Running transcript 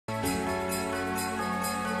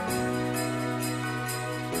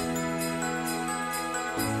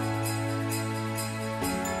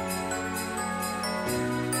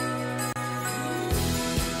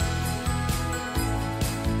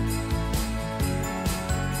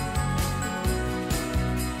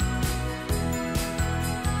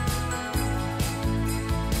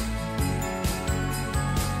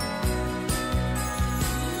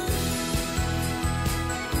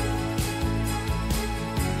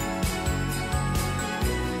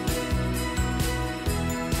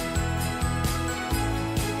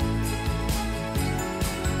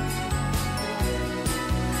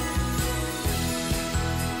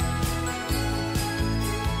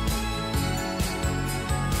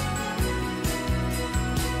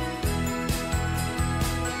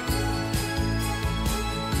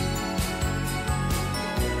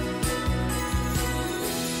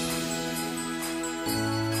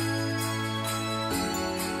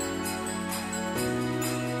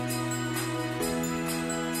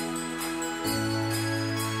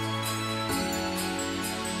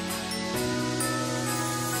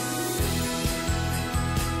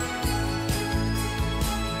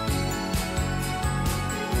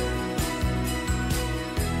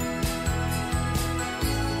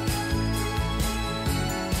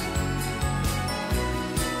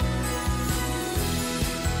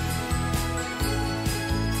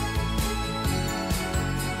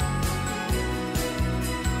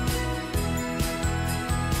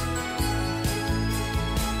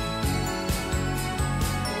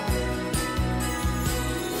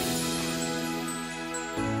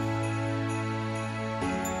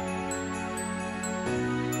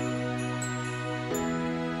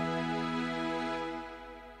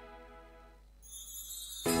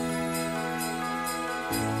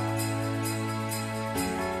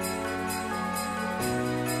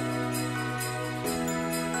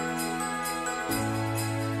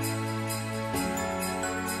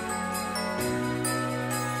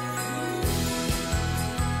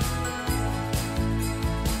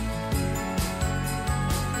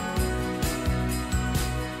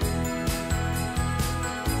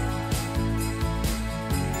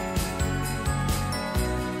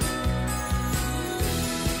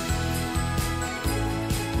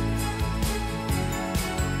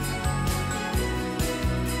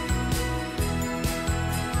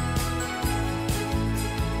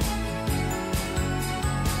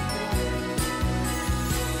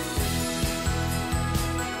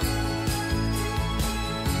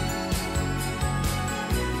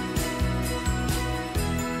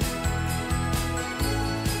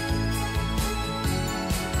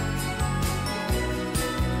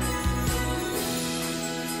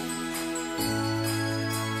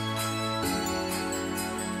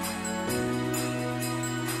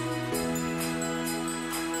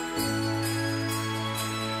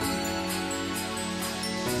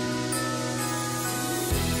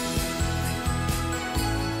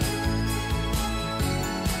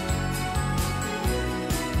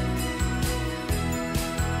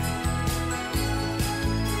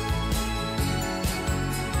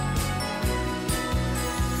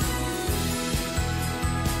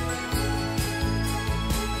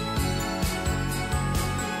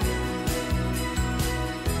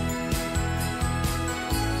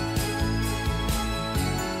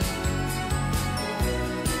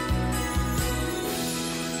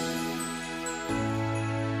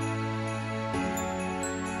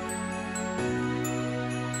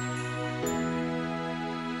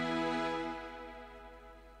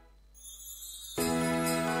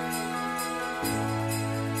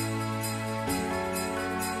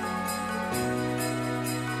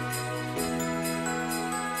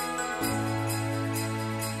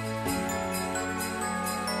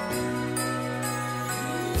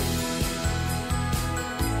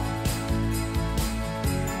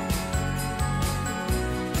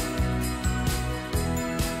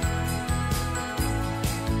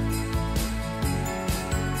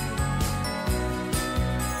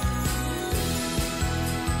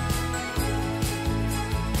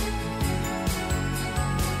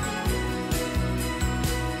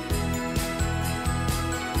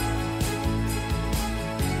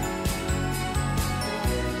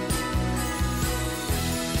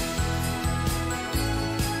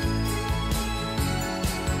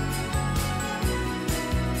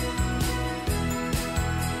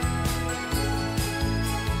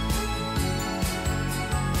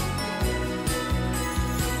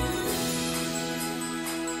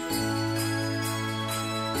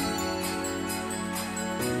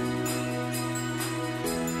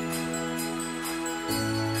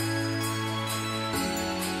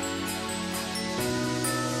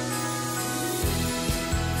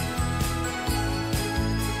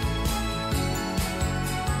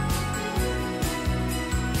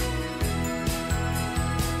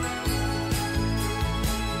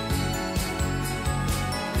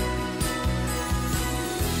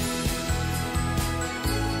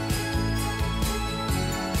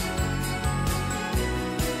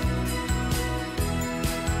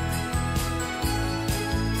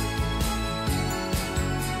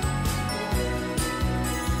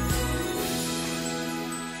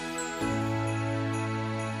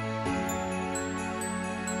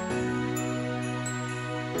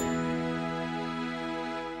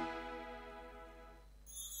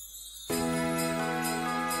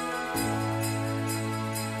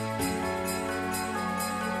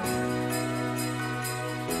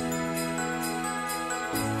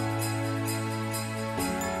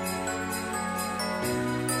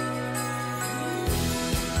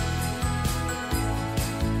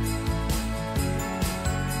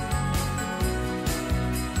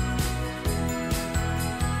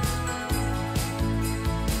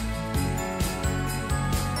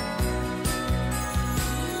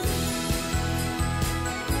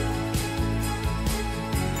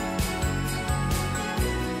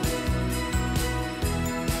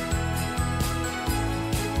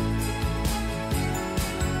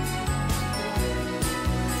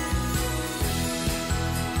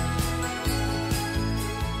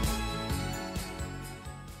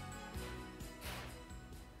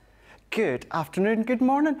Good afternoon, good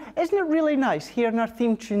morning. Isn't it really nice hearing our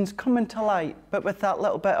theme tunes coming to light, but with that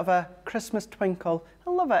little bit of a Christmas twinkle? I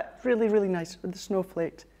love it. Really, really nice with the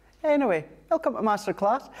snowflakes. Anyway, welcome to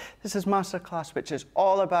Masterclass. This is Masterclass, which is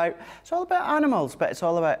all about animals, but it's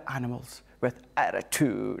all about animals with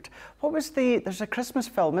attitude. There's a Christmas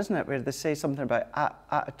film, isn't it, where they say something about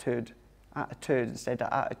attitude instead of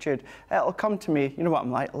attitude. It'll come to me. You know what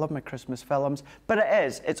I'm like, I love my Christmas films. But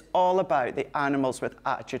it's all about the animals with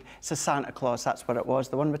attitude. It's a Santa Claus, that's what it was.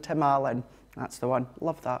 The one with Tim Allen, that's the one.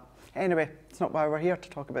 Love that. Anyway, it's not why we're here to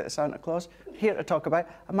talk about the Santa Claus. We're here to talk about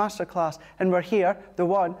a masterclass. And we're here, the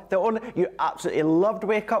only, you absolutely loved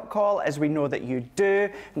Wake Up Call, as we know that you do.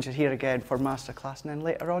 And you're here again for masterclass. And then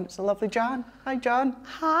later on, it's the lovely Jan. Hi, Jan.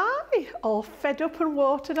 Hi. All fed up and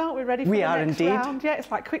watered, aren't we? Ready for the next round? Yeah, it's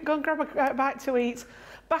like, quick, go and grab a bite to eat.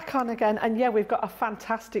 Back on again, and yeah, we've got a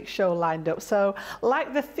fantastic show lined up. So,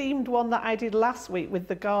 like the themed one that I did last week with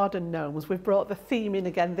the garden gnomes, we've brought the theme in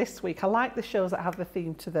again this week. I like the shows that have the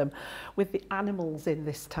theme to them, with the animals in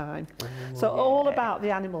this time. So all about the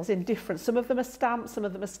animals in different, some of them are stamps, some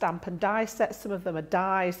of them are stamp and die sets, some of them are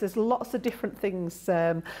dies. There's lots of different things.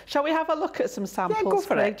 Shall we have a look at some samples, go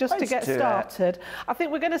for Craig, it. just to get started? I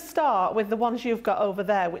think we're going to start with the ones you've got over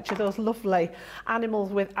there, which are those lovely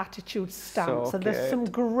animals with attitude stamps. And there's some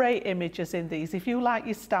great images in these if you like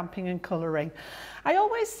your stamping and colouring. I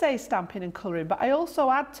always say stamping and colouring, but I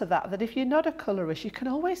also add to that if you're not a colourist, you can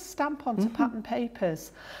always stamp onto pattern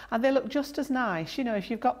papers and they look just as nice. You know,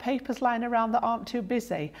 if you've got papers lying around that aren't too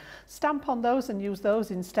busy, stamp on those and use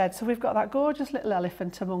those instead. So we've got that gorgeous little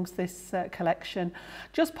elephant amongst this collection,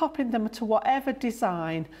 just popping them to whatever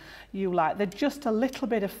design you like. They're just a little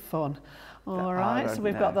bit of fun. All right, so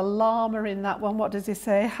we've got the llama in that one. What does he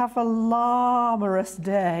say? Have a llama-rous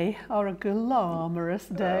day or a glamorous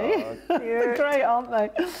day. Oh, they're great, aren't they?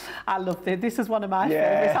 I love this. This is one of my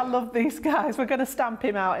favourites. I love these guys. We're going to stamp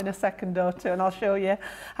him out in a second or two, and I'll show you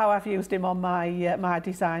how I've used him on my my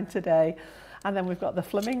design today. And then we've got the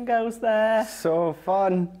flamingos there. So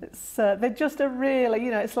fun. It's, they're just a really,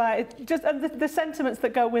 you know, it's like, and the sentiments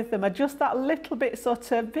that go with them are just that little bit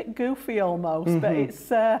sort of bit goofy almost, but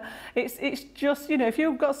it's just, you know, if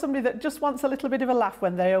you've got somebody that just wants a little bit of a laugh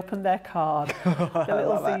when they open their card, the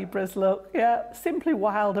little zebras look, simply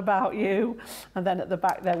wild about you. And then at the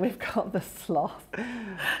back there, we've got the sloth.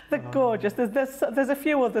 They're gorgeous. There's a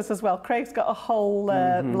few others as well. Craig's got a whole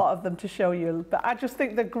lot of them to show you, but I just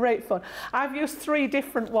think they're great fun. I've used 3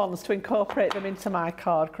 different ones to incorporate them into my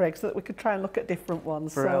card, Craig, so that we could try and look at different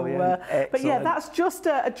ones. Brilliant. So, but yeah, that's just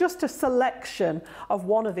a selection of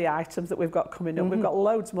one of the items that we've got coming up. We've got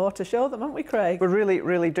loads more to show them, haven't we, Craig? We really,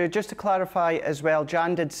 really do. Just to clarify as well,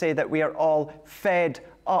 Jan did say that we are all fed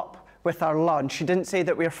up with our lunch. She didn't say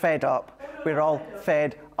that we're fed up. We're all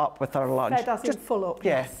fed up with our lunch. Fed as in full up,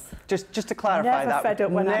 yes. Just to clarify that. Fed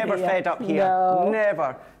up when never fed up here. No.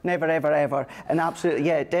 Never, ever, ever. And absolutely,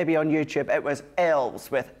 yeah, Debbie on YouTube, it was elves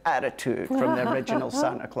with attitude from the original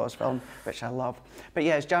Santa Claus film, which I love. But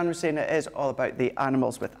yeah, as Jan was saying, it is all about the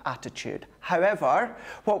animals with attitude. However,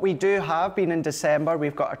 what we do have, been in December,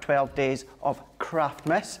 we've got our 12 days of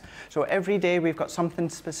Craftmas. So every day we've got something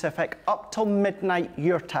specific up till midnight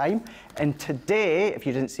your time. And today, if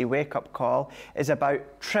you didn't see Wake Up Call, is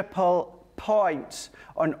about triple points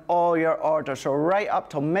on all your orders. So right up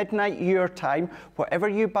till midnight your time, whatever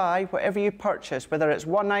you buy, whatever you purchase, whether it's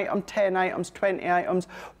 1 item, 10 items, 20 items,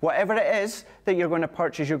 whatever it is that you're going to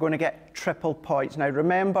purchase, you're going to get triple points. Now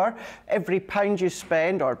remember, every pound you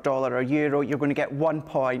spend, or dollar or euro, you're going to get 1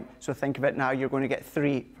 point. So think of it now, you're going to get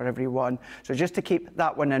 3 for every 1. So just to keep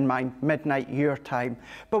that one in mind, midnight your time.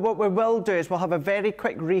 But what we will do is we'll have a very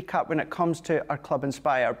quick recap when it comes to our Club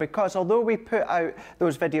Inspire, because although we put out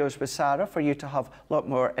those videos with Sarah for you to have a lot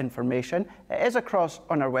more information, it is across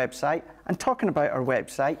on our website. And talking about our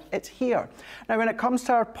website, it's here. Now, when it comes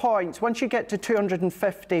to our points, once you get to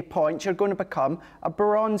 250 points, you're going to become a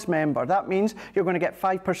bronze member. That means you're going to get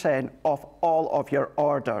 5% off all of your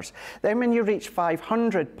orders. Then when you reach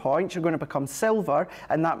 500 points, you're going to become silver,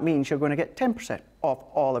 and that means you're going to get 10% off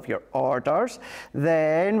all of your orders.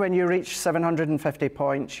 Then when you reach 750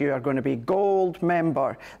 points, you are going to be gold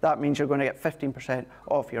member. That means you're going to get 15%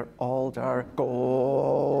 off your order.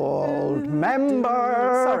 Gold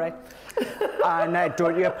member. Sorry. And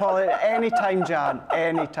don't you apologise anytime, Jan,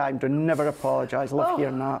 anytime. Do never apologise. Love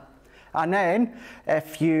hearing that. And then,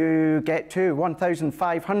 if you get to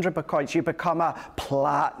 1,500 coins, you become a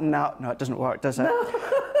platinum. No, it doesn't work, does it? No.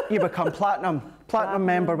 You become platinum Platinum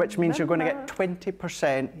member, which means you're going to get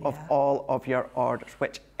 20% of all of your orders,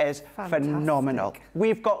 which is phenomenal.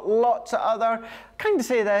 We've got lots of other, kind of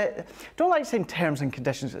say that, don't like saying terms and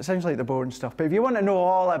conditions, it sounds like the boring stuff, but if you want to know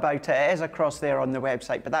all about it, it is across there on the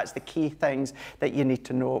website, but that's the key things that you need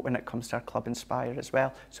to know when it comes to our Club Inspire as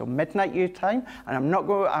well. So midnight U time, and I'm not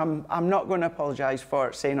going to apologise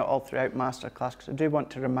for saying it all throughout Masterclass, because I do want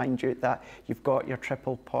to remind you that you've got your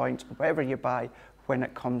triple points, whatever you buy, when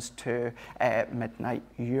it comes to midnight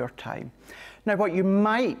your time. Now, what you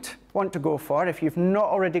might want to go for, if you've not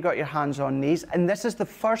already got your hands on these, and this is the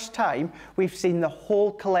first time we've seen the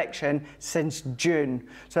whole collection since June.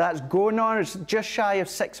 So that's going on, it's just shy of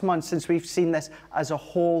 6 months since we've seen this as a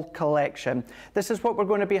whole collection. This is what we're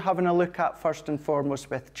going to be having a look at first and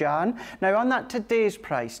foremost with Jan. Now, on that today's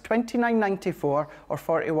price, $29.94 or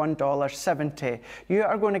 $41.70, you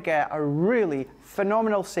are going to get a really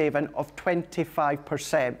phenomenal saving of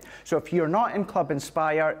 25%. So if you're not in Club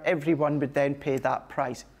Inspire, everyone would then pay that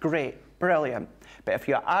price. Great, brilliant. But if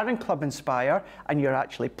you are in Club Inspire and you're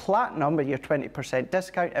actually platinum with your 20%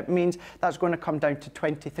 discount, it means that's going to come down to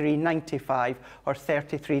 $23.95 or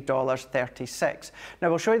 $33.36. Now,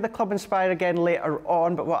 we'll show you the Club Inspire again later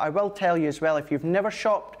on, but what I will tell you as well, if you've never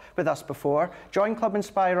shopped with us before, join Club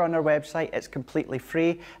Inspire on our website. It's completely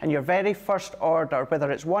free, and your very first order,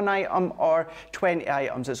 whether it's 1 item or 20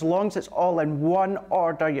 items, as long as it's all in one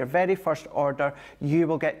order, your very first order, you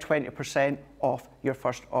will get 20% off your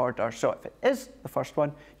first order. So if it is the first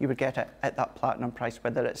one, you would get it at that platinum price,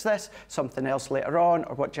 whether it's this, something else later on,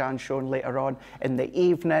 or what Jan's shown later on in the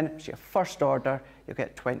evening. It's your first order, you'll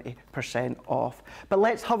get 20% off. But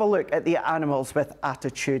let's have a look at the animals with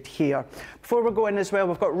attitude here. Before we go in as well,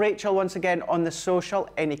 we've got Rachel once again on the social.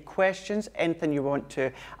 Any questions, anything you want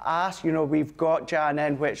to ask? You know, we've got Jan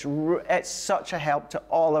in, which it's such a help to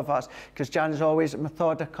all of us, because Jan is always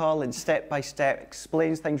methodical and step by step,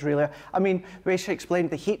 explains things really. I mean, Rachel explained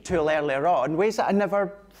the heat tool earlier on, ways that I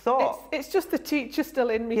never thought. It's just the teacher still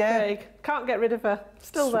in me, Craig. Can't get rid of her.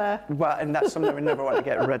 Still there. Well, and that's something we never want to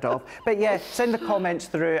get rid of. But yeah, send the comments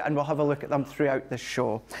through and we'll have a look at them throughout the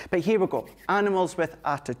show. But here we go. Animals with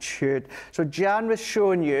attitude. So Jan was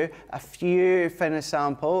showing you a few finished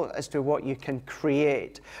samples as to what you can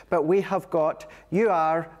create. But we have got, you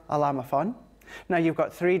are a llama fun. Now, you've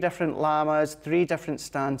got 3 different llamas, 3 different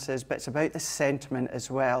stances, but it's about the sentiment as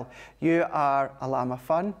well. You are a llama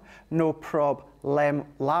fun, no prob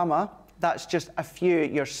llama. That's just a few.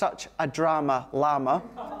 You're such a drama llama.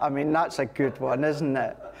 I mean, that's a good one, isn't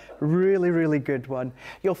it? Really, really good one.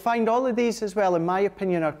 You'll find all of these as well, in my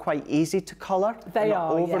opinion, are quite easy to colour. They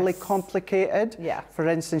are, overly complicated. Yeah. For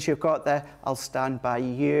instance, you've got the I'll stand by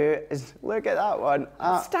you. Look at that one.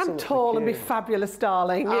 Stand tall and be fabulous,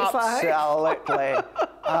 darling. Absolutely.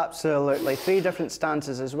 Absolutely. 3 different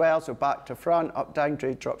stances as well. So back to front, up, down,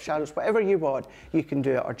 drop shadows, whatever you want, you can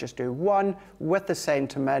do it, or just do one with the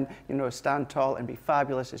sentiment, you know, stand tall and be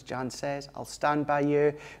fabulous, as Jan says. I'll stand by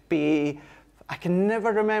you. I can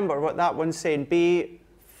never remember what that one's saying. Be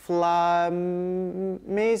flamazon.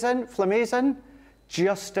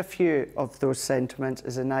 Just a few of those sentiments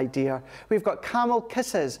as an idea. We've got camel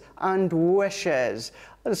kisses and wishes.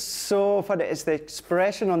 It's so funny. It's the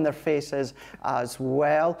expression on their faces as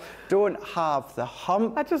well. Don't have the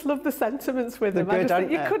hump. I just love the sentiments with them.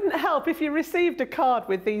 You couldn't help, if you received a card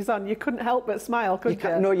with these on, you couldn't help but smile, could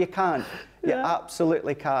you? No, you can't. You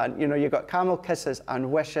absolutely can't. You know, you've got camel kisses and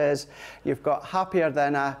wishes. You've got happier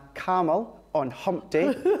than a camel on hump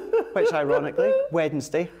day, which ironically,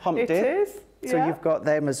 Wednesday, hump day. It is. So you've got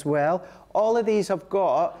them as well. All of these have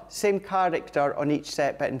got same character on each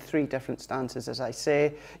set, but in 3 different stances, as I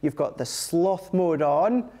say. You've got the sloth mode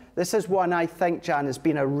on. This is one I think, Jan, has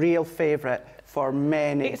been a real favourite for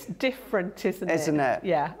many. It's different, isn't it? Isn't it?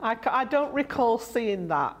 Yeah. I don't recall seeing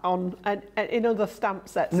that on in other stamp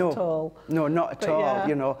sets at all. No, not at all. Yeah.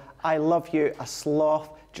 You know, I love you, a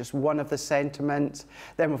sloth. Just one of the sentiments.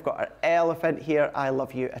 Then we've got our elephant here. I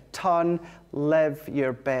love you a ton. Live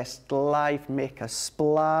your best life. Make a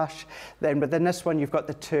splash. Then within this one, you've got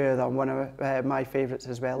the 2 of them. One of my favourites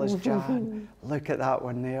as well is Jan. Look at that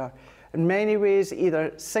one there. In many ways,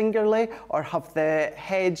 either singularly or have the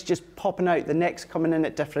heads just popping out, the necks coming in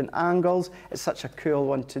at different angles. It's such a cool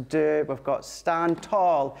one to do. We've got stand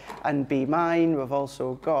tall and be mine. We've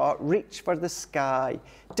also got reach for the sky.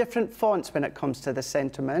 Different fonts when it comes to the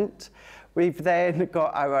sentiment. We've then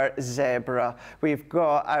got our zebra. We've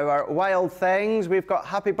got our wild things. We've got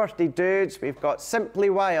happy birthday dudes. We've got simply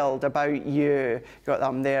wild about you. Got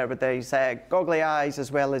them there with these goggly eyes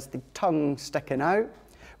as well as the tongue sticking out.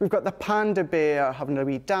 We've got the panda bear having a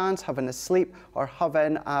wee dance, having a sleep, or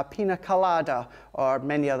having a pina colada, or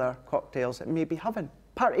many other cocktails that may be having.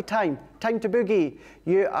 Party time, time to boogie.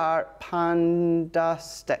 You are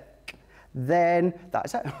pandastic. Then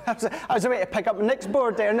that's it. I was about to pick up the next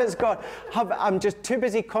board there and it's gone. I'm just too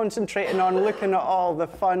busy concentrating on looking at all the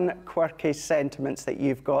fun, quirky sentiments that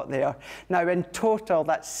you've got there. Now in total,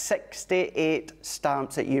 that's 68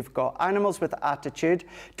 stamps that you've got. Animals with attitude,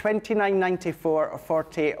 $29.94 or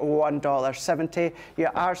 $41.70. You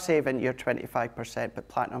are saving your 25%, but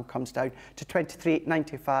platinum comes down to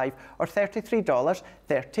 $23.95 or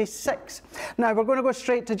 $33.36. Now we're going to go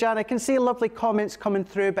straight to Jan. I can see lovely comments coming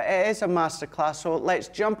through, but it is a masterclass, so let's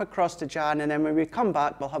jump across to Jan, and then when we come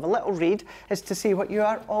back we'll have a little read as to see what you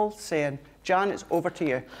are all saying. Jan, it's over to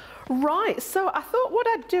you. Right, so I thought what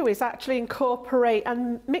I'd do is actually incorporate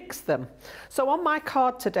and mix them. So on my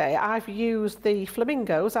card today I've used the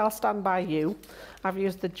flamingos, I'll stand by you, I've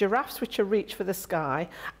used the giraffes, which are reach for the sky,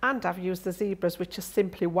 and I've used the zebras, which are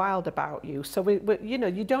simply wild about you. So you know,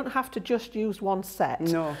 you don't have to just use one set.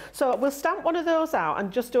 No. So we'll stamp one of those out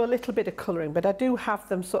and just do a little bit of colouring, but I do have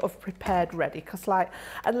them sort of prepared ready, because like,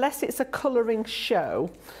 unless it's a colouring show,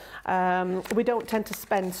 we don't tend to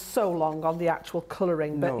spend so long on the actual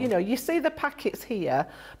colouring, but you know, you see the packets here,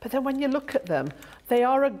 but then when you look at them, they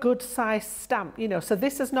are a good size stamp, you know, so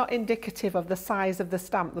this is not indicative of the size of the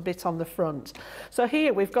stamp, the bit on the front. So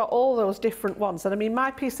here we've got all those different ones, and I mean,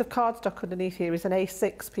 my piece of cardstock underneath here is an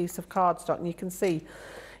A6 piece of cardstock, and you can see,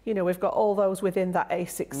 you know, we've got all those within that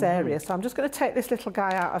A6 area. So I'm just going to take this little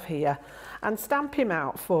guy out of here and stamp him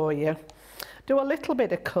out for you. Do a little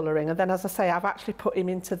bit of colouring, and then, as I say, I've actually put him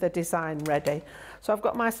into the design ready. So I've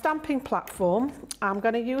got my stamping platform. I'm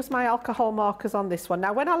going to use my alcohol markers on this one.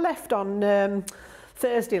 Now, when I left on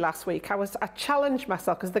Thursday last week, I challenged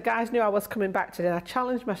myself, because the guys knew I was coming back today, and I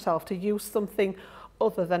challenged myself to use something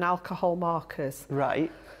other than alcohol markers.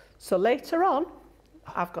 Right. So later on,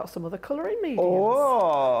 I've got some other colouring mediums.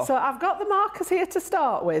 Oh. So I've got the markers here to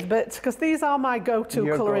start with, but because these are my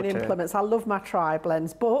go-to colouring implements. I love my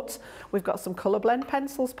tri-blends, but we've got some colour blend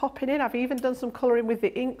pencils popping in. I've even done some colouring with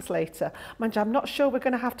the inks later. Mind you, I'm not sure we're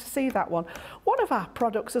going to have to see that one. One of our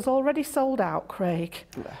products has already sold out, Craig.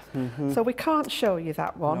 So we can't show you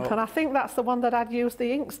that one. And I think that's the one that I'd use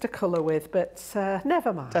the inks to colour with, but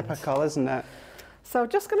never mind. Typical, isn't it? So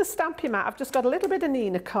just going to stamp him out. I've just got a little bit of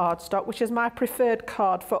Nina cardstock, which is my preferred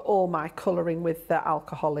card for all my colouring with the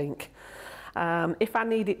alcohol ink. If I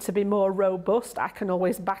need it to be more robust, I can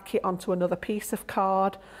always back it onto another piece of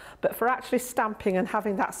card. But for actually stamping and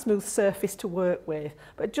having that smooth surface to work with,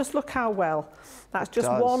 but just look how well. That's just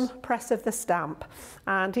one press of the stamp.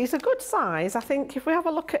 And he's a good size. I think if we have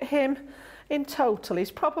a look at him in total,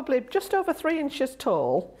 he's probably just over 3 inches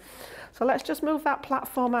tall. So let's just move that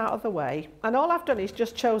platform out of the way. And all I've done is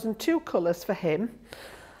just chosen 2 colours for him.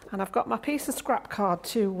 And I've got my piece of scrap card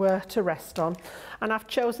to rest on. And I've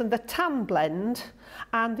chosen the tan blend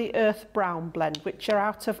and the earth brown blend, which are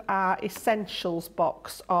out of our essentials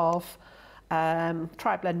box of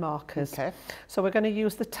tri-blend markers. Okay. So we're going to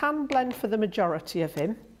use the tan blend for the majority of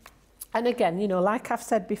him. And again, you know, like I've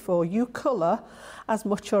said before, you colour as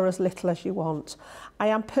much or as little as you want. I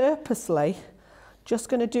am purposely just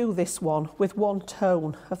going to do this one with one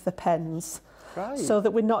tone of the pens, so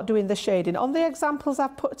that we're not doing the shading. On the examples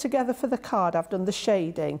I've put together for the card, I've done the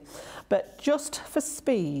shading, but just for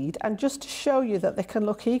speed and just to show you that they can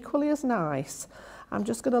look equally as nice, I'm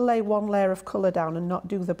just going to lay one layer of colour down and not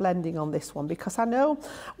do the blending on this one, because I know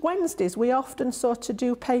Wednesdays we often sort of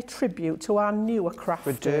do pay tribute to our newer crafters.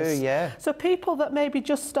 We do, yeah. So people that may be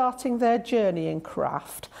just starting their journey in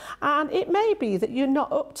craft, and it may be that you're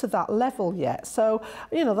not up to that level yet. So,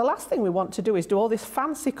 you know, the last thing we want to do is do all this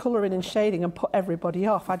fancy colouring and shading and put everybody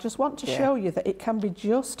off. I just want to show you that it can be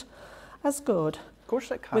just as good. Of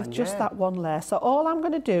course it can, with just that one layer. So all I'm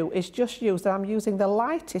going to do is just use that. I'm using the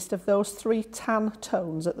lightest of those 3 tan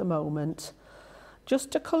tones at the moment, just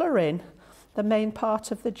to colour in the main part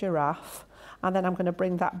of the giraffe, and then I'm going to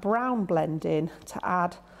bring that brown blend in to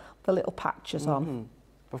add the little patches on.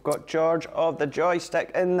 We've got George of the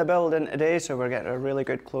Joystick in the building today, so we're getting a really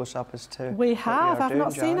good close-up as to we have. I've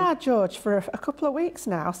not seen our George for a couple of weeks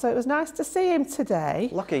now, so it was nice to see him today.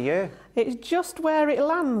 Look at you. It's just where it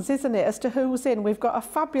lands, isn't it, as to who's in. We've got a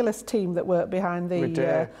fabulous team that work behind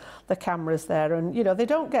the cameras there, and, you know, they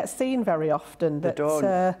don't get seen very often. But,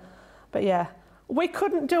 but yeah, we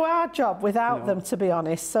couldn't do our job without them, to be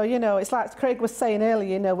honest. So, you know, it's like Craig was saying earlier,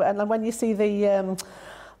 you know, and when you see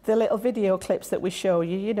the little video clips that we show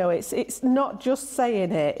you, you know, it's not just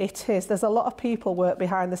saying it, it is. There's a lot of people work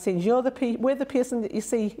behind the scenes. We're the person that you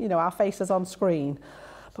see, you know, our faces on screen.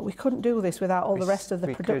 But we couldn't do this without all the rest of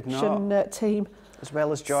the production team. As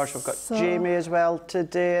well as George, we've got Jamie as well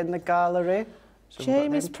today in the gallery. So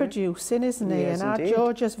Jamie's producing, isn't he? Yes, and our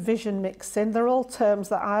George's vision mixing. They're all terms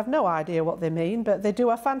that I have no idea what they mean, but they do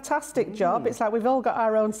a fantastic job. It's like we've all got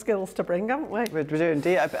our own skills to bring, haven't we? We do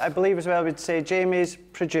indeed. I believe as well we'd say Jamie's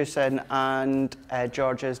producing and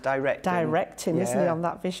George's directing. Directing, isn't he, on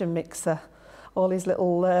that vision mixer? All his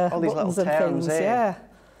little buttons and terms, things, yeah.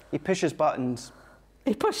 He pushes buttons.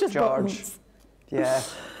 He pushes buttons. Yeah.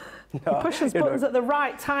 No, he pushes buttons at the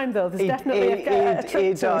right time, though. There's definitely a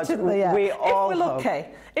trick to it, isn't there? Yeah.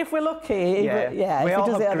 If we're lucky, yeah, we if all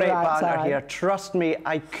he does have it at great the right banter time. here. Trust me,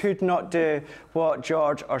 I could not do what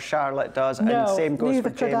George or Charlotte does, and the same goes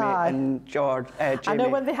for Jamie and George. Jamie I know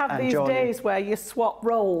when they have these Johnny. days where you swap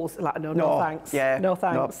roles, like no thanks, no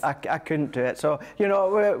thanks. No, I couldn't do it. So you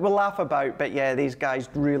know, we'll laugh about, but yeah, these guys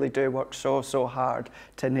really do work so hard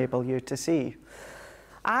to enable you to see.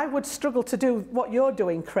 I would struggle to do what you're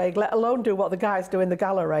doing, Craig, let alone do what the guys do in the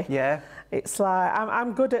gallery. Yeah. It's like,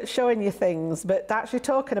 I'm good at showing you things, but actually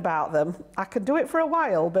talking about them, I can do it for a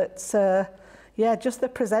while, but yeah, just the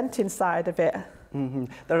presenting side of it.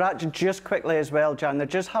 They're actually, just quickly as well, Jan, they're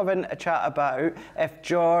just having a chat about if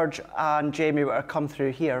George and Jamie were to come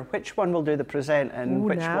through here, which one will do the presenting,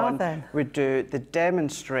 which one would do the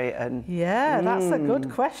demonstrating. Yeah, that's a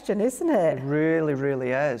good question, isn't it? It really,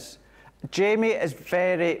 really is. Jamie is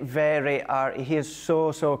very arty. He is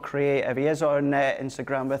so creative. He is on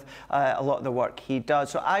Instagram with a lot of the work he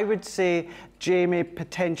does. So I would say Jamie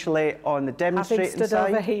potentially on the demonstrating stood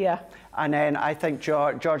side. Over here. And then I think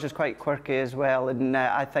George is quite quirky as well, and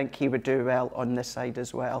I think he would do well on this side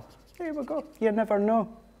as well. There we go. You never know.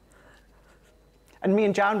 And me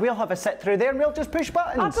and Jan, we'll have a sit through there and we'll just push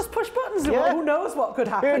buttons. I'll just push buttons. Yeah. Well, who knows what could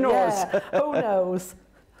happen? Who knows? Yeah. Who knows?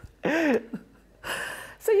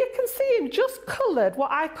 So you can see him just coloured,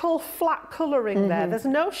 what I call flat colouring there. There's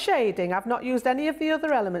no shading. I've not used any of the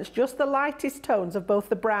other elements, just the lightest tones of both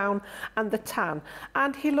the brown and the tan.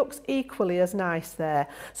 And he looks equally as nice there.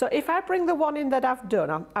 So if I bring the one in that I've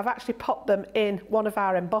done, I've actually popped them in one of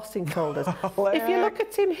our embossing folders. If you look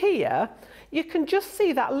at him here, you can just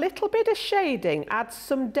see that little bit of shading adds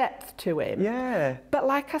some depth to him. Yeah. But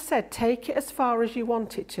like I said, take it as far as you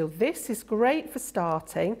want it to. This is great for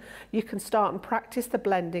starting. You can start and practice the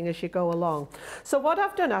blending as you go along. So what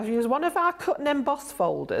I've done, I've used one of our cut and emboss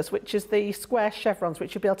folders, which is the square chevrons,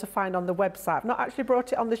 which you'll be able to find on the website. I've not actually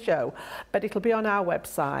brought it on the show, but it'll be on our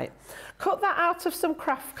website. Cut that out of some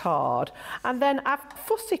craft card, and then I've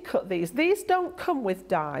fussy cut these. These don't come with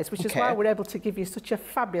dies, which is why we're able to give you such a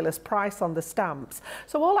fabulous price on the stamps.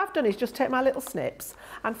 So all I've done is just take my little snips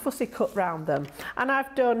and fussy cut round them. And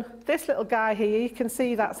I've done this little guy here, you can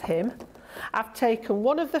see that's him. I've taken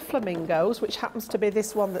one of the flamingos, which happens to be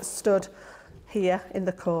this one that stood here in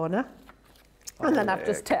the corner. And then I've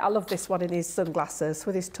just I love this one in his sunglasses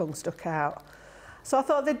with his tongue stuck out. So I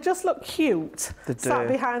thought they'd just look cute, sat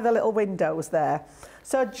behind the little windows there.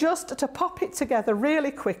 So just to pop it together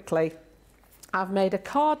really quickly, I've made a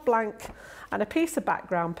card blank and a piece of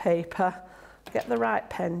background paper. Get the right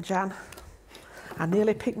pen, Jan. I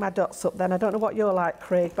nearly picked my dots up then. I don't know what you're like,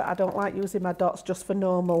 Craig, but I don't like using my dots just for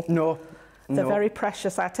normal. No. They're very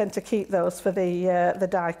precious. I tend to keep those for the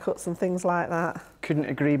die cuts and things like that. Couldn't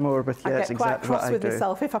agree more with you. I get quite cross with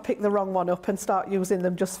myself if I pick the wrong one up and start using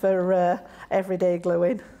them just for everyday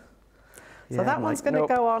gluing. Yeah, so that one's going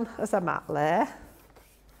to go on as a matte layer.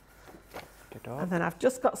 And then I've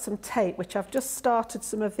just got some tape, which I've just started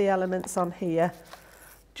some of the elements on here,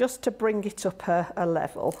 just to bring it up a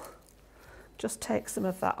level. Just take some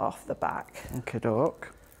of that off the back.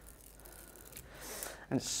 Okey-doke.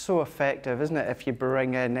 And it's so effective, isn't it, if you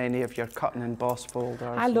bring in any of your cut and emboss folders.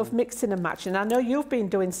 I love mixing and matching. I know you've been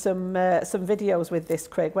doing some videos with this,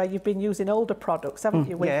 Craig, where you've been using older products, haven't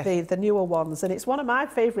you, with the newer ones, and it's one of my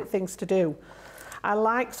favourite things to do. I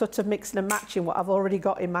like sort of mixing and matching what I've already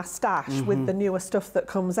got in my stash with the newer stuff that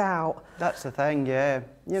comes out. That's the thing, yeah.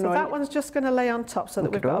 So that one's just going to lay on top so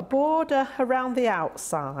that we've got a border around the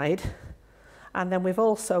outside. And then we've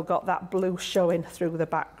also got that blue showing through the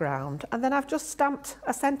background. And then I've just stamped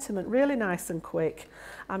a sentiment really nice and quick.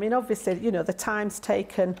 I mean, obviously, you know, the time's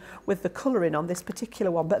taken with the colouring on this particular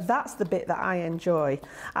one, but that's the bit that I enjoy.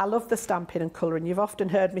 I love the stamping and colouring. You've often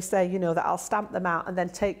heard me say, you know, that I'll stamp them out and then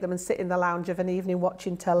take them and sit in the lounge of an evening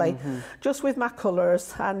watching telly, just with my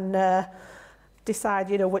colours and decide,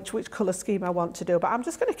 you know, which colour scheme I want to do. But I'm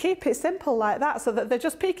just going to keep it simple like that so that they're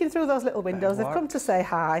just peeking through those little windows. They've come to say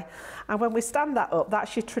hi. And when we stand that up,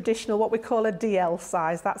 that's your traditional, what we call a DL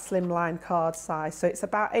size, that slimline card size. So it's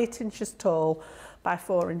about 8 inches tall by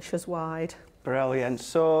 4 inches wide. Brilliant,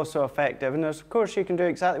 so effective. And of course you can do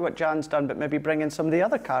exactly what Jan's done, but maybe bring in some of the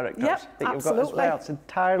other characters that you've got as well. It's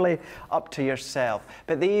entirely up to yourself.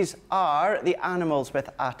 But these are the animals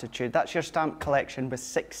with attitude. That's your stamp collection with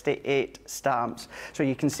 68 stamps. So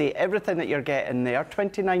you can see everything that you're getting there,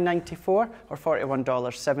 $29.94 or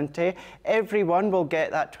 $41.70. Everyone will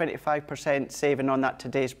get that 25% saving on that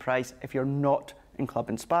today's price if you're not in Club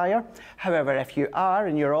Inspire. However, if you are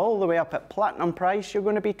and you're all the way up at platinum price, you're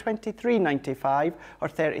going to be $23.95 or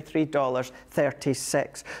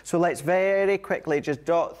 $33.36. So let's very quickly just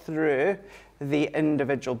dot through the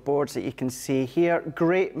individual boards that you can see here.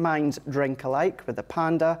 Great Minds Drink Alike with the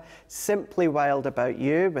panda, Simply Wild About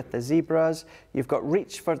You with the zebras, you've got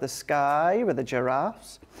Reach for the Sky with the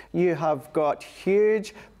giraffes, you have got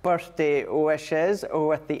Huge Birthday Wishes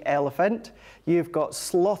with the elephant, you've got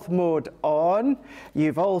Sloth Mode On,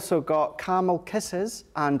 you've also got Camel Kisses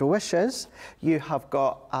and Wishes, you have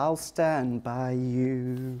got I'll Stand By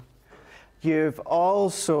You. You've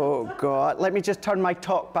also got, let me just turn my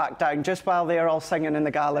talk back down just while they're all singing in the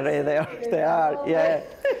gallery there. They are, yeah.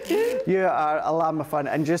 You are a lamb of fun.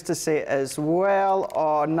 And just to say as well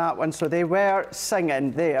on that one, so they were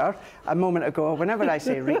singing there a moment ago. Whenever I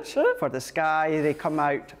say Reach for the Sky, they come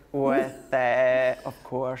out with, of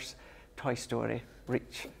course, Toy Story,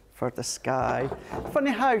 Reach for the Sky.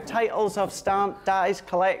 Funny how titles of stamp dies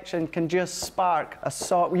collection can just spark a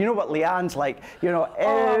song. You know what Leanne's like, you know,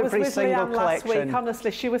 every single Leanne collection. Last week,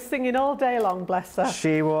 honestly, she was singing all day long, bless her.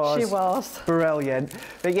 She was. She was. Brilliant.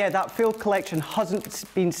 But yeah, that full collection hasn't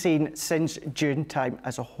been seen since June time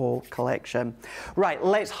as a whole collection. Right,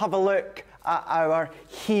 let's have a look at our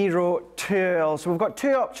hero tools. We've got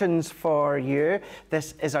two options for you.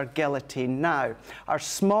 This is our guillotine. Now, our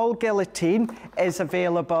small guillotine is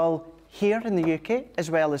available here in the UK as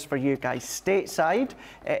well as for you guys stateside.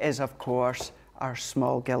 It is, of course, our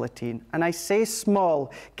small guillotine. And I say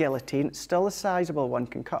small guillotine, still a sizable one,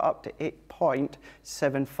 can cut up to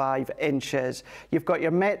 8.75 inches. You've got your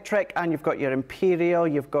metric and you've got your imperial,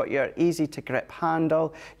 you've got your easy to grip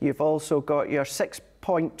handle, you've also got your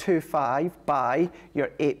 6.25 by your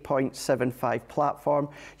 8.75 platform.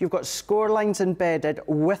 You've got score lines embedded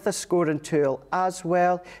with a scoring tool as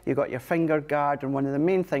well. You've got your finger guard, and one of the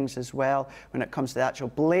main things as well when it comes to the actual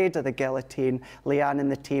blade of the guillotine, Leanne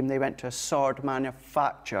and the team, they went to a sword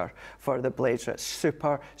manufacturer for the blade, so it's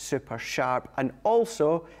super, super sharp, and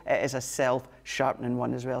also it is a self-sharpening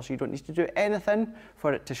one as well, so you don't need to do anything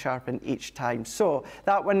for it to sharpen each time. So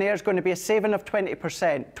that one there is going to be a saving of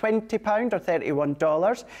 20%, £20 or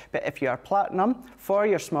 $31, but if you are platinum for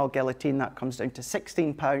your small guillotine, that comes down to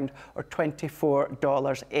 £16 or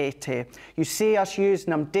 $24.80. You see us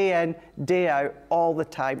using them day in, day out, all the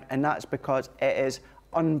time, and that's because it is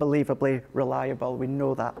unbelievably reliable. We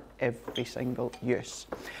know that every single use.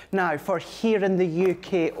 Now, for here in the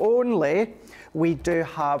UK only, we do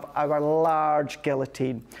have our large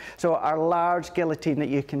guillotine. So our large guillotine that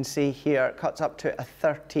you can see here cuts up to a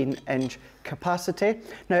 13-inch capacity.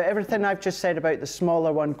 Now, everything I've just said about the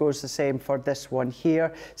smaller one goes the same for this one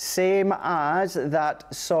here, same as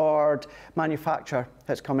that sword manufacturer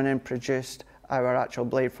that's coming in produced our actual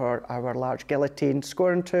blade for our large guillotine.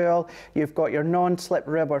 Scoring tool, you've got your non-slip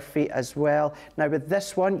rubber feet as well. Now with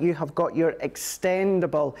this one, you have got your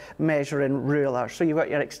extendable measuring ruler. So you've got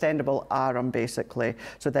your extendable arm basically.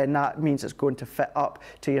 So then that means it's going to fit up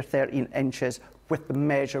to your 13 inches with the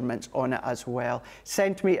measurements on it as well.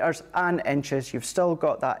 Centimetres and inches, you've still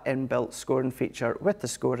got that inbuilt scoring feature with the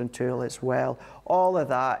scoring tool as well. All of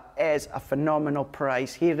that is a phenomenal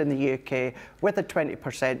price here in the UK with a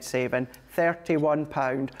 20% saving,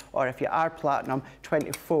 £31, or if you are platinum,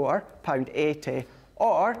 £24.80.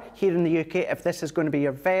 Or here in the UK, if this is going to be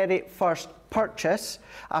your very first purchase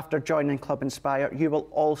after joining Club Inspire, you will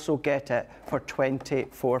also get it for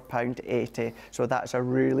 £24.80. So that's a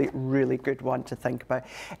really, really good one to think about.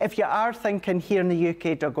 If you are thinking here in the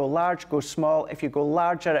UK to go large, go small, if you go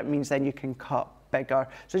larger, it means then you can cut bigger.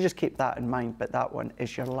 So just keep that in mind, but that one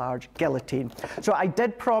is your large guillotine. So I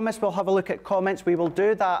did promise we'll have a look at comments. We will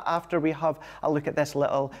do that after we have a look at this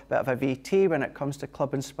little bit of a VT when it comes to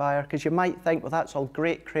Club Inspire, because you might think, well, that's all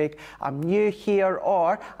great, Craig, I'm new here,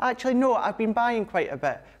 or actually, no, I've been buying quite a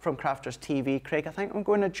bit from Crafters TV, Craig. I think I'm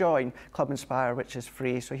going to join Club Inspire, which is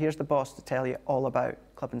free. So here's the boss to tell you all about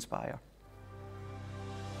Club Inspire.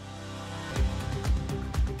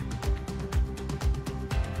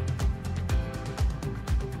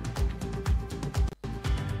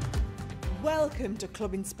 Welcome to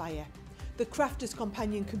Club Inspire, the Crafters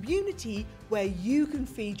Companion community where you can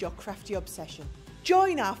feed your crafty obsession.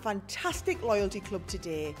 Join our fantastic loyalty club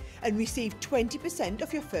today and receive 20%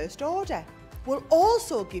 of your first order. will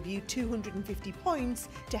also give you 250 points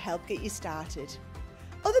to help get you started.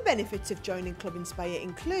 Other benefits of joining Club Inspire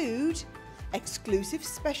include exclusive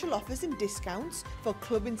special offers and discounts for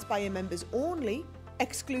Club Inspire members only,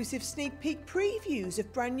 exclusive sneak peek previews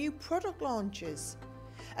of brand new product launches,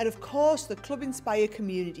 and of course the Club Inspire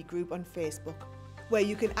community group on Facebook, where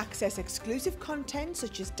you can access exclusive content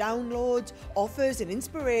such as downloads, offers and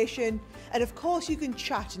inspiration, and of course you can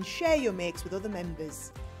chat and share your makes with other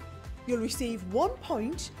members. You'll receive 1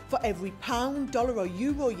 point for every pound, dollar or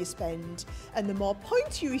euro you spend, and the more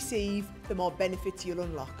points you receive, the more benefits you'll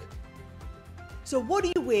unlock. So what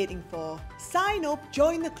are you waiting for? Sign up,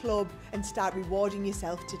 join the club and start rewarding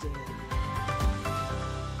yourself today.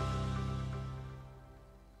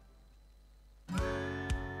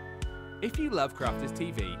 If you love Crafters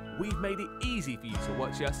TV, we've made it easy for you to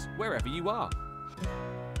watch us wherever you are.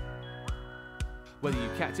 Whether you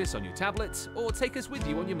catch us on your tablets or take us with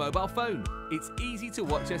you on your mobile phone, it's easy to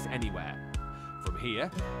watch us anywhere. From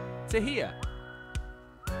here to here.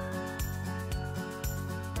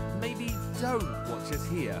 Maybe don't watch us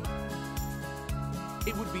here.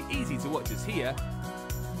 It would be easy to watch us here.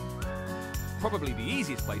 Probably the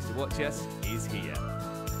easiest place to watch us is here.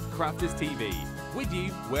 Crafters TV, with you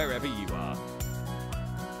wherever you are.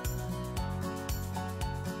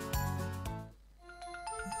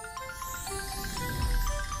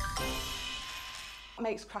 What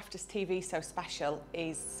makes Crafters TV so special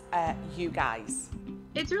is you guys.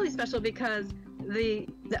 It's really special because the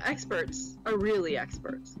experts are really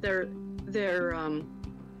experts. They're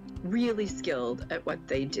really skilled at what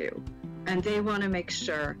they do, and they want to make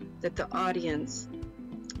sure that the audience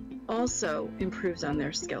also improves on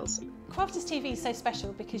their skills. Crafters TV is so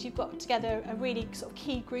special because you've got together a really sort of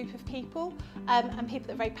key group of people and people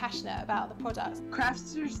that are very passionate about the product.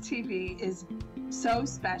 Crafters TV is so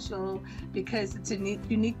special because it's a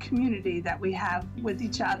unique community that we have with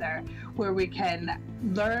each other where we can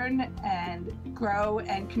learn and grow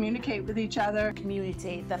and communicate with each other.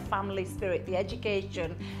 Community, the family spirit, the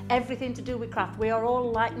education, everything to do with craft. We are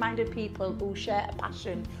all like-minded people who share a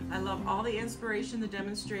passion. I love all the inspiration the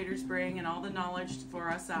demonstrators bring and all the knowledge for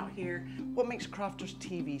us out here. What makes Crafters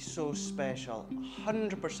TV so special?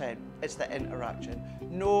 100% it's the interaction.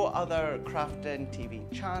 No other crafting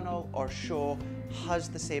TV channel or show has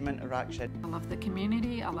the same interaction. I love the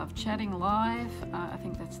community, I love chatting live, I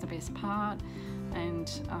think that's the best part.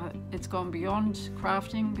 And it's gone beyond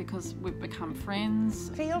crafting because we've become friends.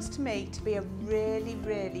 It feels to me to be a really,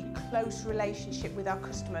 really close relationship with our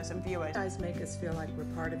customers and viewers. You guys make us feel like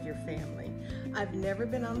we're part of your family. I've never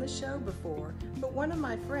been on the show before, but one of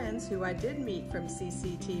my friends who I did meet from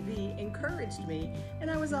CCTV encouraged me,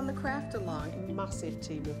 and I was on the craft along. A massive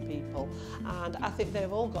team of people, and I think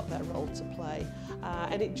they've all got their role to play,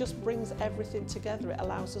 and it just brings everything together. It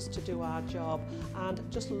allows us to do our job and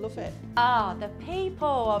just love it. The people,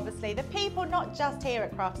 obviously, the people not just here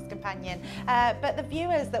at Crafters Companion, but the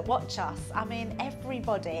viewers that watch us. I mean,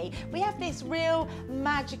 everybody. We have this real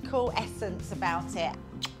magical essence about it.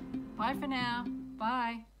 Bye for now.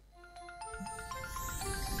 Bye.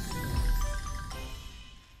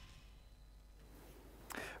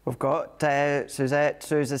 We've got Suzette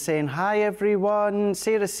Souza saying, hi everyone.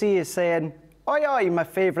 Sarah C is saying, oi oi, my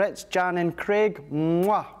favourites, Jan and Craig.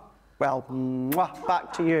 Mwah. Well, mwah,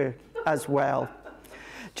 back to you as well.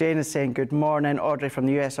 Jane is saying good morning. Audrey from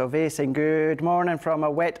the US of A saying good morning from a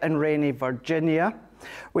wet and rainy Virginia.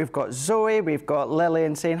 We've got Zoe, we've got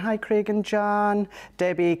Lillian saying hi Craig and Jan.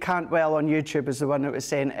 Debbie Cantwell on YouTube is the one that was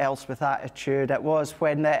saying elves with attitude. It was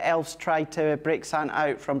when the elves tried to break Santa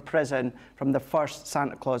out from prison from the first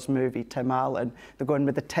Santa Claus movie, Tim Allen. They're going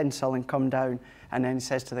with the tinsel and come down, and then he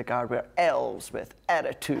says to the guard, we're elves with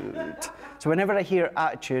attitude. So whenever I hear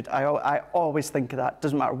attitude, I always think of that.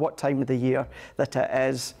 Doesn't matter what time of the year that it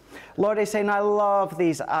is. Laurie saying, I love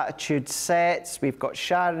these attitude sets. We've got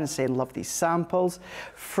Sharon saying, love these samples.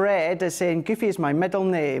 Fred is saying, Goofy is my middle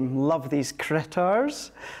name. Love these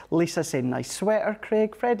critters. Lisa saying, nice sweater,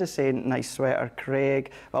 Craig. Fred is saying, nice sweater,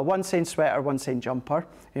 Craig. Well, one saying sweater, one saying jumper.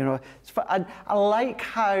 You know, I like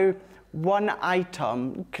how one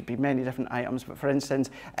item, could be many different items, but for instance,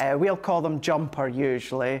 we'll call them jumper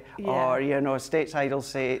usually, or, you know, stateside will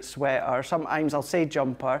say sweater. Sometimes I'll say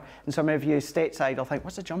jumper, and some of you stateside will think,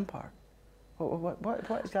 what's a jumper? What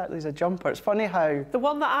exactly is a jumper? It's funny how... The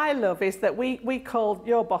one that I love is that we call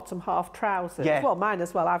your bottom half trousers. Yeah. Well, mine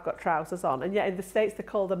as well, I've got trousers on. And yet in the States they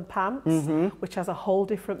call them pants, which has a whole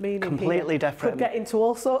different meaning. Completely different. Could get into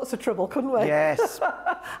all sorts of trouble, couldn't we? Yes.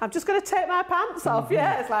 I'm just going to take my pants off.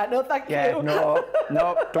 Yeah, it's like, no, thank you. No,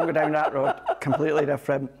 don't go down that road. Completely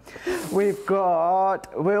different. We've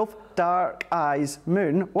got Wolf Dark Eyes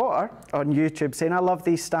Moon Water on YouTube saying, I love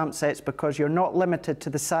these stamp sets because you're not limited to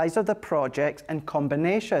the size of the projects and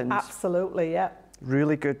combinations. Absolutely, yeah.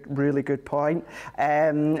 Really good point.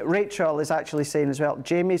 Rachel is actually saying as well,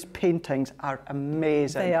 Jamie's paintings are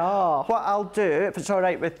amazing. They are. What I'll do, if it's all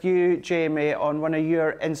right with you, Jamie, on one of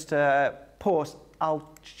your Insta posts, I'll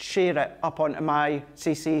share it up onto my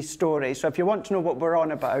CC story. So if you want to know what we're on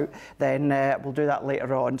about, then we'll do that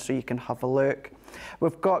later on so you can have a look.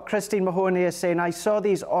 We've got Christine Mahoney is saying, I saw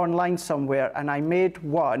these online somewhere and I made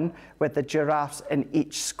one with the giraffes in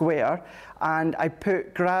each square and I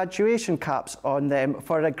put graduation caps on them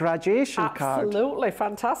for a graduation card. Absolutely,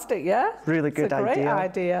 fantastic, yeah? Really good idea. It's a great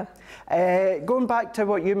idea. Going back to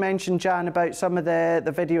what you mentioned, Jan, about some of the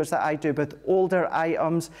videos that I do with older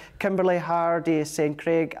items, Kimberly Hardy is saying,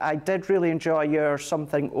 Craig, I did really enjoy your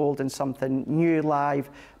something old and something new live.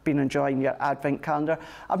 Been enjoying your advent calendar.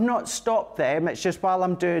 I've not stopped them, it's just while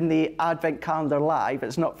I'm doing the advent calendar live,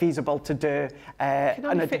 it's not feasible to do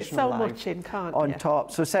an additional live on top.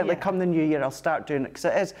 So certainly come the new year, I'll start doing it, because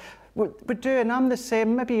it is, we're doing, I'm the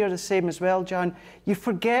same, maybe you're the same as well, Jan. You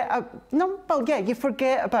forget, you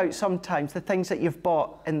forget about sometimes the things that you've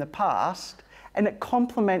bought in the past, and it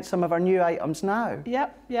complements some of our new items now.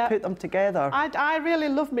 Yep. Put them together. I really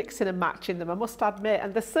love mixing and matching them, I must admit.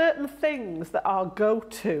 And there's certain things that are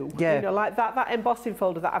go-to. Yeah. You know, like that embossing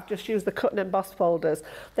folder that I've just used, the cut and emboss folders.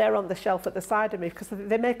 They're on the shelf at the side of me because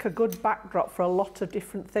they make a good backdrop for a lot of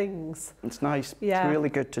different things. It's nice. Yeah. It's really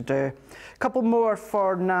good to do. A couple more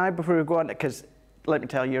for now before we go on, because let me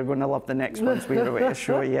tell you, you're going to love the next ones we're going to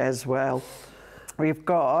show you as well. We've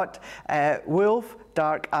got Wolf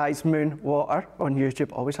Dark Eyes Moon Water on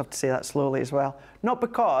YouTube. Always have to say that slowly as well. Not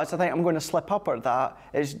because I think I'm going to slip up at that.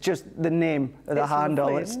 It's just the name of the handle.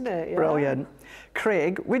 Lovely, it's isn't it? Yeah. Brilliant.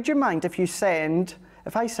 Craig, would you mind if I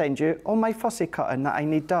send you all my fussy cutting that I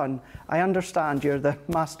need done? I understand you're the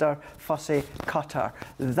master fussy cutter.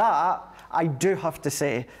 That I do have to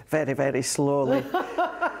say very, very slowly.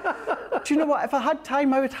 Do you know what? If I had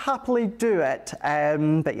time, I would happily do it.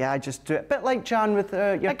 But yeah, I just do it. A bit like Jan with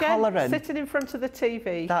your colouring. Sitting in front of the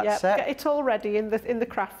TV. That's it. Get it all ready in the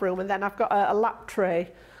craft room, and then I've got a lap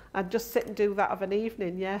tray, and just sit and do that of an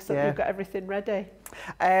evening. So you've got everything ready.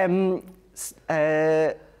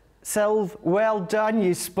 Sylv, well done.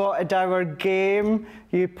 You spotted our game.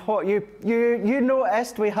 You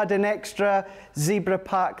noticed we had an extra zebra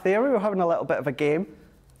pack there. We were having a little bit of a game.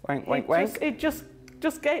 Wink, wink, wink. It just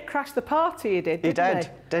crashed the party, he did,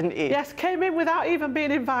 didn't he? Yes, came in without even being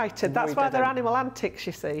invited. That's why they're animal antics,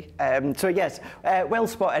 you see. So yes, well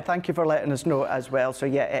spotted. Thank you for letting us know as well. So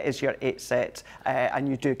yeah, it is your 8 sets, and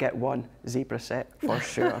you do get one zebra set for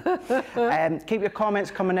sure. Keep your comments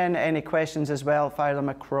coming in, any questions as well, fire them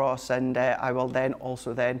across, and I will then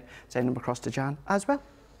send them across to Jan as well.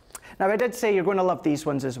 Now, I did say you're going to love these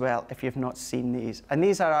ones as well if you've not seen these. And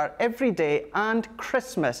these are our everyday and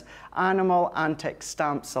Christmas animal antique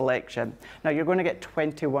stamp selection. Now, you're going to get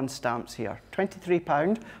 21 stamps here,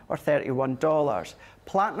 £23 or $31.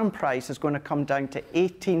 Platinum price is going to come down to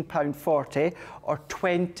 £18.40 or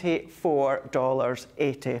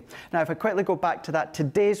 $24.80. Now, if I quickly go back to that,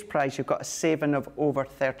 today's price, you've got a saving of over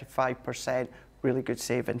 35%. Really good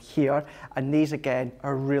saving here, and these again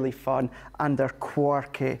are really fun and they're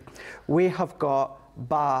quirky. We have got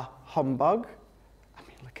Bah Humbug. I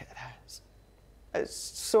mean, look at this.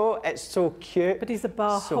 It's so cute. But he's a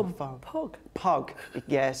Bah Humbug. Pug,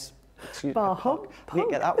 yes. Bah Humbug. I didn't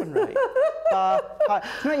get that one right.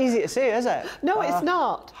 It's not easy to say, is it? No, it's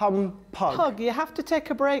not. Humpug. Pug. You have to take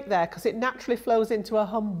a break there because it naturally flows into a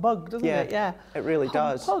humbug, doesn't it? Yeah, it really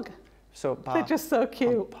does. Humpug. So they're just so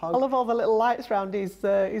cute. I love all the little lights around his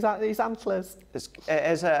antlers. It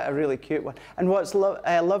is a really cute one. And what's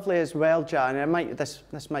lovely as well, Jan, and this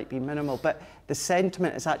might be minimal, but the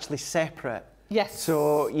sentiment is actually separate. Yes.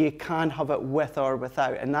 So you can have it with or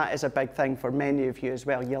without, and that is a big thing for many of you as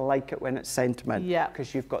well. You like it when it's sentiment,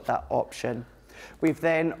 because you've got that option. We've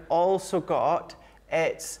then also got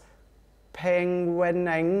it's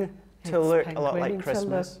penguining to look a lot like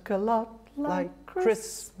Christmas. Like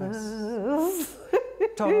Christmas.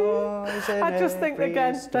 Toys in I just think,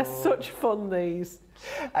 again, store. they're such fun, these.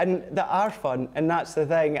 And they are fun, and that's the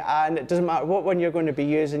thing. And it doesn't matter what one you're going to be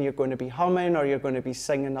using, you're going to be humming or you're going to be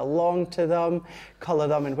singing along to them, colour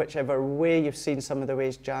them in whichever way. You've seen some of the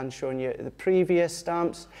ways Jan's shown you the previous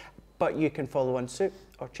stamps, but you can follow one suit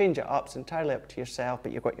or change it up. It's entirely up to yourself,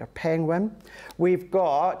 but you've got your penguin. We've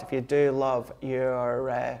got, if you do love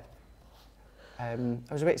your... I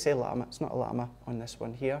was about to say llama, it's not a llama on this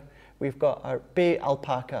one here. We've got our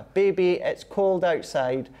alpaca. Baby, it's cold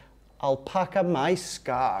outside. Alpaca my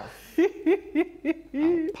scarf.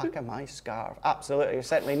 Alpaca my scarf. Absolutely, you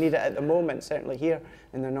certainly need it at the moment, certainly here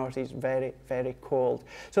in the northeast, very, very cold.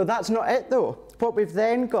 So that's not it though. What we've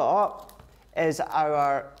then got is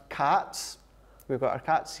our cats. We've got our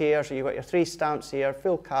cats here, so you've got your 3 stamps here,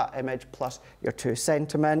 full cat image plus your 2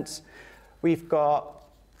 sentiments. We've got,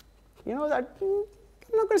 you know, I'm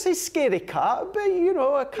not going to say scary cat, but you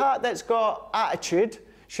know, a cat that's got attitude,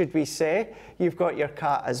 should we say. You've got your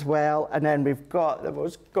cat as well, and then we've got the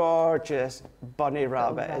most gorgeous bunny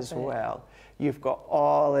rabbit as well. You've got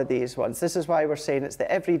all of these ones. This is why we're saying it's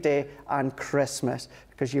the everyday and Christmas,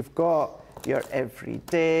 because you've got your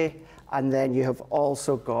everyday, and then you have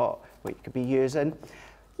also got what you could be using,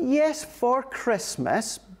 yes, for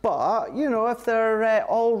Christmas, but, you know, if they're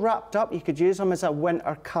all wrapped up, you could use them as a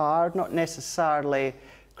winter card, not necessarily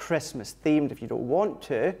Christmas themed if you don't want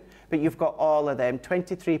to, but you've got all of them,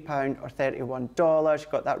 £23 or $31. You've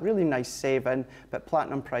got that really nice saving, but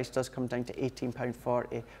platinum price does come down to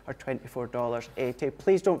 £18.40 or $24.80.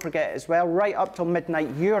 Please don't forget as well, right up till midnight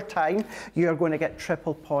your time, you're going to get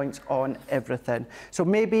triple points on everything. So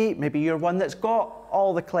maybe you're one that's got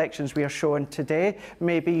all the collections we are showing today.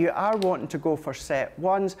 Maybe you are wanting to go for set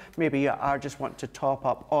ones. Maybe you are just wanting to top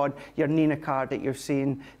up on your Nina card that you've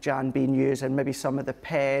seen Jan been using, maybe some of the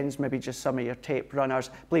pens, maybe just some of your tape runners.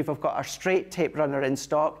 I believe we've got our straight tape runner in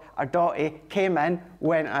stock. Our Dottie came in,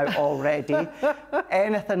 went out already.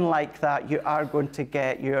 Anything like that, you are going to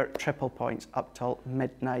get your triple points up till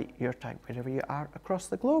midnight your time, wherever you are across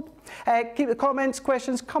the globe. Keep the comments,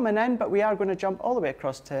 questions coming in, but we are going to jump all the way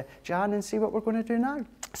across to Jan and see what we're going to do now.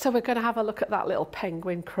 So we're going to have a look at that little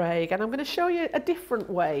penguin, Craig, and I'm going to show you a different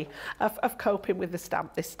way of coping with the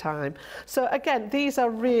stamp this time. So again, these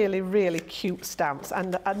are really, really cute stamps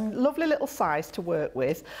and a lovely little size to work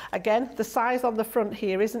with. Again, the size on the front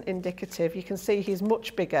here isn't indicative. You can see he's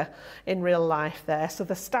much bigger in real life there. So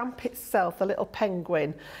the stamp itself, the little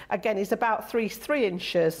penguin, again, is about 3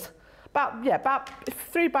 inches. About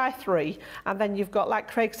 3 by 3, and then you've got,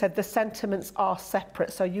 like Craig said, the sentiments are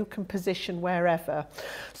separate, so you can position wherever.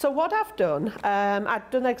 So what I've done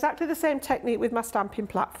exactly the same technique with my stamping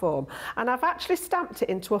platform, and I've actually stamped it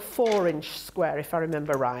into a 4-inch square, if I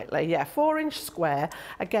remember rightly. Yeah, 4-inch square.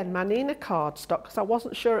 Again, my Nina cardstock, because I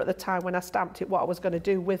wasn't sure at the time when I stamped it what I was going to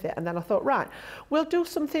do with it, and then I thought, right, we'll do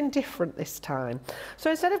something different this time.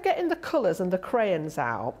 So instead of getting the colours and the crayons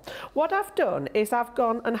out, what I've done is I've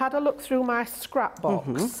gone and had a look through my scrap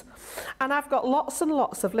box, and I've got lots and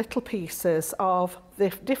lots of little pieces of the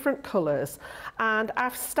different colours, and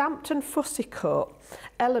I've stamped and fussy cut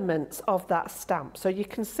elements of that stamp. So you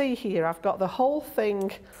can see here I've got the whole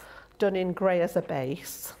thing done in grey as a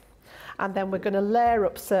base, and then we're going to layer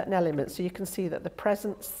up certain elements. So you can see that the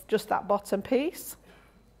present's just that bottom piece.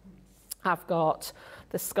 I've got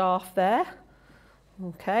the scarf there.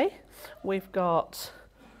 Okay, we've got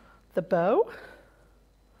the bow.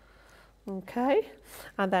 Okay,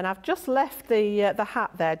 and then I've just left the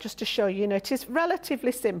hat there just to show you, it is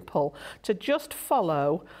relatively simple to just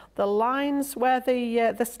follow the lines where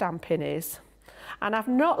the stamping is. And I've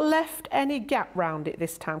not left any gap round it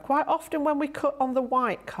this time. Quite often when we cut on the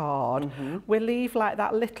white card, we leave like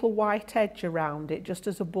that little white edge around it just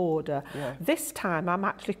as a border. Yeah. This time I'm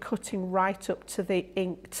actually cutting right up to the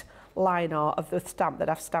inked line art of the stamp that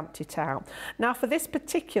I've stamped it out. Now for this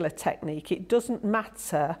particular technique, it doesn't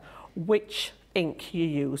matter which ink you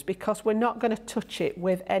use, because we're not going to touch it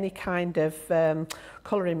with any kind of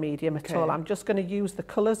colouring medium at all. I'm just going to use the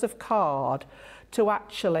colours of card to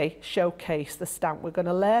actually showcase the stamp. We're going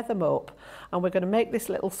to layer them up and we're going to make this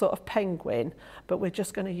little sort of penguin, but we're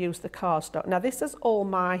just going to use the cardstock. Now this is all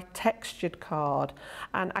my textured card,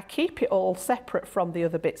 and I keep it all separate from the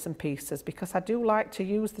other bits and pieces because I do like to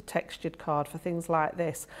use the textured card for things like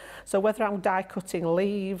this. So whether I'm die cutting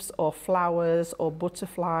leaves or flowers or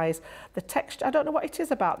butterflies, the texture, I don't know what it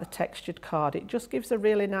is about the textured card, it just gives a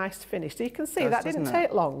really nice finish. So you can see that didn't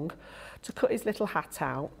take long to cut his little hat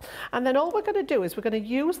out. And then all we're going to do is we're going to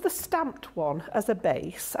use the stamped one as a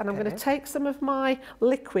base, and I'm going to take some of my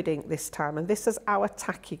liquid ink this time, and this is our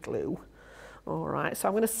tacky glue. All right, so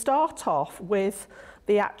I'm going to start off with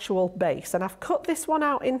the actual base, and I've cut this one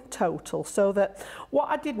out in total so that what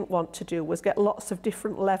I didn't want to do was get lots of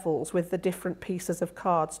different levels with the different pieces of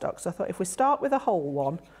cardstock. So I thought if we start with a whole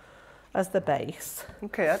one as the base.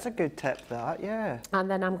 Okay, that's a good tip, that, yeah.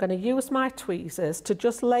 And then I'm going to use my tweezers to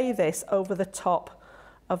just lay this over the top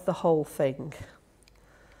of the whole thing.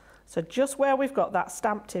 So just where we've got that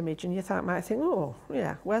stamped image, and you might think, oh,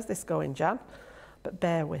 yeah, where's this going, Jan? But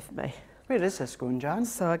bear with me. Where is this going, Jan?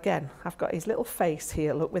 So again, I've got his little face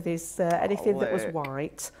here, look, with his anything that was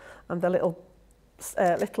white, and the little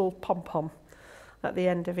little pom-pom at the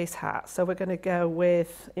end of his hat. So we're going to go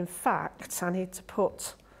with, in fact, I need to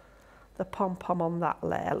put the pom-pom on that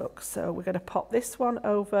layer, look. So we're going to pop this one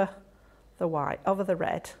over the white, over the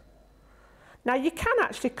red. Now you can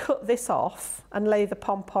actually cut this off and lay the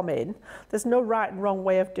pom-pom in. There's no right and wrong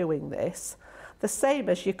way of doing this. The same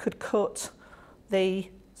as you could cut the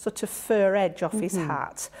sort of fur edge off his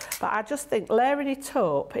hat. But I just think layering it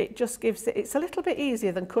up, it just gives it, it's a little bit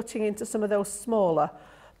easier than cutting into some of those smaller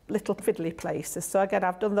little fiddly places. So again,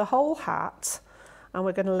 I've done the whole hat and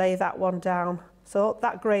we're going to lay that one down. So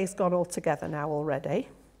that grey's gone all together now already.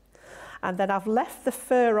 And then I've left the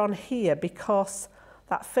fur on here because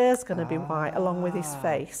that fur's going to be white along with his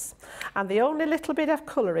face. And the only little bit of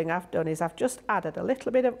colouring I've done is I've just added a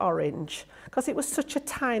little bit of orange because it was such a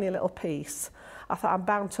tiny little piece. I thought I'm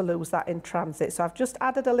bound to lose that in transit. So I've just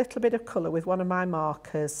added a little bit of colour with one of my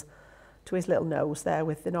markers to his little nose there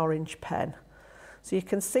with an orange pen. So you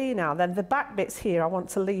can see now then the back bits here I want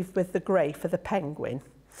to leave with the grey for the penguin.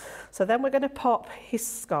 So then we're going to pop his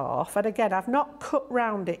scarf. And again, I've not cut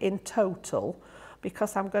round it in total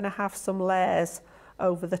because I'm going to have some layers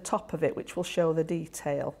over the top of it which will show the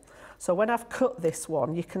detail. So when I've cut this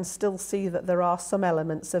one, you can still see that there are some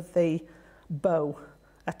elements of the bow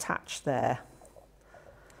attached there.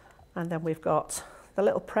 And then we've got the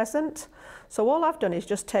little present. So all I've done is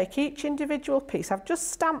just take each individual piece. I've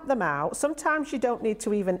just stamped them out. Sometimes you don't need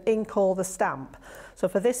to even ink all the stamp. So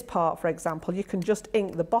for this part, for example, you can just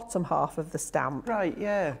ink the bottom half of the stamp. Right,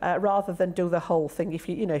 yeah. Rather than do the whole thing if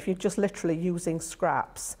you know, if you're just literally using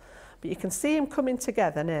scraps. But you can see them coming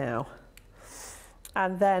together now.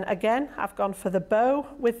 And then again, I've gone for the bow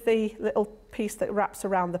with the little piece that wraps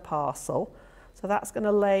around the parcel. So that's going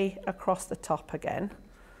to lay across the top again.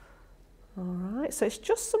 All right, so it's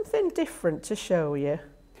just something different to show you.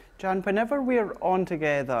 Jan, whenever we're on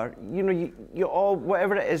together, you know, you all,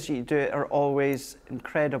 whatever it is you do are always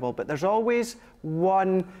incredible, but there's always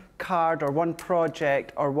one card or one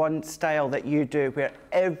project or one style that you do where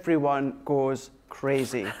everyone goes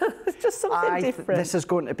crazy. It's just something different. This is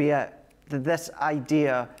going to be it. This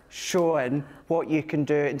idea showing what you can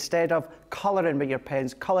do instead of colouring with your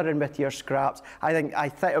pens, colouring with your scraps. I think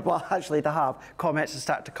well, actually to have comments that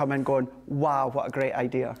start to come in going, wow, what a great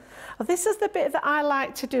idea. Well, this is the bit that I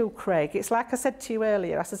like to do, Craig. It's like I said to you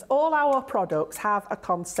earlier, I says all our products have a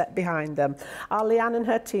concept behind them. Our Leanne and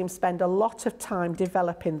her team spend a lot of time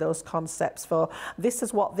developing those concepts for this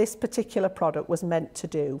is what this particular product was meant to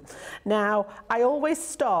do. Now, I always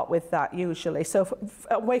start with that usually. So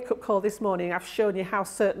at Wake Up Call this morning, I've shown you how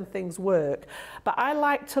certain things work, but I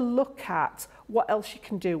like to look at what else you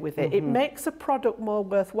can do with it. It makes a product more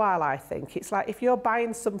worthwhile, I think. It's like if you're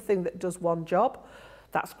buying something that does one job,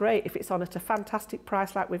 that's great. If it's on at a fantastic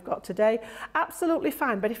price like we've got today, absolutely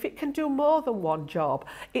fine. But if it can do more than one job,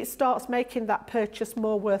 it starts making that purchase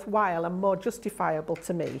more worthwhile and more justifiable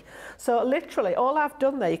to me. So literally all I've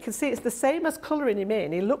done there, you can see it's the same as colouring him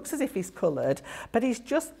in. He looks as if he's coloured, but he's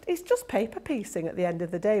just paper piecing at the end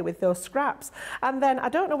of the day with those scraps. And then I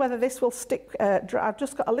don't know whether this will stick, I've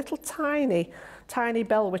just got a little tiny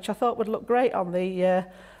bell, which I thought would look great on the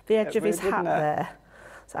edge of his hat there.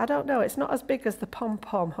 So I don't know, it's not as big as the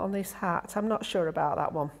pom-pom on this hat. I'm not sure about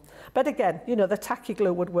that one. But again, you know, the tacky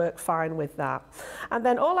glue would work fine with that. And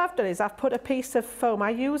then all I've done is I've put a piece of foam.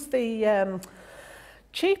 I use the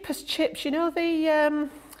cheapest chips, you know,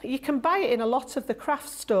 you can buy it in a lot of the craft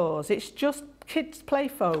stores. It's just kids play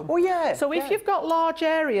foam. Oh yeah. So if you've got large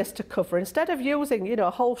areas to cover, instead of using, you know,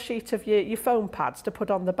 a whole sheet of your foam pads to put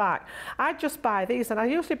on the back, I just buy these, and I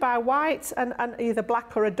usually buy white and either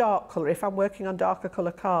black or a dark colour if I'm working on darker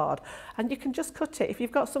colour card. And you can just cut it. If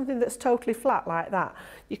you've got something that's totally flat like that,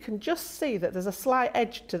 you can just see that there's a slight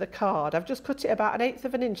edge to the card. I've just cut it about 1/8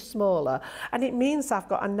 of an inch smaller, and it means I've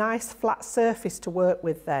got a nice flat surface to work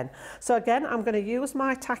with then. So again, I'm going to use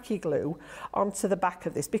my tacky glue onto the back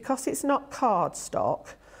of this because it's not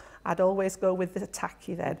cardstock. I'd always go with the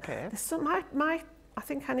tacky then. Okay. There's some, I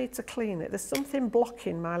think I need to clean it. There's something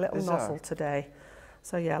blocking my little nozzle today.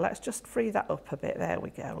 So yeah, let's just free that up a bit. There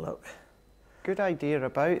we go, look. Good idea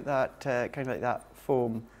about that, kind of like that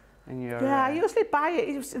foam in your... Yeah, I usually buy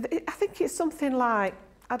it. I think it's something like,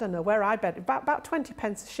 I don't know where I bet, about 20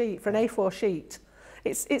 pence a sheet for an A4 sheet.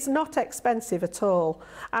 It's not expensive at all,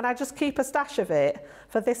 and I just keep a stash of it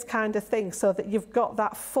for this kind of thing so that you've got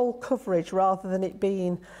that full coverage rather than it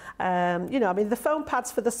being, you know, I mean the foam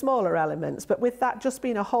pads for the smaller elements, but with that just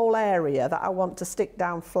being a whole area that I want to stick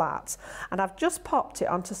down flat. And I've just popped it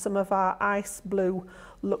onto some of our ice blue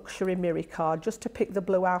luxury mirror card just to pick the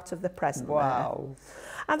blue out of the present. Wow. There.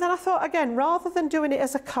 And then I thought, again, rather than doing it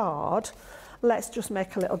as a card, let's just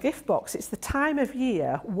make a little gift box. It's the time of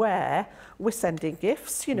year where we're sending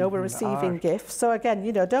gifts, you know, we're receiving gifts. So again,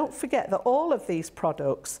 you know, don't forget that all of these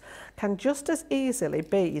products can just as easily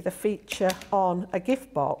be the feature on a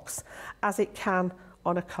gift box as it can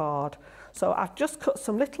on a card. So I've just cut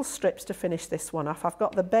some little strips to finish this one off. I've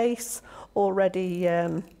got the base already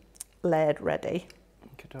layered ready.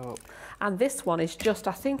 And this one is just,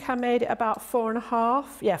 I think I made it about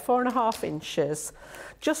 4.5 inches,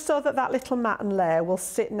 just so that that little matten layer will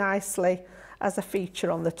sit nicely as a feature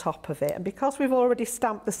on the top of it. And because we've already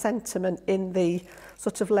stamped the sentiment in the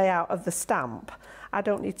sort of layout of the stamp, I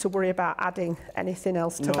don't need to worry about adding anything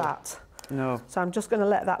else to that. No. So I'm just going to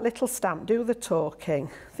let that little stamp do the talking.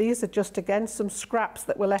 These are just, again, some scraps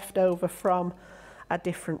that were left over from a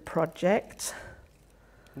different project.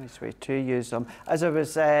 Nice way to use them. As I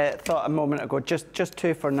was thought a moment ago, just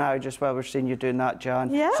two for now, just while we're seeing you doing that,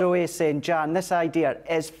 Jan. Yeah. Zoe is saying, Jan, this idea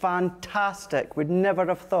is fantastic. Would never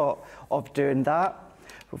have thought of doing that.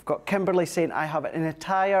 We've got Kimberly saying, I have an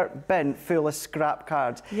entire bin full of scrap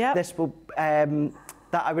cards. Yep. This will,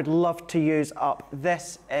 that I would love to use up.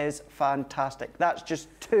 This is fantastic. That's just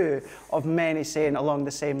two of many saying along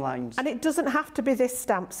the same lines. And it doesn't have to be this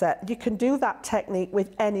stamp set. You can do that technique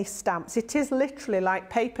with any stamps. It is literally like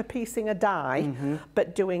paper piecing a die,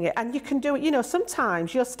 but doing it. And you can do it, you know,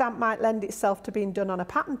 sometimes your stamp might lend itself to being done on a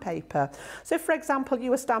pattern paper. So if, for example,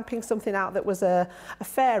 you were stamping something out that was a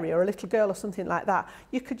fairy or a little girl or something like that,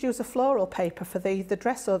 you could use a floral paper for the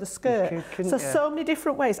dress or the skirt. So many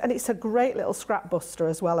different ways. And it's a great little scrap buster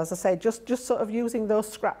as well, as I say, just sort of using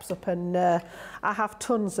those scraps up, and I have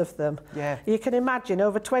tons of them. Yeah. You can imagine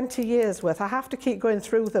over 20 years worth, I have to keep going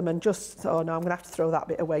through them and just, oh no, I'm going to have to throw that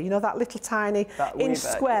bit away. You know, that little tiny inch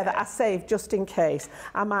square that I saved just in case,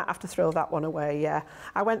 I might have to throw that one away, yeah.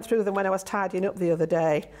 I went through them when I was tidying up the other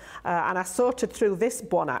day, and I sorted through this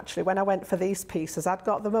one actually when I went for these pieces. I'd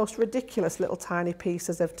got the most ridiculous little tiny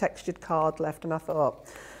pieces of textured card left, and I thought,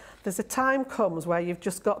 there's a time comes where you've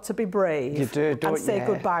just got to be brave and say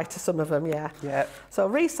goodbye to some of them, yeah. So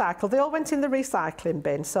recycle, they all went in the recycling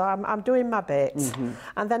bin, so I'm doing my bit.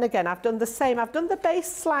 And then again, I've done the same. I've done the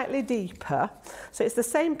base slightly deeper, so it's the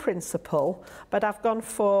same principle, but I've gone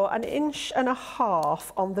for 1.5 inches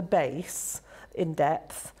on the base in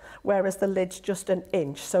depth, whereas the lid's just 1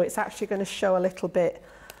 inch, so it's actually going to show a little bit.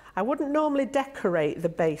 I wouldn't normally decorate the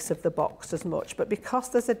base of the box as much, but because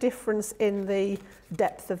there's a difference in the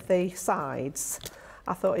depth of the sides,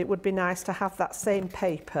 I thought it would be nice to have that same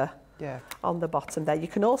paper on the bottom there. You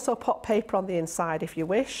can also pop paper on the inside if you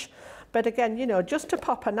wish, but again, you know, just to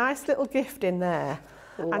pop a nice little gift in there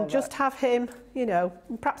and just have him, you know,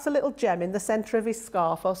 perhaps a little gem in the centre of his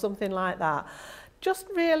scarf or something like that. Just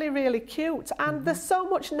really, really cute. And they're so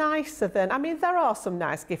much nicer than, I mean, there are some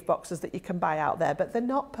nice gift boxes that you can buy out there, but they're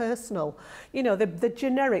not personal. You know, they're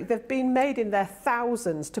generic. They've been made in their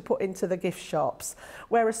thousands to put into the gift shops,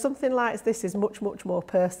 whereas something like this is much, much more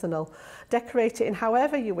personal. Decorate it in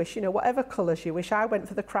however you wish, you know, whatever colours you wish. I went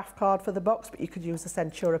for the craft card for the box, but you could use the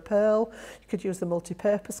Centura Pearl. You could use the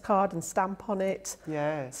multi-purpose card and stamp on it.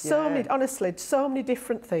 So many, honestly, so many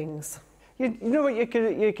different things. You know what you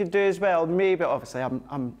could do as well, maybe, obviously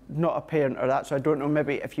I'm not a parent or that, so I don't know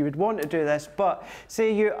maybe if you would want to do this, but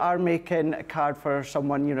say you are making a card for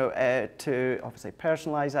someone, you know, to obviously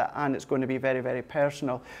personalise it, and it's going to be very, very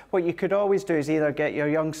personal. What you could always do is either get your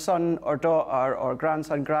young son or daughter or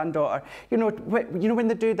grandson, granddaughter, you know when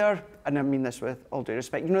they do their, and I mean this with all due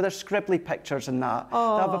respect, you know, their scribbly pictures and that, they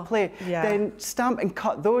have a plate, then stamp and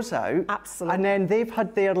cut those out. Absolutely. And then they've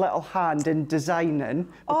had their little hand in designing,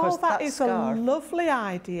 because that is a lovely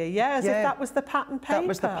idea, as if that was the pattern paper. That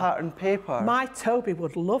was the pattern paper. My Toby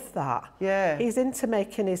would love that. Yeah. He's into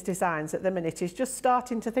making his designs at the minute. He's just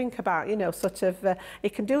starting to think about, you know, sort of, he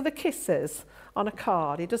can do the kisses on a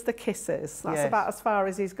card. He does the kisses. That's about as far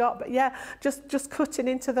as he's got. But yeah, just cutting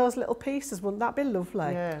into those little pieces, wouldn't that be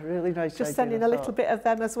lovely? Yeah, really nice. Just sending a little bit of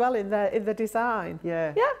them as well in the design.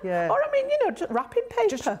 Yeah. Or I mean, you know, just wrapping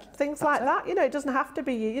paper, things like that. You know, it doesn't have to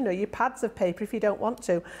be, you know, your pads of paper if you don't want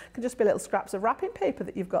to. It can just be little scraps of wrapping paper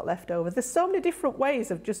that you've got left over. There's so many different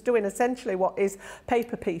ways of just doing essentially what is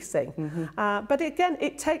paper piecing. But again,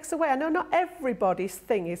 it takes away. I know not everybody's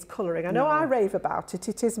thing is colouring. I know I rave about it.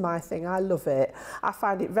 It is my thing. I love it. I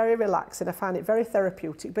find it very relaxing. I find it very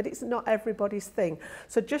therapeutic, but it's not everybody's thing.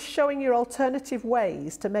 So just showing your alternative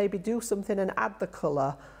ways to maybe do something and add the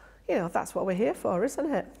colour, you know, that's what we're here for,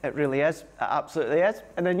 isn't it? It really is. It absolutely is.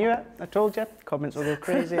 And I knew it. I told you. Comments will go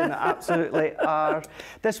crazy, and they absolutely are.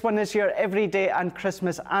 This one is your everyday and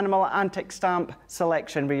Christmas animal antique stamp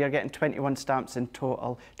selection, where you're getting 21 stamps in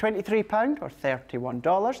total. £23 or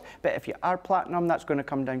 $31. But if you are platinum, that's going to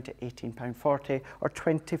come down to £18.40 or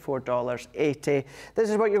 $24.80. This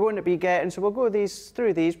is what you're going to be getting. So we'll go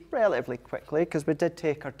through these relatively quickly, because we did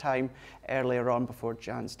take our time earlier on before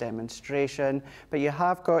Jan's demonstration. But you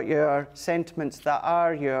have got your sentiments that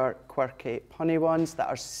are your quirky punny ones that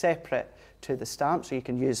are separate to the stamp, so you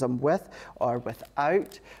can use them with or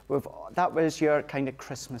without. That was your kind of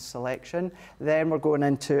Christmas selection. Then we're going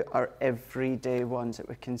into our everyday ones that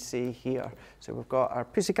we can see here. So we've got our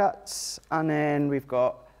pussycats, and then we've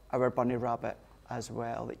got our bunny rabbit as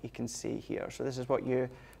well that you can see here. So this is what you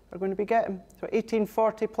are going to be getting. So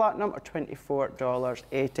 $18.40 platinum or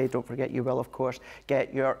 $24.80. Don't forget, you will of course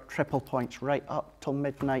get your triple points right up till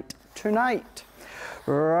midnight tonight.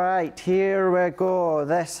 Right, here we go.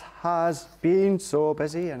 This has been so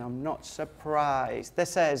busy, and I'm not surprised.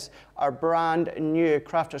 This is our brand new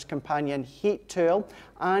Crafter's Companion heat tool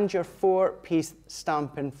and your 4-piece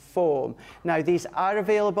stamping foam. Now, these are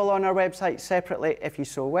available on our website separately if you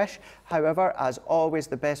so wish. However, as always,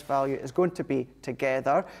 the best value is going to be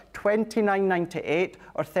together, $29.98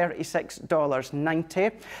 or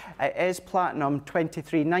 $36.90. It is platinum,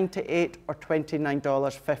 $23.98 or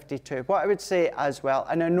 $29.52. What I would say as well,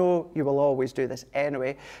 and I know you will always do this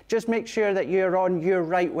anyway, just make sure that you're on your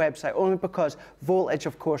right website, only because voltage,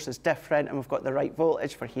 of course, is different, and we've got the right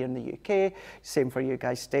voltage for here in the UK, same for you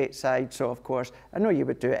guys stateside. So, of course, I know you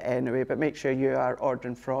would do it anyway, but make sure you are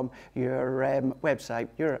ordering from your website,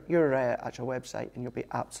 your actual website, and you'll be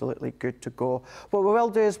absolutely good to go. What we will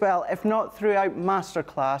do as well, if not throughout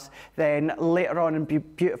masterclass, then later on in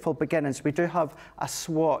Beautiful Beginnings, we do have a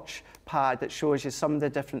swatch pad that shows you some of the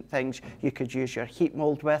different things you could use your heat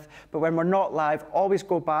mold with. But when we're not live, always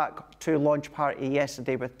go back to launch party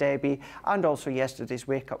yesterday with Debbie, and also yesterday's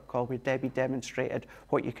wake-up call where Debbie demonstrated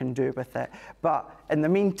what you can do with it. But in the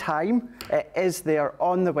meantime, it is there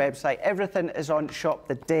on the website. Everything is on Shop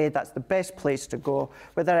the Day. That's the best place to go,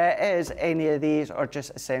 whether it is any of these or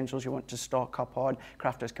just essentials you want to stock up on.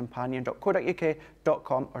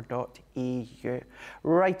 crafterscompanion.co.uk.com or .eu.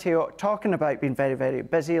 Rightio, talking about being very, very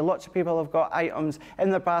busy, lots of people have got items in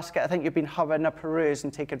their basket. I think you've been having a peruse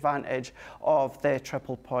and take advantage of the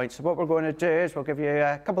triple points. So what we're going to do is we'll give you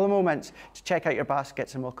a couple of moments to check out your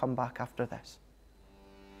baskets, and we'll come back after this.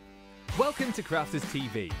 Welcome to Crafters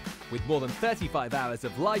TV. With more than 35 hours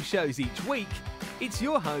of live shows each week, it's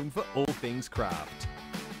your home for all things craft.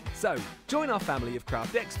 So, join our family of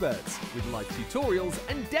craft experts with live tutorials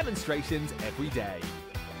and demonstrations every day.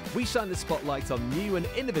 We shine the spotlight on new and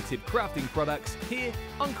innovative crafting products here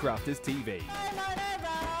on Crafters TV.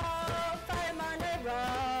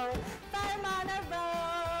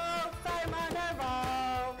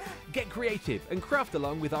 Get creative and craft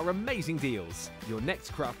along with our amazing deals. Your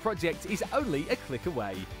next craft project is only a click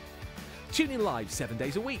away. Tune in live 7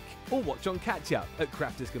 days a week, or watch on catch up at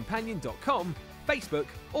crafterscompanion.com, Facebook,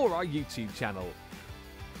 or our YouTube channel.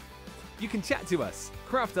 You can chat to us,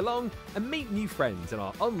 craft along, and meet new friends in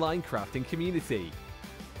our online crafting community.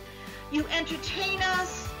 You entertain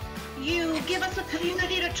us, you give us a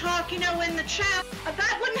community to talk, you know, in the chat.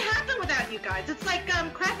 That wouldn't happen without you guys. It's like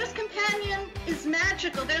Crafter's Companion is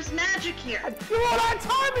magical. There's magic here. You all have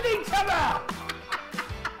time with each other!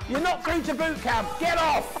 You're not free to boot camp. Get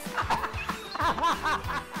off!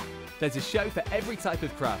 There's a show for every type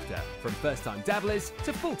of crafter, from first-time dabblers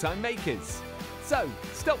to full-time makers. So,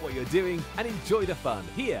 stop what you're doing and enjoy the fun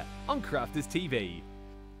here on Crafters TV.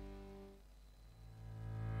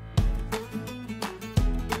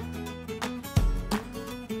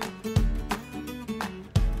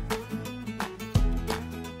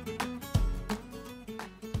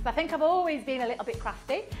 I think I've always been a little bit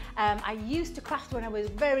crafty. I used to craft when I was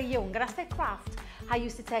very young, and I say craft, I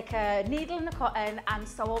used to take a needle and a cotton and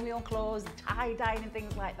sew all my own clothes, tie-dyeing and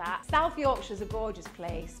things like that. South Yorkshire's a gorgeous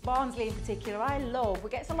place. Barnsley in particular, I love.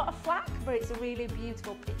 It gets a lot of flack, but it's a really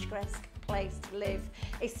beautiful, picturesque place to live,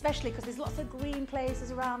 especially because there's lots of green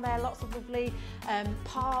places around there, lots of lovely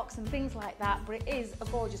parks and things like that, but it is a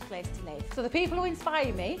gorgeous place to live. So the people who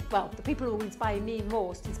inspire me, well, the people who inspire me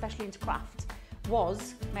most, especially into craft,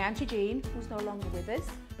 was my Auntie Jean, who's no longer with us,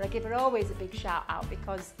 but I give her always a big shout out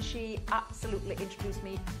because she absolutely introduced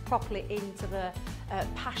me properly into the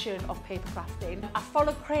passion of paper crafting. I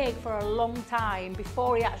followed Craig for a long time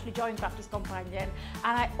before he actually joined Crafter's Companion,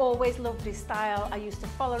 and I always loved his style. I used to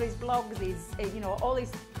follow his blogs, his, you know, all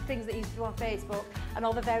his things that he used to do on Facebook and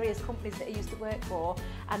all the various companies that he used to work for.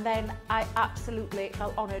 And then I absolutely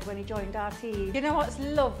felt honoured when he joined our team. You know what's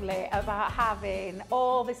lovely about having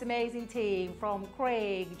all this amazing team from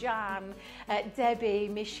Craig, Jan, Debbie,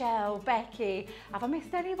 Michelle, Becky. Have I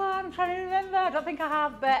missed anyone? I'm trying to remember. I don't think I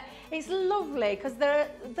have, but it's lovely because they're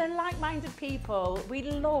like-minded people. We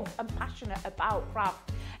love and passionate about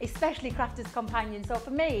craft, especially Crafters Companion. So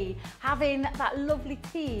for me, having that lovely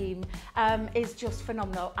team is just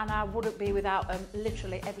phenomenal, and I wouldn't be without them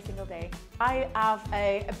literally every single day. I have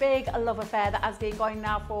a big love affair that has been going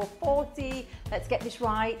now for 40, let's get this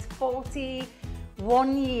right,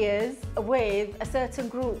 41 years with a certain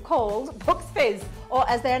group called Bucks Fizz, or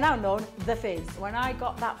as they're now known, The Fizz. When I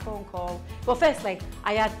got that phone call, well, firstly,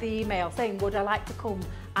 I had the email saying, would I like to come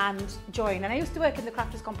and join? And I used to work in the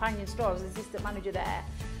Crafters Companion store, I was assistant manager there.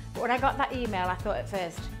 But when I got that email, I thought at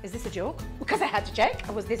first, is this a joke? Because I had to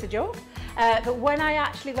check, was this a joke? But when I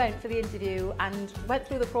actually went for the interview and went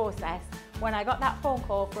through the process, when I got that phone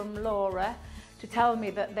call from Laura to tell me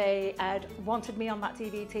that they had wanted me on that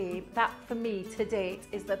TV team, that for me to date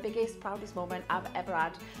is the biggest, proudest moment I've ever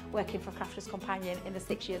had working for Crafters Companion in the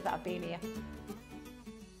 6 years that I've been here.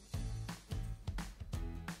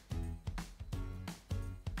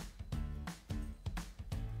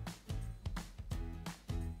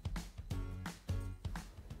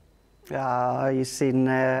 You've seen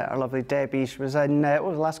our lovely Debbie. She was in what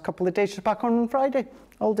was the last couple of days. She's back on Friday.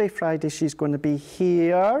 All day Friday she's going to be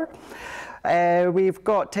here. We've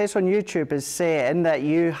got Tess on YouTube is saying that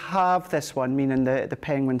you have this one, meaning the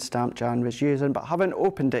penguin stamp Jan was using, but haven't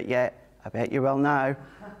opened it yet. I bet you will now.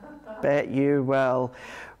 Bet you will.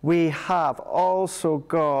 We have also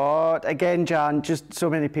got, again, Jan, just so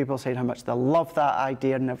many people saying how much they love that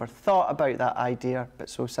idea, never thought about that idea, but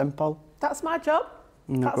so simple. That's my job.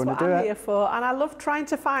 That's what I'm here for, and I love trying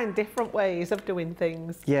to find different ways of doing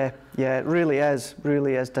things. Yeah, it really is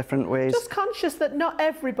different ways. Just conscious that not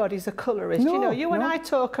everybody's a colourist. No, you know, you and I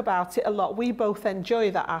talk about it a lot. We both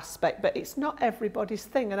enjoy that aspect, but it's not everybody's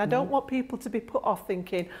thing, and I don't want people to be put off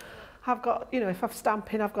thinking, I've got, you know, if I'm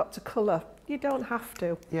stamping, I've got to colour. You don't have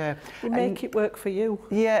to. Yeah. You make it work for you.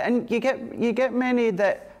 Yeah, and you get many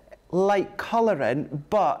that like colouring,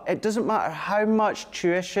 but it doesn't matter how much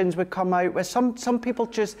tuitions would come out with. Some people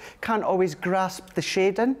just can't always grasp the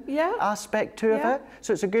shading aspect to it.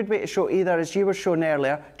 So it's a good way to show either, as you were showing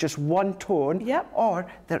earlier, just one tone, or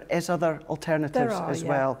there is other alternatives as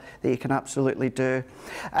well that you can absolutely do.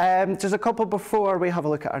 There's a couple before we have a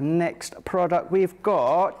look at our next product. We've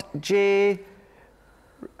got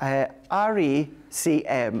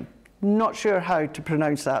RECM. Not sure how to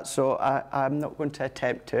pronounce that, so I'm not going to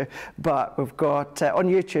attempt to. But we've got on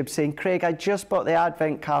YouTube saying, Craig, I just bought the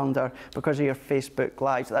Advent calendar because of your Facebook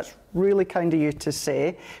Lives. That's really kind of you to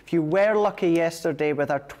say. If you were lucky yesterday with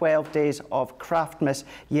our 12 days of Craftmas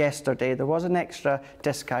yesterday, there was an extra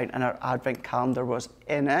discount and our Advent calendar was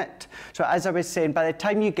in it. So as I was saying, by the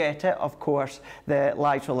time you get it, of course, the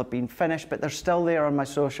lives will have been finished, but they're still there on my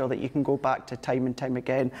social that you can go back to time and time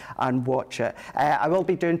again and watch it. I will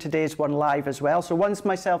be doing today's one live as well. So once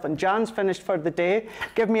myself and Jan's finished for the day,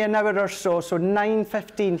 give me an hour or so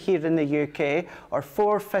 9:15 here in the UK, or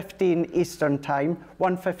 4:15 Eastern Time,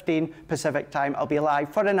 1:15 Pacific Time. I'll be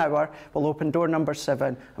live for an hour. We'll open door number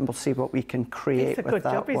 7 and we'll see what we can create with that one. It's a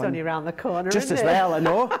good job he's only around the corner, just as well, I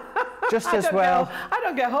know. Just as well. I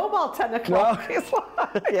don't get home all 10 o'clock. Well,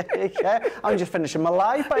 yeah, I'm just finishing my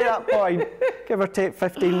live by that point, give or take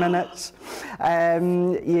 15 minutes.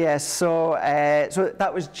 Yes, so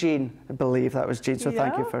that was Jean, I believe that was Jean, so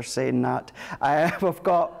thank you for saying that. We've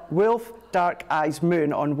got Wolf, Dark Eyes,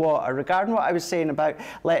 Moon on water. Regarding what I was saying about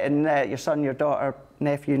letting your son, your daughter,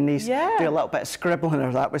 nephew, niece do a little bit of scribbling,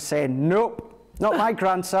 or that was saying, nope. Not my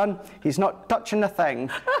grandson. He's not touching a thing.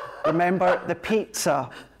 Remember the pizza?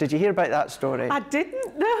 Did you hear about that story? I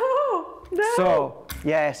didn't. No. So,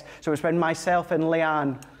 yes. So it was when myself and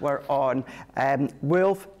Leanne were on.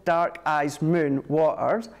 Wolf, Dark Eyes, Moon,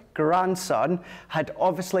 Waters, grandson, had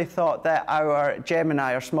obviously thought that our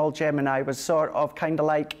Gemini, our small Gemini, was sort of kind of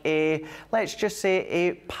like a, let's just say,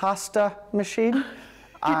 a pasta machine.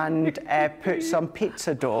 And put some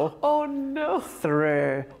pizza dough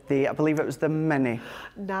through the, I believe it was the Mini.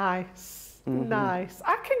 Nice, nice.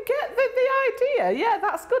 I can get the idea. Yeah,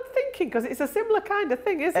 that's good thinking, because it's a similar kind of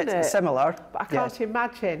thing, isn't it? It's similar. But I can't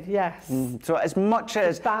imagine, yes. So as much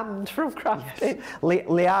as... banned from crafting. Yes.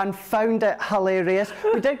 Leanne found it hilarious.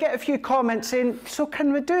 We did get a few comments saying, so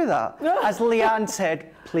can we do that? As Leanne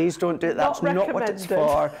said, please don't do it. That's not what it's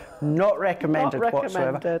for. Not recommended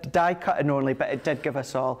whatsoever. Die cutting only, but it did give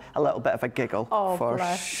us all a little bit of a giggle for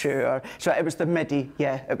sure. So it was the MIDI,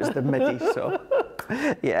 it was the MIDI. So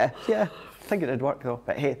Yeah. I think it'd work though,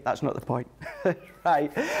 but hey, that's not the point.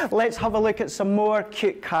 Right, let's have a look at some more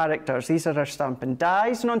cute characters. These are our Stampin'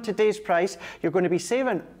 Dies, and on today's price, you're going to be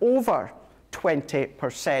saving over 20%,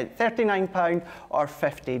 £39 or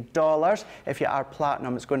 $50. If you are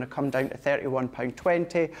platinum, it's going to come down to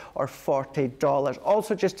 £31.20 or $40.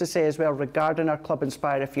 Also, just to say as well, regarding our Club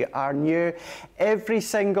Inspire, if you are new, every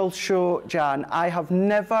single show, Jan, I have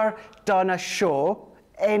never done a show,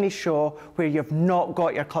 any show, where you've not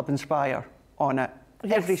got your Club Inspire on it.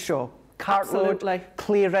 Yes. Every show. Cartload,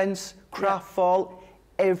 clearance, craft vault,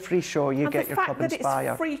 every show you get your Club Inspire. And the fact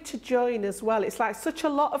that it's free to join as well. It's like such a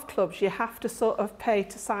lot of clubs you have to sort of pay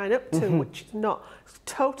to sign up to, which is not. It's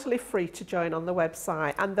totally free to join on the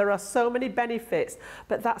website, and there are so many benefits.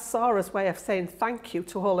 But that's Sarah's way of saying thank you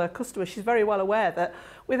to all her customers. She's very well aware that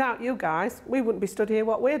without you guys, we wouldn't be stood here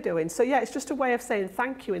what we're doing. So yeah, it's just a way of saying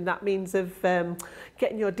thank you in that means of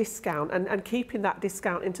getting your discount and keeping that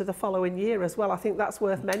discount into the following year as well. I think that's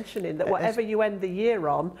worth mentioning, that whatever you end the year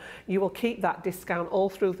on, you will keep that discount all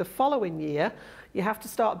through the following year. You have to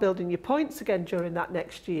start building your points again during that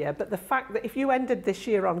next year. But the fact that if you ended this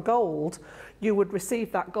year on gold, you would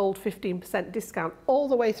receive that gold 15% discount all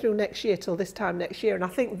the way through next year till this time next year. And I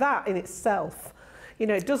think that in itself, you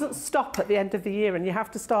know, it doesn't stop at the end of the year and you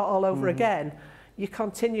have to start all over again. You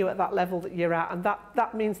continue at that level that you're at, and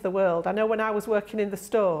that means the world. I know when I was working in the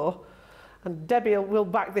store, and Debbie will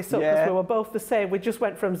back this up because we were both the same. We just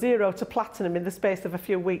went from 0 to platinum in the space of a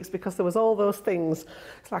few weeks because there was all those things.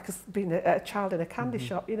 It's like being a child in a candy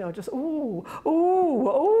shop, you know, just ooh, ooh,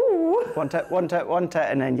 ooh. Want it, and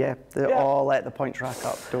then they all let the points rack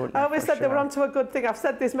up, don't they? I always said they were onto a good thing. I've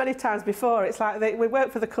said this many times before. It's like we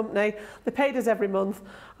work for the company, they paid us every month,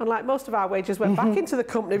 and like most of our wages went back into the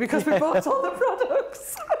company because we bought all the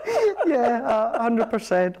products.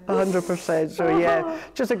 100%. So yeah,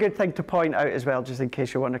 just a good thing to point out as well, just in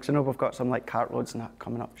case you're wondering, because I know we've got some like cartloads and that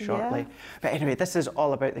coming up shortly. But anyway, this is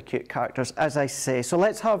all about the cute characters, as I say. So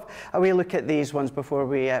let's have a wee look at these ones before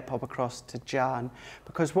we pop across to Jan,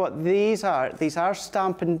 because what these are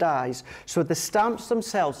Stampin' Dies. So the stamps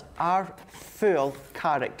themselves are full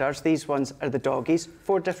characters. These ones are the doggies,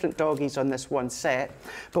 4 different doggies on this one set.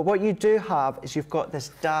 But what you do have is you've got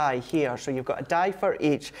this die here. So you've got a die for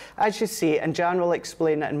each. As you see, and Jan will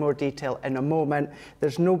explain it in more detail in a moment,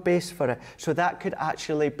 there's no base for it. So that could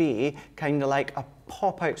actually be kind of like a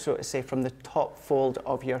pop out, so to say, from the top fold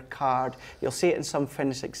of your card. You'll see it in some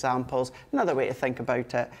finished examples. Another way to think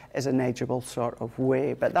about it is an edgeable sort of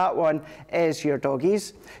way. But that one is your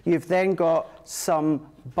doggies. You've then got some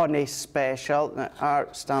bunny special. Now, our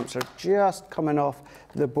stamps are just coming off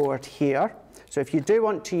the board here. So if you do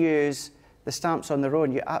want to use the stamps on their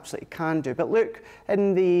own, you absolutely can do. But look,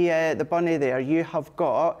 in the bunny there, you have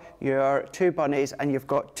got your 2 bunnies and you've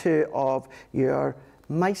got 2 of your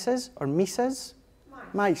mices or mices?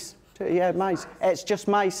 Mice. Mice. It's just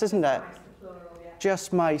mice, isn't it? Mice, plural,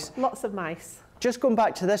 just mice. Lots of mice. Just going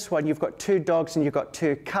back to this one, you've got 2 dogs and you've got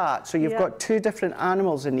 2 cats. So you've got 2 different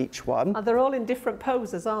animals in each one. And they're all in different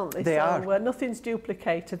poses, aren't they? They are. Nothing's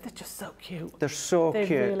duplicated. They're just so cute. They're so cute.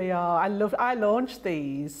 They really are. I launched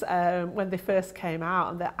these when they first came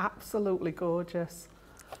out, and they're absolutely gorgeous.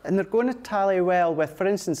 And they're going to tally well with, for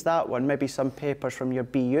instance, that one, maybe some papers from your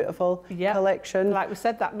Be Beautiful collection. Like we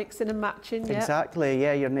said, that mixing and matching. Exactly,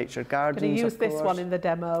 your Nature Gardens. I'm going to use this one in the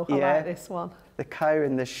demo. I like this one. The cow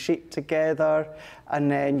and the sheep together. And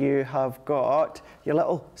then you have got your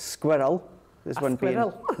little squirrel. This one being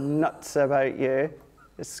nuts about you.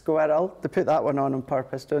 The squirrel. They put that one on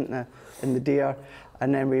purpose, don't they? In the deer.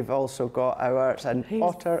 And then we've also got ours, an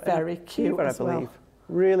otter. Very cute I believe.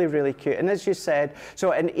 Really, really cute. And as you said,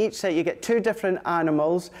 so in each set you get 2 different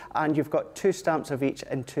animals and you've got 2 stamps of each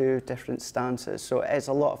in 2 different stances. So it is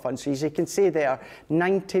a lot of fun. So as you can see there,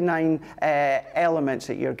 99 elements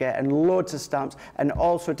that you're getting, loads of stamps, and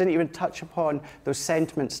also didn't even touch upon those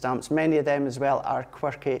sentiment stamps. Many of them as well are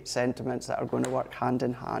quirky sentiments that are going to work hand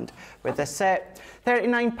in hand with this set.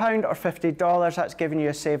 £39 or $50, that's giving you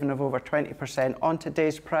a saving of over 20% on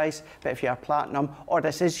today's price. But if you are platinum, or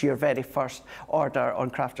this is your very first order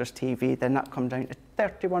on Crafters TV, then that comes down to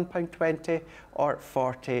 £31.20 or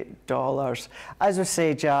 $40. As I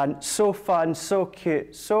say, Jan, so fun, so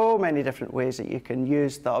cute, so many different ways that you can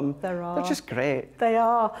use them. There are. They're just great. They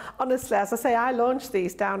are. Honestly, as I say, I launched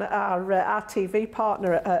these down at our TV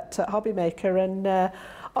partner at Hobbymaker, and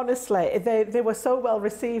honestly, they were so well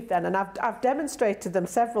received then, and I've demonstrated them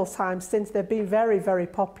several times since. They've been very, very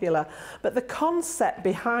popular. But the concept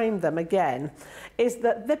behind them, again, is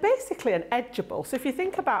that they're basically an edgeable. So if you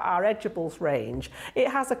think about our edgeables range, it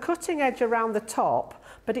has a cutting edge around the top,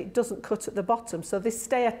 but it doesn't cut at the bottom, so they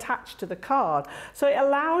stay attached to the card. So it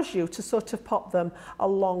allows you to sort of pop them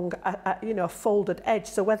along a folded edge.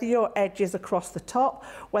 So whether your edge is across the top,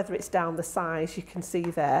 whether it's down the sides, you can see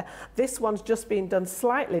there. This one's just been done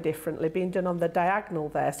slightly differently, being done on the diagonal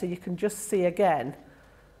there, so you can just see again,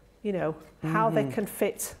 you know, how they can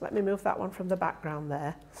fit. Let me move that one from the background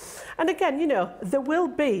there. And again, you know, there will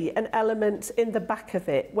be an element in the back of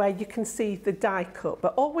it where you can see the die cut,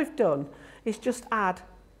 but all we've done is just add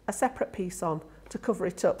a separate piece on to cover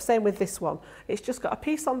it up. Same with this one. It's just got a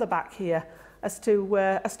piece on the back here as to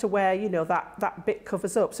where, you know, that bit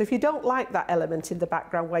covers up. So if you don't like that element in the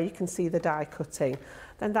background where you can see the die cutting,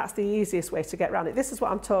 then that's the easiest way to get around it. This is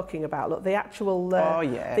what I'm talking about. Look, the actual,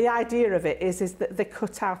 the idea of it is that they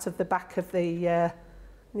cut out of the back of the,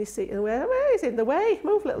 you see, where he's in the way.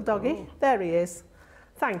 Move, little doggy. Oh. There he is.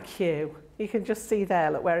 Thank you. You can just see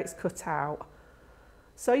there, look, where it's cut out.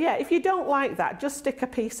 So yeah, if you don't like that, just stick a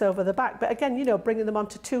piece over the back. But again, you know, bringing them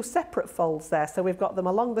onto two separate folds there. So we've got them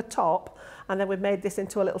along the top, and then we've made this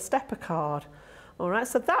into a little stepper card. All right,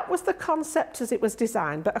 so that was the concept as it was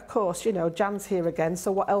designed. But of course, you know, Jan's here again,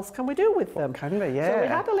 so what else can we do with them? Can we? Yeah. So we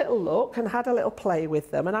had a little look and had a little play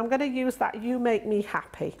with them, and I'm going to use that You Make Me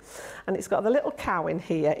Happy. And it's got the little cow in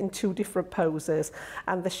here in two different poses,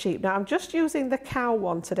 and the sheep. Now, I'm just using the cow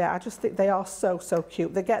one today. I just think they are so, so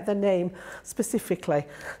cute. They get the name specifically.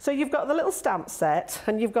 So you've got the little stamp set,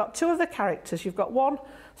 and you've got two of the characters. You've got one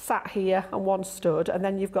sat here and one stood, and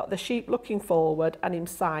then you've got the sheep looking forward and him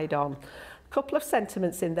side on. Couple of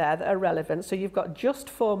sentiments in there that are relevant. So you've got just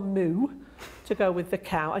for moo to go with the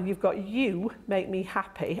cow, and you've got You Make Me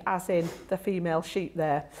Happy, as in the female sheep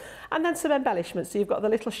there. And then some embellishments. So you've got the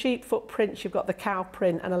little sheep footprints, you've got the cow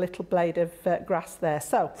print, and a little blade of grass there.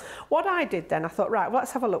 So what I did then, I thought, right,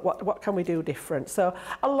 let's have a look. What can we do different? So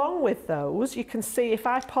along with those, you can see if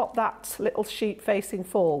I pop that little sheep facing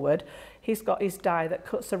forward, he's got his die that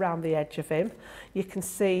cuts around the edge of him. You can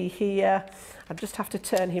see here, I just have to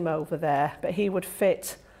turn him over there, but he would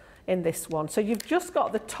fit in this one. So you've just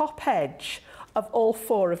got the top edge of all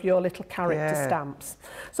four of your little character stamps.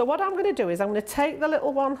 So what I'm going to do is I'm going to take the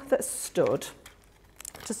little one that stood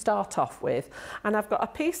to start off with, and I've got a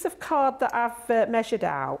piece of card that I've measured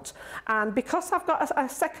out, and because I've got a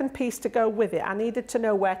second piece to go with it, I needed to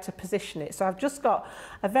know where to position it. So I've just got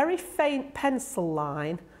a very faint pencil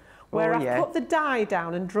line where I've put the die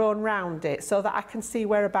down and drawn round it so that I can see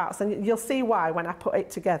whereabouts, and you'll see why when I put it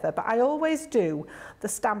together. But I always do the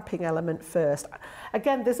stamping element first.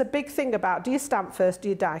 Again, there's a big thing about, do you stamp first, do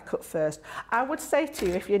you die cut first? I would say to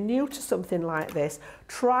you, if you're new to something like this,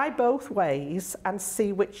 try both ways and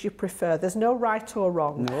see which you prefer. There's no right or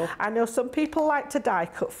wrong. No. I know some people like to die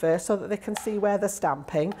cut first so that they can see where they're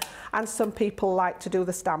stamping, and some people like to do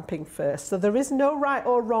the stamping first. So there is no right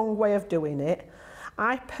or wrong way of doing it.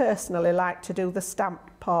 I personally like to do the stamp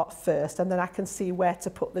part first, and then I can see where to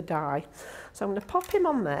put the die. So I'm going to pop him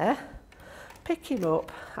on there, pick him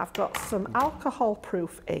up. I've got some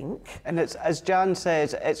alcohol-proof ink. And it's, as Jan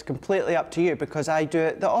says, it's completely up to you, because I do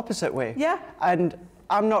it the opposite way. Yeah. And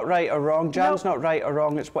I'm not right or wrong, Jan's not right or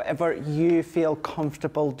wrong, it's whatever you feel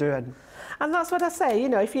comfortable doing. And that's what I say, you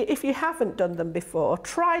know, if you haven't done them before,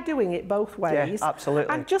 try doing it both ways. Yeah,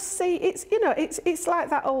 absolutely. And just see, it's, you know, it's like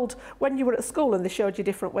that old, when you were at school and they showed you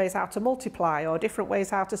different ways how to multiply or different ways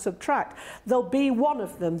how to subtract. There'll be one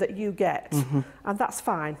of them that you get, and that's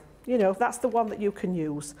fine. You know, that's the one that you can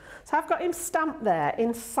use. So I've got him stamped there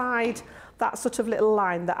inside that sort of little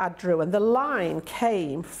line that I drew, and the line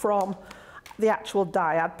came from the actual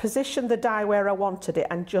die. I'd positioned the die where I wanted it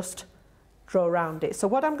and just draw around it. So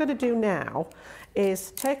what I'm going to do now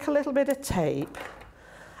is take a little bit of tape,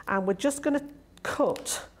 and we're just going to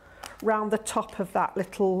cut round the top of that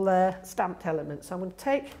little stamped element. So I'm going to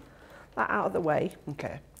take that out of the way.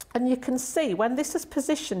 Okay. And you can see when this is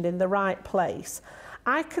positioned in the right place,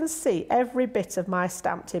 I can see every bit of my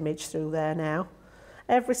stamped image through there now.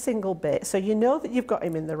 Every single bit. So you know that you've got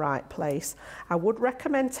him in the right place. I would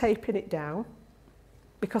recommend taping it down,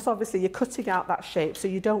 because obviously you're cutting out that shape, so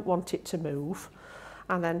you don't want it to move.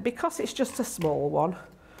 And then because it's just a small one,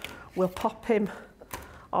 we'll pop him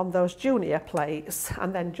on those junior plates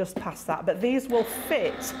and then just past that. But these will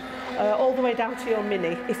fit all the way down to your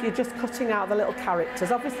mini if you're just cutting out the little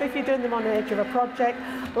characters. Obviously, if you're doing them on the edge of a project,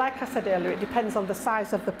 like I said earlier, it depends on the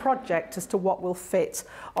size of the project as to what will fit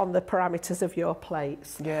on the parameters of your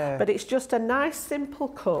plates. Yeah. But it's just a nice, simple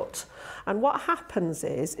cut. And what happens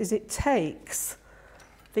is it takes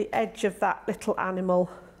the edge of that little animal.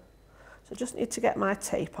 So I just need to get my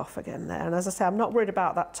tape off again there. And as I say, I'm not worried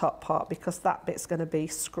about that top part because that bit's going to be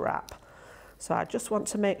scrap. So I just want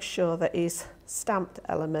to make sure that his stamped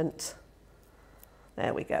element,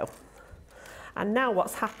 There we go. And now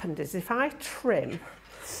what's happened is if I trim,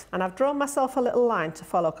 and I've drawn myself a little line to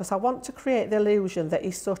follow because I want to create the illusion that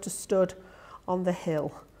he's sort of stood on the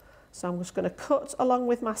hill. So I'm just going to cut along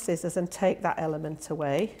with my scissors and take that element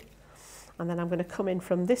away. And then I'm going to come in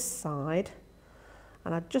from this side,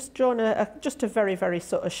 and I've just drawn just a very, very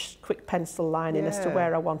sort of quick pencil line in as to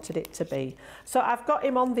where I wanted it to be. So I've got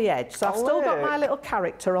him on the edge. So I've still got my little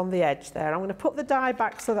character on the edge there. I'm going to put the die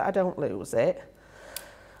back so that I don't lose it.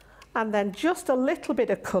 And then just a little bit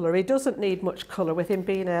of colour. He doesn't need much colour with him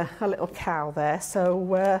being a little cow there.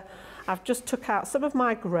 So I've just took out some of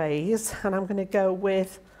my greys, and I'm going to go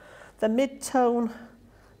with the mid-tone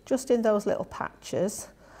just in those little patches.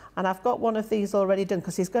 And I've got one of these already done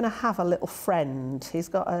because he's going to have a little friend. He's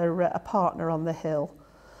got a partner on the hill,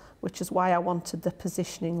 which is why I wanted the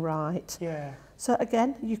positioning right. Yeah. So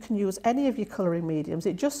again, you can use any of your colouring mediums.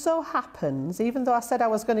 It just so happens, even though I said I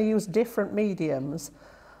was going to use different mediums,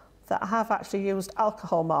 that I have actually used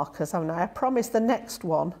alcohol markers, haven't I? I promise the next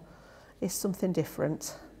one is something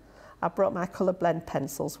different. I brought my colour blend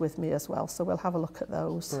pencils with me as well, so we'll have a look at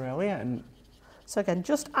those. Brilliant. So again,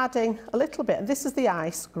 just adding a little bit, and this is the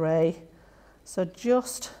ice grey, so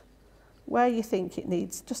just where you think it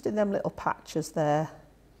needs, just in them little patches there.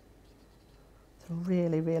 It's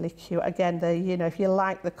really, really cute. Again, they, you know, if you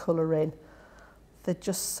like the colouring, they're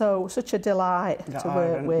just such a delight to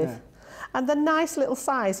work with. Yeah. And the nice little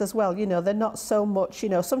size as well, you know, they're not so much, you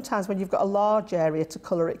know, sometimes when you've got a large area to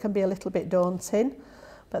colour, it can be a little bit daunting,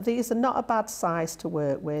 but these are not a bad size to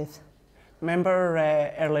work with. Remember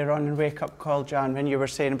earlier on in Wake Up Call, Jan, when you were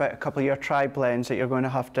saying about a couple of your tri-blends that you're going to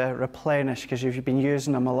have to replenish because you've been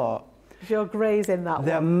using them a lot? You're grazing that one.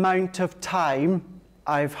 The amount of time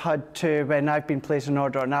I've had to, when I've been placing an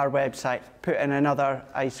order on our website, put in another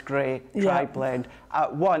ice grey tri-blend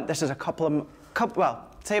at once. This is a couple, well,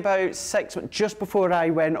 say about 6 months, just before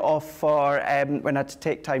I went off for, when I had to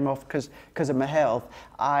take time off because of my health,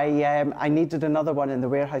 I needed another one and the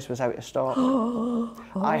warehouse was out of stock.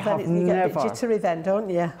 I have never, you get a bit jittery then, don't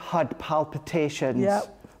you? Had palpitations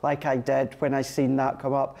like I did when I seen that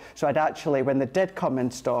come up. So I'd actually, when they did come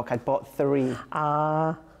in stock, I'd bought 3.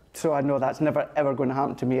 So I know that's never ever going to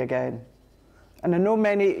happen to me again. And I know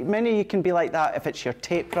many you can be like that if it's your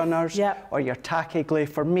tape runners or your tacky glue.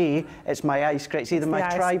 For me, it's my ice grey. It's either my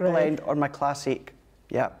tri-blend or my classic.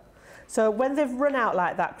 Yeah. So when they've run out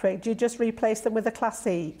like that, Craig, do you just replace them with a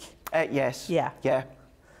classic? Yes. Yeah. Yeah.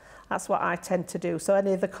 That's what I tend to do. So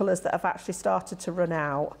any of the colours that have actually started to run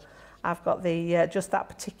out, I've got the just that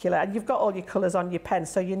particular, and you've got all your colours on your pen,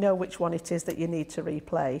 so you know which one it is that you need to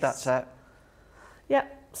replace. That's it.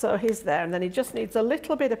 Yep. So he's there, and then he just needs a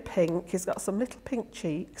little bit of pink. He's got some little pink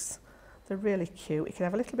cheeks. They're really cute. He can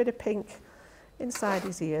have a little bit of pink inside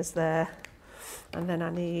his ears there. And then I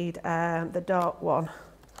need the dark one.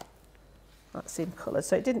 That's in colour.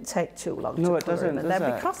 So it didn't take too long to colour him. No, it doesn't, And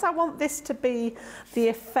then because I want this to be the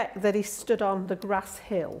effect that he stood on the grass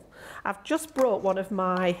hill, I've just brought one of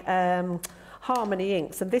my Harmony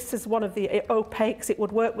inks, and this is one of the opaques. It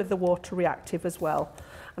would work with the water reactive as well.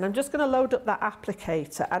 And I'm just going to load up that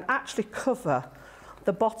applicator and actually cover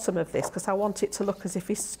the bottom of this because I want it to look as if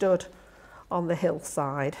he stood on the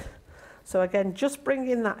hillside. So again, just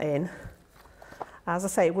bringing that in. As I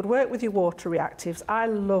say, it would work with your water reactives. I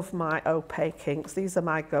love my opaque inks. These are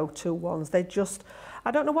my go-to ones. They just,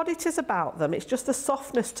 I don't know what it is about them. It's just the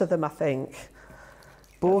softness to them, I think.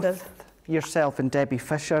 Both yourself and Debbie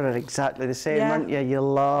Fisher are exactly the same, aren't you? You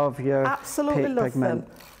love your absolutely opaque love pigment.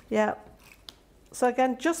 them. Yeah. So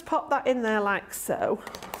again, just pop that in there like so.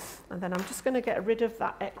 And then I'm just going to get rid of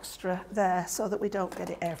that extra there so that we don't get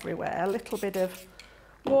it everywhere. A little bit of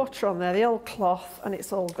water on there, the old cloth, and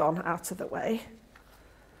it's all gone out of the way.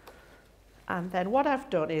 And then what I've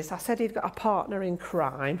done is, I said he'd got a partner in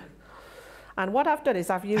crime. And what I've done is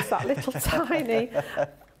I've used that little tiny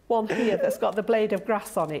one here that's got the blade of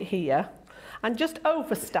grass on it here, and just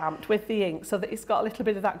over-stamped with the ink so that it's got a little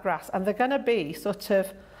bit of that grass. And they're going to be sort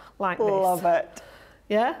of like this. Love it.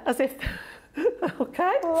 Yeah, as if...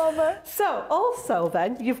 Okay. Love it. So also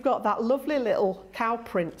then you've got that lovely little cow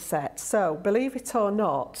print set. So believe it or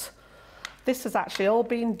not, this has actually all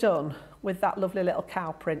been done with that lovely little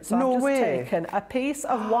cow print. So I've just taken a piece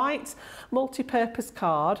of white multi-purpose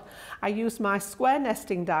card. I used my square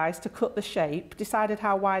nesting dies to cut the shape, decided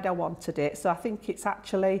how wide I wanted it. So I think it's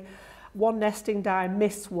actually one nesting die,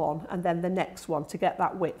 miss one, and then the next one to get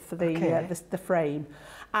that width for the frame.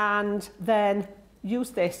 And then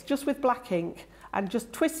use this just with black ink and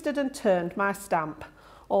just twisted and turned my stamp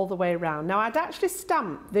all the way around. Now I'd actually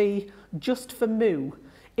stamped the Just for Moo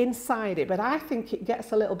inside it, but I think it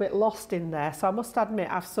gets a little bit lost in there. So I must admit,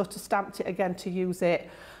 I've sort of stamped it again to use it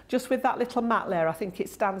just with that little matte layer. I think it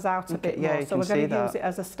stands out a bit more. So we're going to use it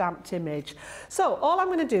as a stamped image. So all I'm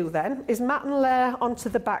going to do then is matte and layer onto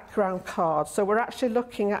the background card. So we're actually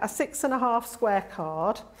looking at a 6.5 square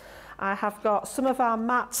card. I have got some of our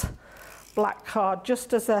matte black card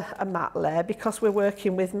just as a matte layer, because we're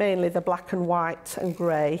working with mainly the black and white and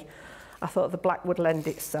grey. I thought the black would lend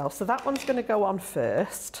itself. So that one's going to go on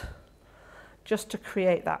first, just to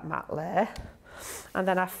create that matte layer. And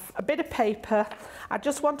then a bit of paper. I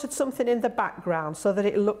just wanted something in the background so that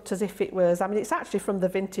it looked as if it was, I mean, it's actually from the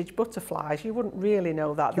vintage butterflies. You wouldn't really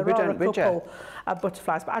know that. There are a couple of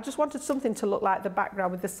butterflies, but I just wanted something to look like the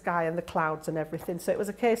background with the sky and the clouds and everything. So it was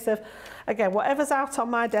a case of, again, whatever's out on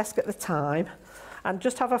my desk at the time, and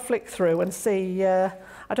just have a flick through and see. I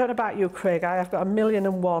don't know about you, Craig, I have got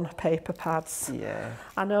 1,000,001 paper pads. Yeah.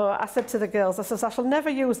 I know, I said to the girls, I says, I shall never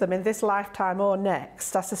use them in this lifetime or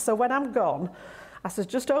next. I says, so when I'm gone, I says,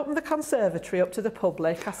 just open the conservatory up to the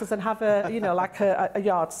public. I says, and have a, you know, like a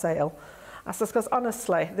yard sale. I says, because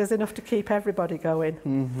honestly, there's enough to keep everybody going.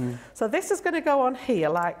 Mm-hmm. So this is going to go on here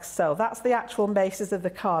like so. That's the actual bases of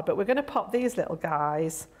the card, but we're going to pop these little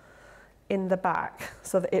guys in the back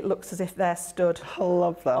so that it looks as if they're stood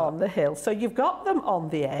on the hill. So you've got them on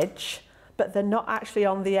the edge, but they're not actually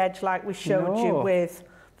on the edge like we showed you with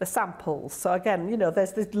the samples. So again, you know,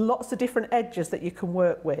 there's lots of different edges that you can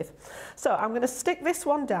work with. So I'm going to stick this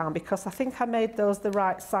one down because I think I made those the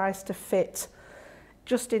right size to fit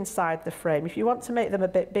just inside the frame. If you want to make them a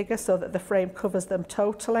bit bigger so that the frame covers them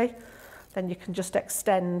totally, then you can just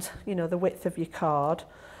extend, you know, the width of your card.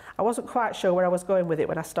 I wasn't quite sure where I was going with it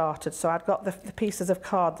when I started, so I'd got the pieces of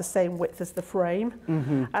card the same width as the frame.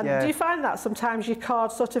 Mm-hmm, and do you find that sometimes your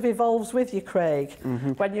card sort of evolves with you, Craig?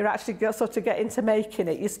 Mm-hmm. When you're actually sort of getting to making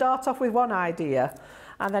it, you start off with one idea,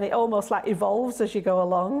 and then it almost like evolves as you go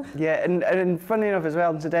along. Yeah, and funny enough as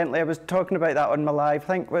well, incidentally, I was talking about that on my live, I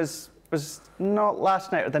think was not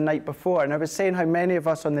last night or the night before, and I was saying how many of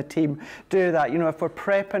us on the team do that. You know, if we're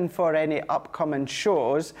prepping for any upcoming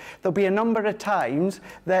shows, there'll be a number of times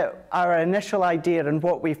that our initial idea and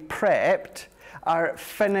what we've prepped, our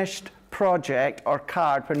finished project or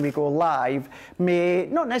card when we go live, may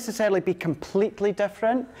not necessarily be completely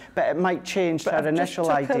different, but it might change our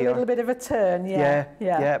initial idea. A little bit of a turn, yeah,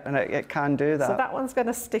 and it can do that. So that one's going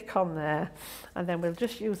to stick on there, and then we'll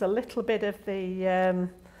just use a little bit of the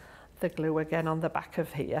glue again on the back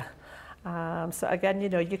of here. So again, you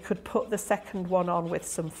know, you could put the second one on with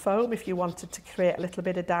some foam if you wanted to create a little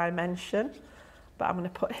bit of dimension, but I'm going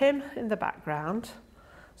to put him in the background.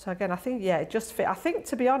 So again, I think, yeah, it just fit. I think,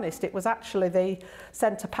 to be honest, it was actually the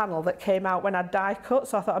centre panel that came out when I die cut,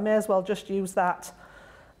 so I thought I may as well just use that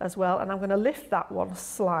as well. And I'm going to lift that one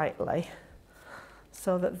slightly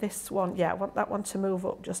so that this one, yeah, I want that one to move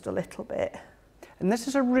up just a little bit. And this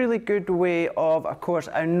is a really good way of course,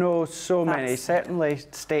 I know so many, certainly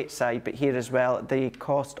stateside, but here as well, the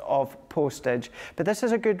cost of postage. But this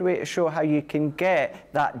is a good way to show how you can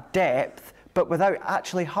get that depth, but without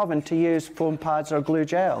actually having to use foam pads or glue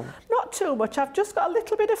gel. Not too much. I've just got a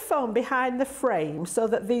little bit of foam behind the frame so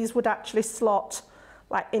that these would actually slot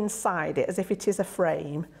like inside it as if it is a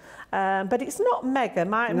frame. But it's not mega.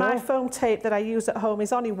 My foam tape that I use at home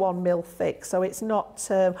is only 1 mil thick, so it's not,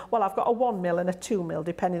 well, I've got a 1 mil and a 2 mil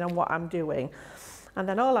depending on what I'm doing. And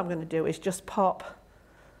then all I'm going to do is just pop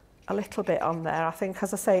a little bit on there. I think,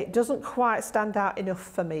 as I say, it doesn't quite stand out enough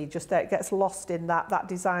for me, just that it gets lost in that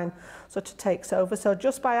design sort of takes over. So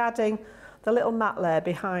just by adding the little matte layer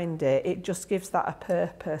behind it, it just gives that a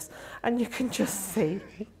purpose. And you can just see.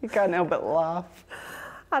 You can't help but laugh.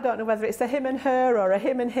 I don't know whether it's a him and her or a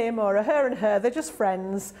him and him or a her and her. They're just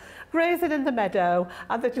friends grazing in the meadow,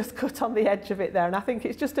 and they're just cut on the edge of it there. And I think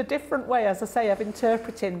it's just a different way, as I say, of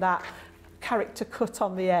interpreting that character cut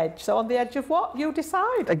on the edge. So on the edge of what? You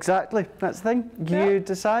decide. Exactly. That's the thing. You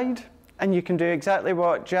decide. And you can do exactly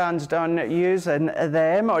what Jan's done using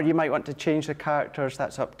them, or you might want to change the characters,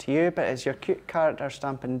 that's up to you. But it's your cute character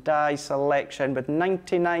stamp and die selection with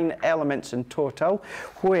 99 elements in total,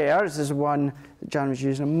 where this is one that Jan was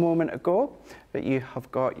using a moment ago, but you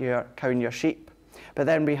have got your cow and your sheep. But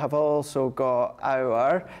then we have also got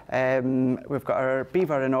our, we've got our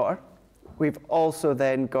beaver and otter. We've also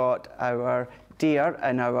then got our deer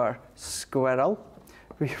and our squirrel.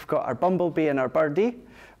 We've got our bumblebee and our birdie.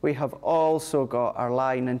 We have also got our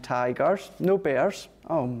lion and tigers, no bears,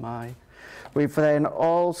 oh my. We've then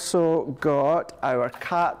also got our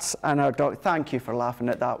cats and our dog. Thank you for laughing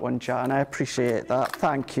at that one, Jan, I appreciate that,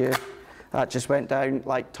 thank you. That just went down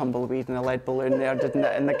like tumbleweed in a lead balloon there, didn't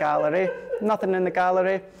it, in the gallery? Nothing in the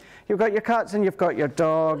gallery. You've got your cats and you've got your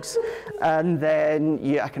dogs, and then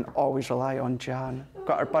I can always rely on Jan. We've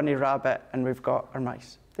got our bunny rabbit and we've got our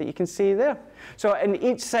mice that you can see there. So in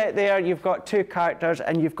each set there, you've got 2 characters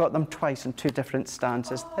and you've got them twice in 2 different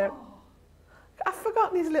stances. There. I've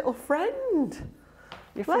forgotten his little friend.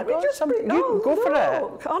 Let me just something. You go for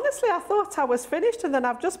it. Honestly, I thought I was finished, and then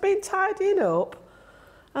I've just been tidying up,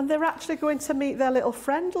 and they're actually going to meet their little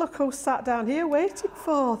friend. Look who's sat down here waiting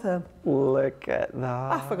for them. Look at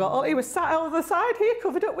that. I forgot. Oh, he was sat on the side here,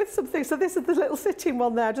 covered up with something. So this is the little sitting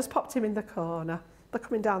one there. I just popped him in the corner. They're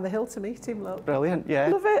coming down the hill to meet him, look. Brilliant, yeah.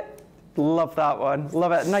 Love it. Love that one.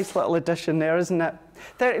 Love it. Nice little addition there, isn't it?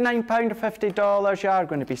 £39 or $50, you are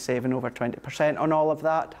going to be saving over 20% on all of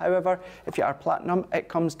that. However, if you are platinum, it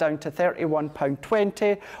comes down to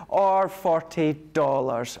 £31.20 or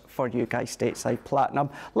 $40 for you guys stateside platinum.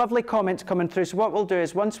 Lovely comments coming through. So what we'll do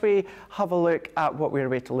is once we have a look at what we're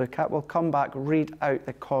ready to look at, we'll come back, read out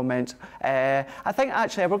the comments. I think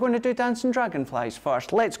actually we're going to do Dancing Dragonflies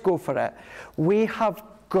first. Let's go for it. We have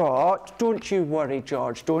got, don't you worry,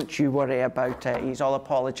 George, don't you worry about it. He's all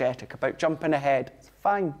apologetic about jumping ahead. It's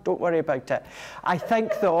fine, don't worry about it. I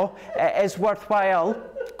think, though, it is worthwhile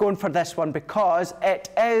going for this one because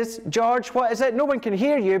it is, George, what is it? No one can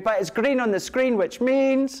hear you, but it's green on the screen, which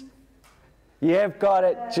means... You've got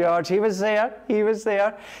it, George. He was there. He was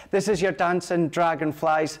there. This is your Dancing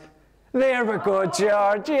Dragonflies. There we go,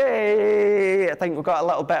 George. Yay! I think we've got a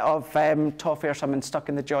little bit of toffee or something stuck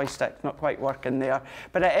in the joystick. Not quite working there.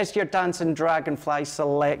 But it is your Dancing Dragonfly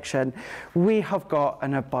selection. We have got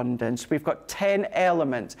an abundance. We've got 10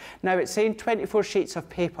 elements. Now, it's saying 24 sheets of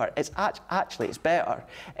paper. It's actually, it's better.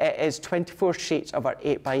 It is 24 sheets of our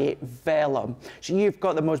 8x8 vellum. So you've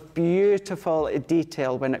got the most beautiful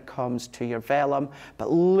detail when it comes to your vellum.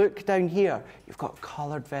 But look down here. You've got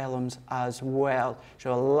coloured vellums as well.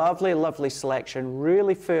 So a lovely selection,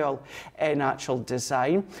 really full in actual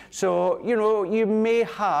design. So, you know, you may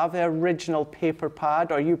have the original paper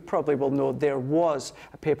pad, or you probably will know there was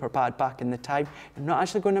a paper pad back in the time. You're not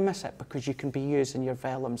actually going to miss it because you can be using your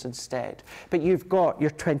vellums instead. But you've got your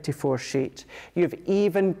 24 sheets. You've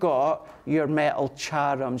even got your metal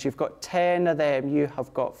charms. You've got 10 of them. You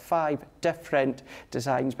have got 5 different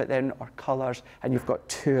designs, but then, or colours, and you've got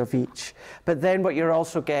 2 of each. But then what you're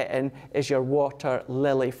also getting is your water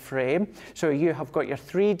lily frame. So you have got your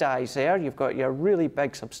 3 dies there. You've got your really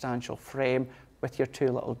big substantial frame with your 2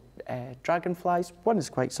 little dragonflies. One is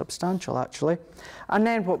quite substantial actually. And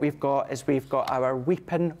then what we've got is we've got our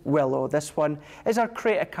Weeping Willow. This one is our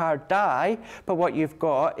Create a Card die, but what you've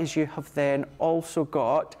got is you have then also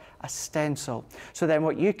got a stencil. So then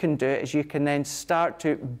what you can do is you can then start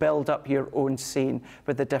to build up your own scene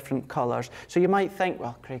with the different colours. So you might think,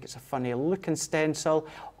 well, Craig, it's a funny looking stencil.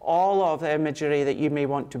 All of the imagery that you may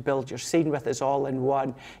want to build your scene with is all in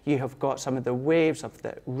one. You have got some of the waves of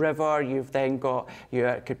the river. You've then got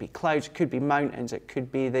it could be clouds, it could be mountains, it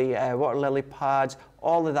could be the water lily pads,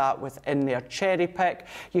 all of that within their cherry pick.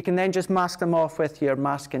 You can then just mask them off with your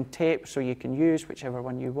masking tape, so you can use whichever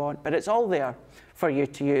one you want, but it's all there for you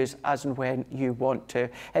to use as and when you want to.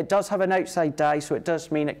 It does have an outside die, so it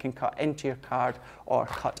does mean it can cut into your card or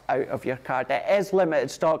cut out of your card. It is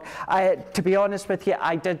limited stock. To be honest with you,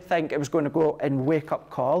 I did think it was going to go in Wake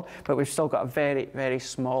Up Call, but we've still got a very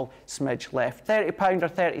small smidge left. £30 or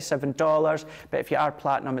 $37, but if you are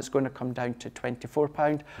platinum, it's going to come down to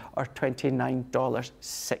 £24 or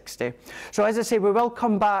 $29.60. So as I say, we will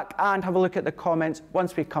come back and have a look at the comments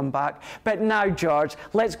once we come back. But now, George,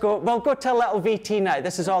 let's go. We'll go to a little VT now.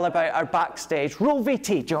 This is all about our backstage. Roll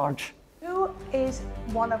VT, George. Who is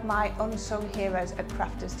one of my unsung heroes at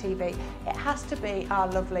Crafters TV? It has to be our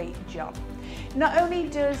lovely John. Not only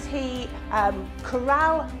does he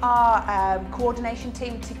corral our coordination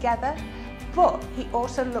team together, but he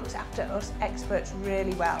also looks after us experts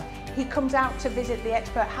really well. He comes out to visit the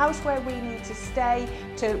expert house where we need to stay,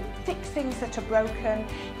 to fix things that are broken.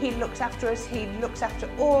 He looks after us, he looks after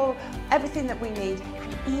everything that we need,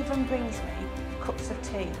 and even brings me cups of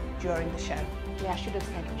tea during the show. Yeah, I should have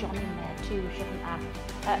said John in there too, shouldn't I?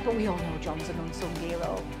 But we all know John's an unsung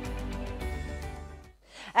hero.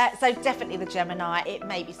 So definitely the Gemini. It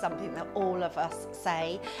may be something that all of us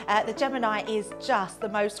say. The Gemini is just the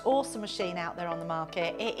most awesome machine out there on the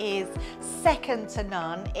market. It is second to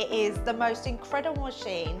none. It is the most incredible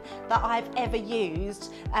machine that I've ever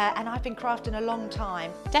used, and I've been crafting a long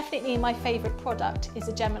time. Definitely my favourite product is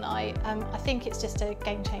a Gemini. I think it's just a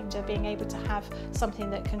game changer, being able to have something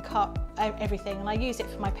that can cut everything, and I use it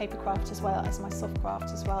for my paper craft as well as my soft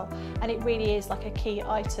craft as well, and it really is like a key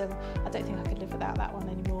item. I don't think I could live without that one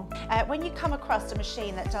anymore. anymore. When you come across a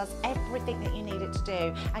machine that does everything that you need it to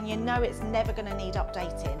do, and you know it's never going to need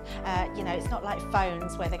updating, you know, it's not like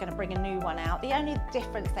phones where they're going to bring a new one out. The only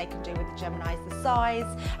difference they can do with the Gemini is the size,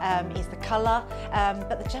 is the colour,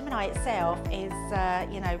 but the Gemini itself is,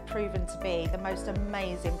 you know, proven to be the most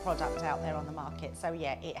amazing product out there on the market. So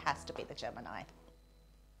yeah, it has to be the Gemini.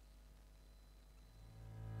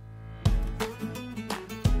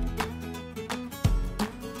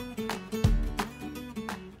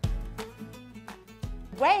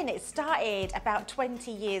 When it started about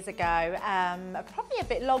 20 years ago, probably a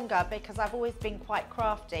bit longer because I've always been quite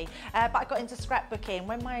crafty, but I got into scrapbooking.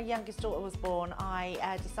 When my youngest daughter was born,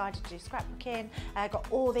 I decided to do scrapbooking. I got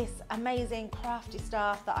all this amazing crafty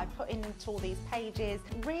stuff that I put into all these pages.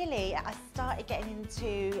 Really, I started getting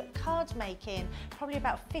into card making probably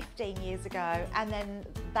about 15 years ago, and then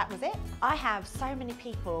that was it. I have so many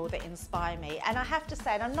people that inspire me, and I have to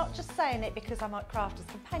say, and I'm not just saying it because I'm a Crafter's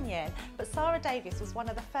Companion, but Sarah Davies was one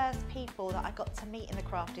of the first people that I got to meet in the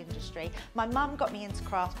craft industry. My mum got me into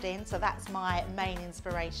crafting, so that's my main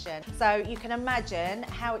inspiration. So you can imagine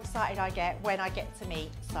how excited I get when I get to meet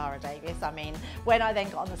Sarah Davies. I mean, when I then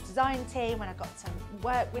got on this design team, when I got to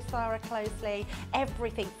work with Sarah closely,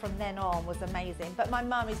 everything from then on was amazing. But my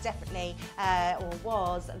mum is definitely, or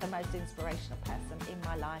was, the most inspirational person in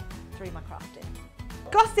my life through my crafting.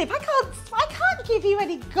 Gossip, I can't give you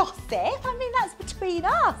any gossip. I mean, that's between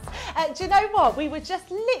us. Do you know what? We were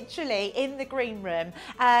just literally in the green room.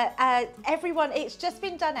 Everyone, it's just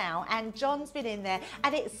been done out, and John's been in there,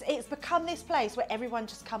 and it's become this place where everyone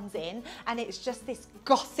just comes in, and it's just this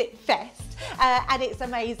gossip fest. And it's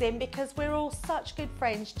amazing because we're all such good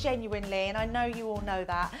friends, genuinely, and I know you all know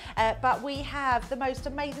that. But we have the most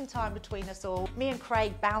amazing time between us all. Me and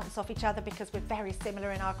Craig bounce off each other because we're very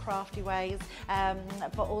similar in our crafty ways.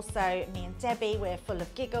 But also me and Debbie, we're full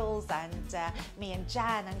of giggles, and me and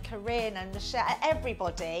Jan and Corinne and Michelle,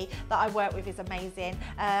 everybody that I work with is amazing.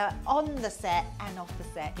 On the set and off the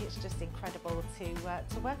set, it's just incredible to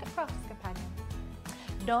work at Crafter's Companion.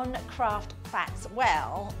 Non-craft facts.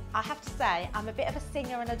 Well, I have to say, I'm a bit of a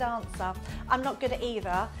singer and a dancer. I'm not good at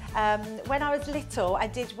either. When I was little, I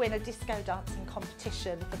did win a disco dancing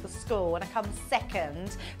competition for the school, and I come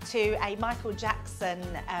second to a Michael Jackson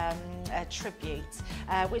tribute,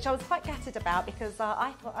 which I was quite gutted about because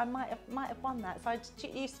I thought I might have won that. So I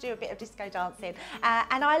used to do a bit of disco dancing,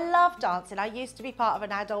 and I love dancing. I used to be part of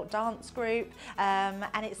an adult dance group, and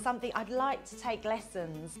it's something I'd like to take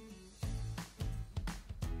lessons.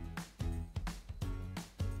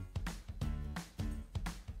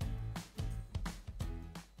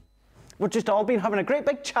 We've just all been having a great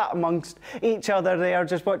big chat amongst each other there,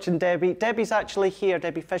 just watching Debbie. Debbie's actually here,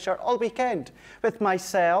 Debbie Fisher, all weekend with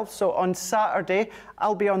myself. So on Saturday,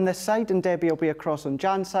 I'll be on this side and Debbie will be across on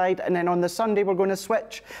Jan's side. And then on the Sunday, we're going to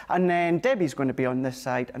switch. And then Debbie's going to be on this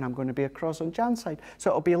side and I'm going to be across on Jan's side.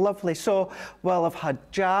 So it'll be lovely. So, well, I've had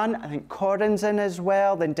Jan, I think Corinne's in as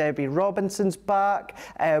well. Then Debbie Robinson's back.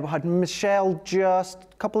 We had Michelle just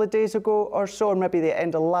a couple of days ago or so, or maybe the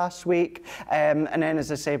end of last week. And then,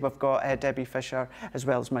 as I say, we've got Debbie Fisher as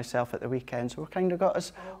well as myself at the weekend. So we've kind of got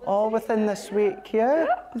us all within this week, yeah?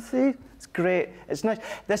 See? It's great. It's nice.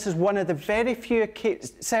 This is one of the very few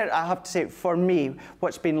occasions, I have to say, for me,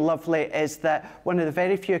 what's been lovely is that one of the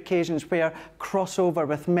very few occasions where crossover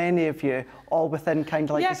with many of you all within kind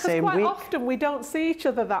of like the same week. Yeah, because quite often we don't see each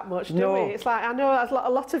other that much, do we? It's like, I know a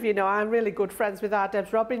lot of you know, I'm really good friends with our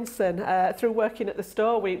Debs Robinson. Through working at the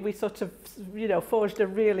store, we sort of, you know, forged a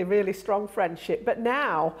really, really strong friendship. But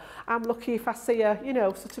now, I'm lucky if I see her, you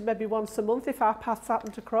know, sort of maybe once a month if our paths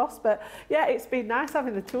happen to cross. But yeah, it's been nice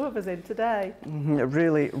having the two of us in today. It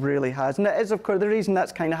really, really has. And it is, of course, the reason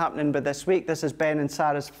that's kind of happening with this week. This is Ben and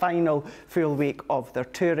Sarah's final full week of their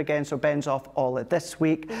tour again. So Ben's off all of this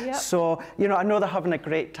week. Yep. So, you know, I know they're having a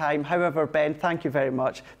great time. However, Ben, thank you very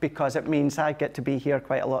much, because it means I get to be here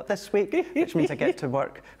quite a lot this week, which means I get to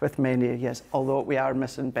work with many of you. Although we are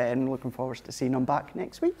missing Ben, looking forward to seeing him back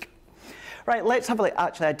next week. Right, let's have a look.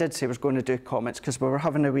 Actually, I did say I was going to do comments because we were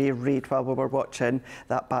having a wee read while we were watching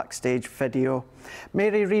that backstage video.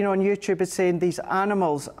 Mary Reen on YouTube is saying these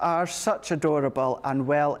animals are such adorable and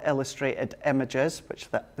well illustrated images, which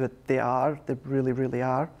they are. They really, really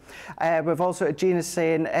are. We've also got Gina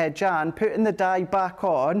saying, Jan, putting the die back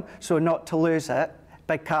on so not to lose it,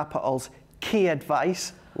 big capitals, key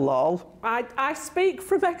advice. Lol. I speak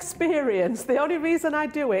from experience. The only reason I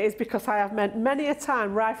do it is because I have meant many a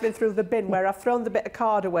time rifling through the bin where I've thrown the bit of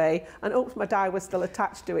card away and oops, my die was still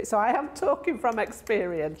attached to it. So I am talking from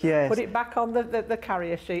experience. Yes. Put it back on the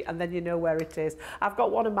carrier sheet and then you know where it is. I've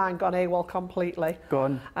got one of mine gone AWOL completely.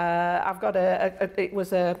 Gone. I've got it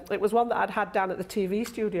was one that I'd had down at the TV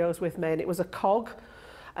studios with me, and it was a cog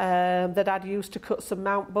that I'd used to cut some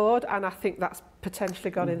mount board, and I think that's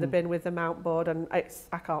potentially gone in the bin with the mount board, and I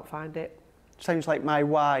can't find it. Sounds like my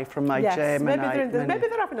Y from my Gemini. Maybe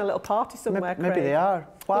they're having a little party somewhere, Maybe Craig. they are.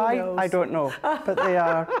 Why? I don't know, but they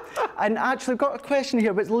are. And actually, I've got a question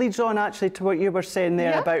here, which leads on actually to what you were saying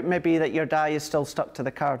there about maybe that your die is still stuck to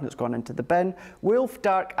the card and it's gone into the bin. Wolf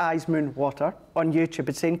Dark Eyes Moon Water on YouTube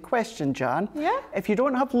is saying, question, Jan. Yeah? If you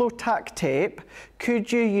don't have low-tack tape,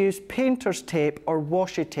 could you use painter's tape or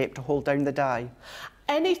washi tape to hold down the die?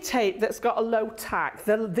 Any tape that's got a low tack,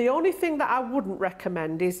 the only thing that I wouldn't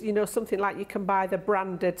recommend is, you know, something like you can buy the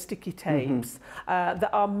branded sticky tapes that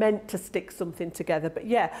are meant to stick something together. But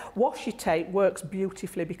yeah, washi tape works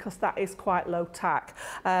beautifully because that is quite low tack.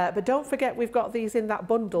 But don't forget, we've got these in that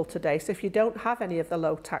bundle today. So if you don't have any of the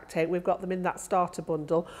low tack tape, we've got them in that starter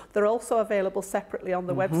bundle. They're also available separately on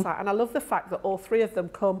the website. And I love the fact that all three of them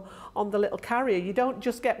come on the little carrier. You don't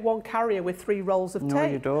just get one carrier with 3 rolls of tape. No,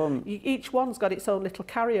 you don't. Each one's got its own little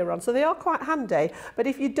carrier on, so they are quite handy. But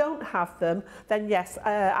if you don't have them, then yes,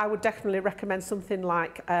 I would definitely recommend something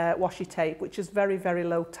like washi tape, which is very, very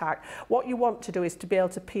low tack. What you want to do is to be able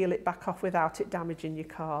to peel it back off without it damaging your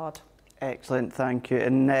card. Excellent, thank you.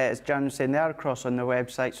 And as Jan was saying, they are across on the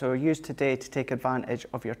website, so use today to take advantage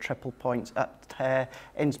of your triple points at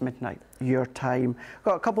ends midnight, your time.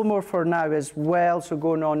 Got a couple more for now as well, so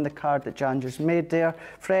going on the card that Jan just made there.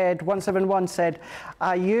 Fred171 said,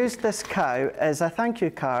 I used this cow as a thank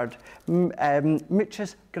you card.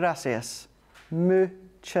 Muchas gracias.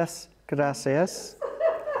 Muchas gracias.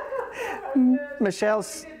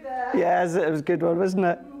 Michelle's, yes, it was a good one, wasn't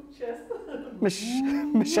it?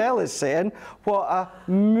 Michelle is saying, what a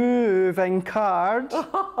moving card.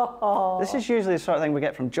 This is usually the sort of thing we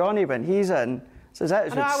get from Johnny when he's in. So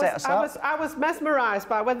that should set us up. I was mesmerised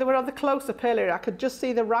by when they were on the close-up earlier. I could just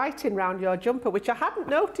see the writing round your jumper, which I hadn't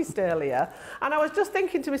noticed earlier. And I was just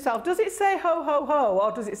thinking to myself, does it say ho, ho, ho,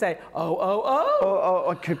 or does it say oh, oh, oh?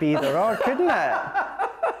 Oh, it could be either or, couldn't it?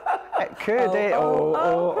 It could,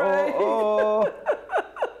 oh.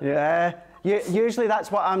 Yeah. Usually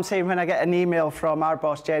that's what I'm saying when I get an email from our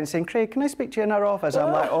boss Jen saying, Craig, can I speak to you in our office?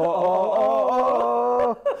 I'm like,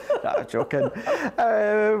 oh. No, joking.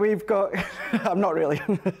 We've got, I'm not really.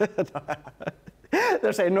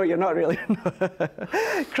 They're saying, no, you're not really.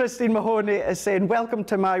 Christine Mahoney is saying, welcome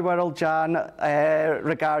to my world, Jan,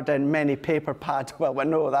 regarding many paper pads. Well, we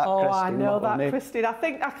know that, Christine I know Mahoney. that, Christine. I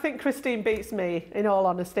think Christine beats me, in all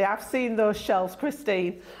honesty. I've seen those shelves,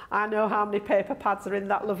 Christine. I know how many paper pads are in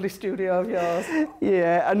that lovely studio of yours.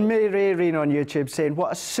 Yeah, and Mary Reen on YouTube saying,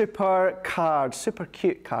 what a super card, super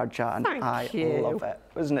cute card, Jan. Thank you. I love it.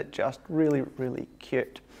 Isn't it just really, really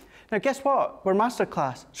cute? Now, guess what? We're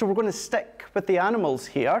masterclass, so we're going to stick with the animals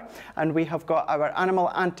here, and we have got our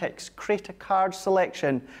Animal Antics Create a Card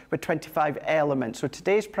selection with 25 elements. So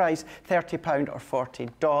today's price, £30 or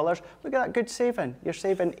 $40. Look at that good saving. You're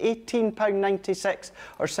saving £18.96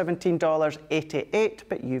 or $17.88,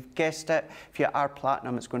 but you've guessed it. If you are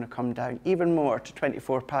Platinum, it's going to come down even more to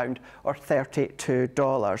 £24 or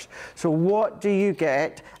 $32. So what do you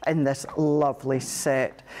get in this lovely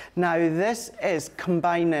set? Now, this is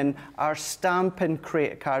combining our Stampin'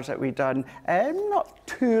 Create a Cards that we've done not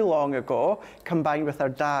too long ago, combined with our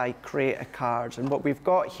die Create a Cards. And what we've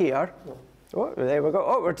got here, oh, there we go,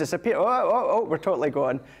 oh, we're disappearing, oh, we're totally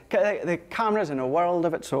going. The camera's in a world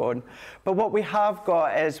of its own. But what we have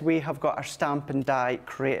got is we have got our Stampin' Die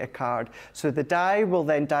Create a Card. So the die will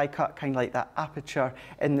then die cut kind of like that aperture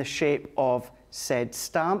in the shape of said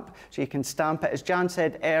stamp. So you can stamp it, as Jan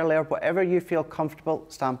said earlier, whatever you feel comfortable,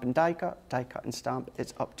 stamp and die cut and stamp,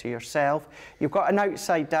 it's up to yourself. You've got an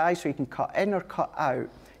outside die so you can cut in or cut out.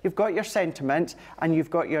 You've got your sentiments and you've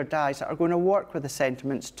got your dies that are going to work with the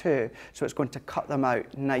sentiments too. So it's going to cut them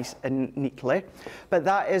out nice and neatly. But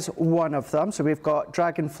that is one of them. So we've got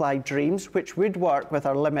Dragonfly Dreams, which would work with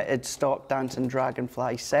our limited stock Dancing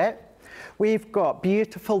Dragonfly set. We've got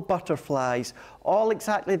Beautiful Butterflies, all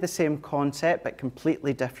exactly the same concept, but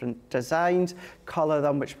completely different designs. Colour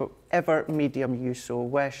them whichever medium you so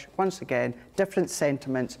wish. Once again, different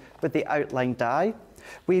sentiments with the outline die.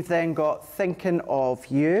 We've then got Thinking of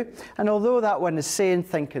You, and although that one is saying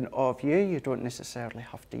Thinking of You, you don't necessarily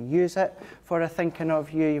have to use it for a Thinking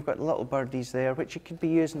of You. You've got little birdies there, which you could be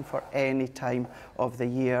using for any time of the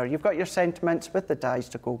year. You've got your sentiments with the dies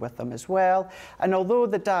to go with them as well, and although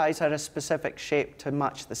the dies are a specific shape to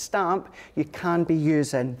match the stamp, you can be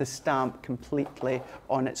using the stamp completely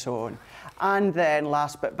on its own. And then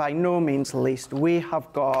last but by no means least, we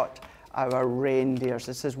have got our reindeers.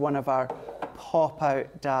 This is one of our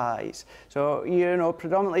pop-out dies. So, you know,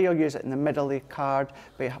 predominantly you'll use it in the middle of the card,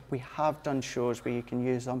 but we have done shows where you can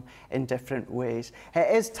use them in different ways.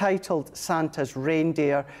 It is titled Santa's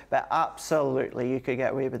Reindeer, but absolutely you could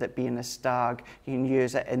get away with it being a stag. You can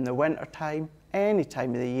use it in the winter time, any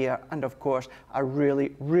time of the year, and of course, a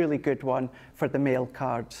really, really good one for the mail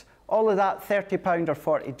cards. All of that, £30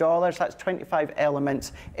 or $40, that's 25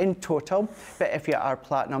 elements in total. But if you are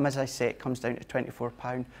platinum, as I say, it comes down to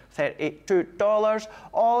 £24, $32.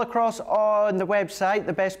 All across on the website,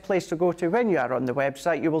 the best place to go to when you are on the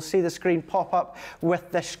website, you will see the screen pop up with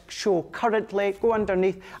this show currently. Go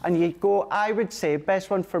underneath and you go, I would say, best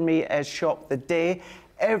one for me is Shop the Day.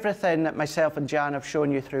 Everything that myself and Jan have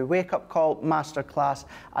shown you through Wake Up Call, Masterclass,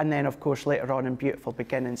 and then of course later on in Beautiful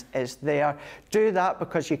Beginnings is there. Do that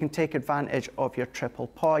because you can take advantage of your triple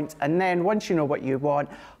points, and then once you know what you want,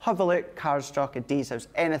 have a look, cardstock, adhesives,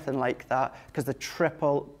 anything like that, because the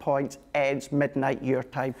triple points ends midnight your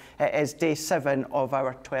time. It is day 7 of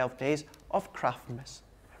our 12 days of Craftmas.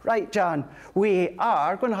 Right, Jan, we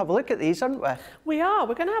are going to have a look at these, aren't we? We are.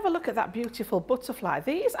 We're going to have a look at that beautiful butterfly.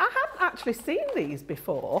 These, I hadn't actually seen these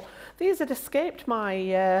before. These had escaped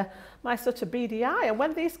my, my sort of beady eye. And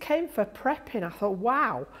when these came for prepping, I thought,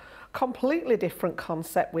 wow, completely different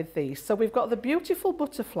concept with these. So we've got the beautiful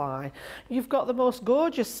butterfly. You've got the most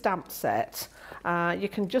gorgeous stamp set. You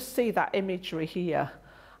can just see that imagery here.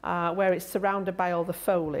 Where it's surrounded by all the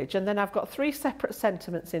foliage. And then I've got 3 separate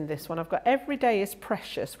sentiments in this one. I've got Every Day is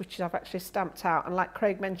Precious, which I've actually stamped out. And like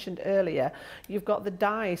Craig mentioned earlier, you've got the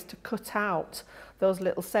dies to cut out those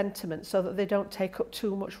little sentiments so that they don't take up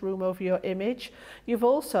too much room over your image. You've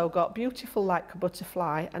also got Beautiful Like a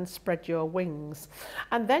Butterfly and Spread Your Wings.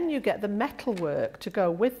 And then you get the metal work to go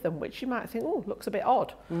with them, which you might think, oh, looks a bit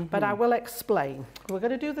odd. But I will explain. We're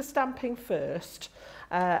going to do the stamping first.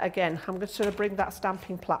 Again, I'm going to sort of bring that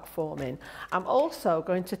stamping platform in. I'm also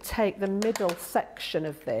going to take the middle section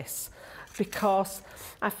of this because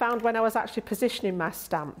I found when I was actually positioning my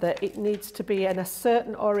stamp that it needs to be in a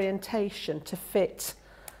certain orientation to fit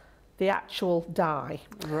the actual die.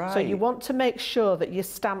 Right. So you want to make sure that your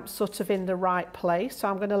stamp's sort of in the right place. So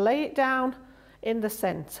I'm going to lay it down in the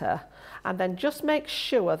centre and then just make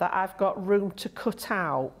sure that I've got room to cut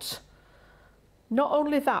out not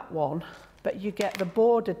only that one, but you get the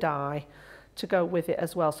border die to go with it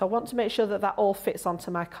as well. So I want to make sure that that all fits onto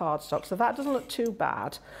my cardstock. So that doesn't look too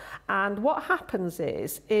bad. And what happens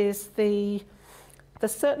is the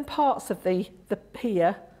certain parts of the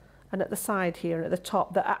here and at the side here and at the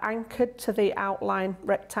top that are anchored to the outline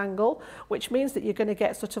rectangle, which means that you're going to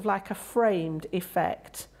get sort of like a framed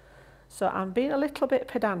effect. So I'm being a little bit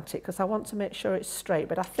pedantic because I want to make sure it's straight,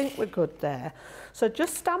 but I think we're good there. So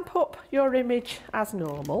just stamp up your image as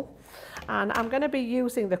normal. And I'm going to be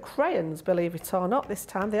using the crayons, believe it or not, this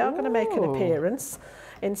time. They are going to make an appearance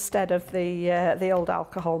instead of the old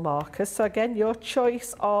alcohol markers. So again, your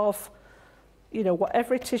choice of, you know,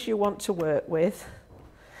 whatever it is you want to work with.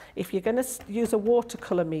 If you're going to use a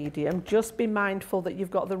watercolour medium, just be mindful that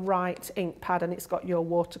you've got the right ink pad and it's got your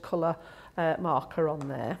watercolour marker on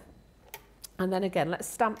there. And then again, let's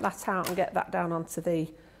stamp that out and get that down onto the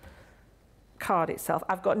card itself.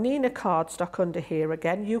 I've got Nina cardstock under here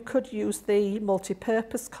again. You could use the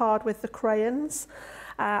multi-purpose card with the crayons.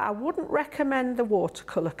 I wouldn't recommend the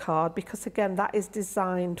watercolour card because again, that is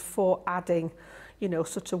designed for adding, you know,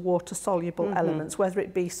 sort of water-soluble elements, whether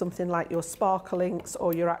it be something like your sparkle inks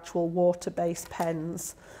or your actual water-based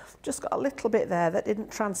pens. Just got a little bit there that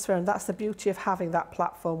didn't transfer, and that's the beauty of having that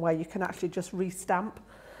platform where you can actually just restamp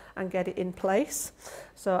and get it in place.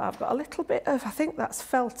 So I've got a little bit of, I think that's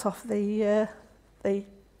felt off the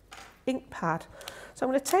ink pad. So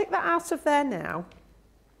I'm going to take that out of there now.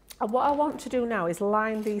 And what I want to do now is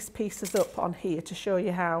line these pieces up on here to show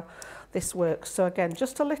you how this works. So again,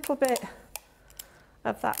 just a little bit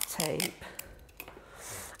of that tape.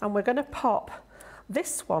 And we're going to pop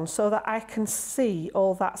this one so that I can see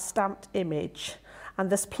all that stamped image. And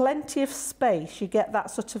there's plenty of space. You get that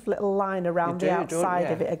sort of little line around the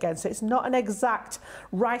outside of it again. So it's not an exact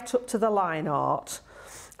right up to the line art.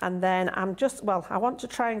 And then I'm just, well, I want to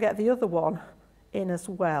try and get the other one in as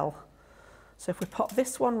well. So if we pop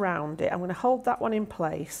this one round it, I'm going to hold that one in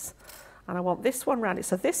place. and I want this one round it.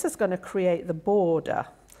 So this is going to create the border.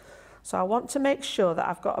 So I want to make sure that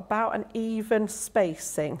I've got about an even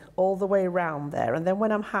spacing all the way around there, and then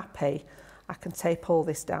when I'm happy, I can tape all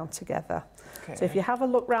this down together. Okay. So if you have a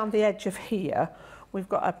look round the edge of here, we've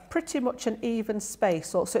got a pretty much an even space.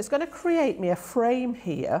 So it's going to create me a frame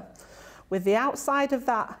here with the outside of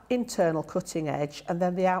that internal cutting edge, and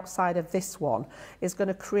then the outside of this one is going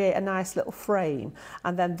to create a nice little frame.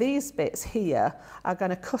 And then these bits here are going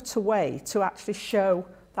to cut away to actually show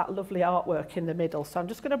that lovely artwork in the middle. So I'm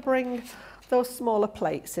just going to bring those smaller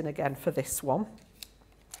plates in again for this one.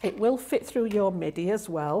 It will fit through your midi as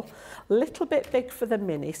well. A little bit big for the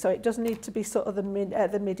mini, so it does need to be sort of the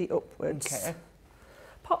midi upwards. Okay.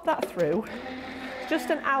 Pop that through. Just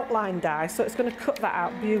an outline die, so it's going to cut that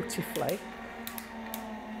out beautifully.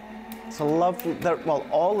 It's a lovely, well,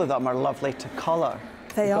 all of them are lovely to colour.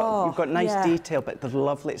 They are. You've got nice detail, but they're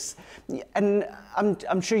lovely. And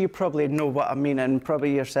I'm sure you probably know what I mean, and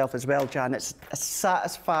probably yourself as well, Jan. It's a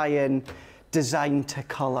satisfying design to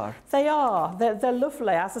colour. They are. They're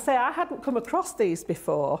lovely. As I say, I hadn't come across these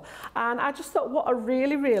before, and I just thought, what a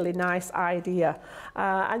really, really nice idea.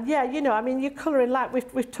 And yeah, you know, I mean, you're colouring like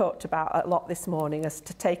we've talked about a lot this morning, as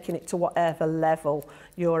to taking it to whatever level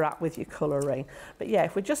you're at with your colouring. But yeah,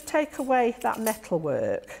 if we just take away that metal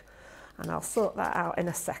work, and I'll sort that out in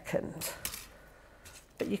a second.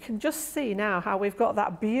 But you can just see now how we've got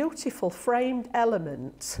that beautiful framed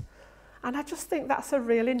element. And I just think that's a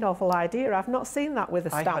really novel idea. I've not seen that with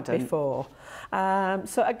a stamp before.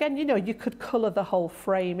 So again, you know, you could colour the whole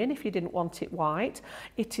frame in if you didn't want it white.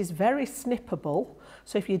 It is very snippable.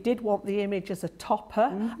 So if you did want the image as a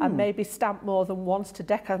topper and maybe stamp more than once to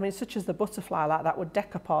deck, I mean, such as the butterfly like that would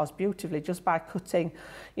decoupage beautifully just by cutting,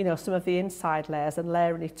 you know, some of the inside layers and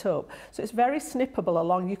layering it up. So it's very snippable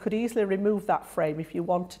along. You could easily remove that frame if you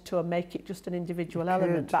wanted to and make it just an individual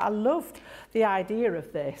element. But I loved the idea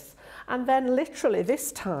of this. And then literally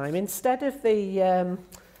this time, instead of the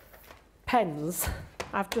pens,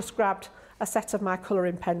 I've just grabbed a set of my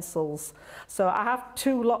colouring pencils. So I have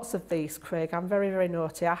 2 lots of these, Craig. I'm very, very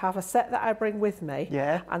naughty. I have a set that I bring with me,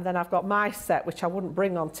 and then I've got my set, which I wouldn't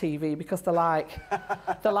bring on TV because they're like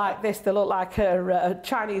this. They look like a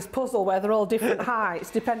Chinese puzzle where they're all different heights,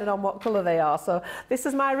 depending on what colour they are. So this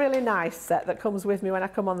is my really nice set that comes with me when I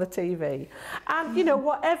come on the TV. And, you know,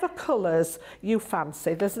 whatever colours you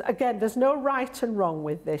fancy, there's no right and wrong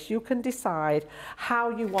with this. You can decide how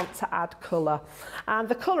you want to add colour. And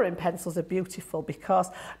the colouring pencils are beautiful because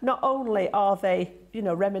not only are they, you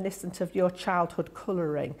know, reminiscent of your childhood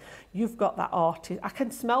colouring, you've got that I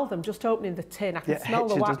can smell them just opening the tin. I can smell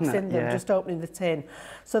the wax in them just opening the tin.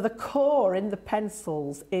 So the core in the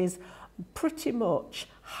pencils is pretty much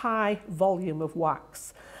high volume of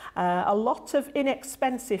wax. A lot of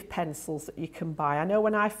inexpensive pencils that you can buy. I know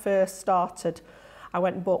when I first started, I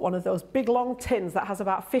went and bought one of those big long tins that has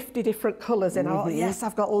about 50 different colours in. I thought, yes,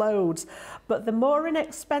 I've got loads. But the more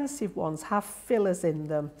inexpensive ones have fillers in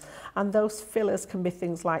them. And those fillers can be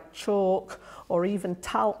things like chalk or even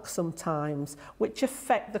talc sometimes, which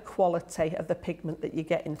affect the quality of the pigment that you're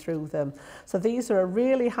getting through them. So these are a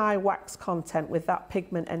really high wax content with that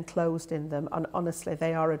pigment enclosed in them. And honestly,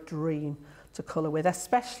 they are a dream to colour with,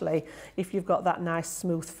 especially if you've got that nice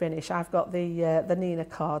smooth finish. I've got the Nina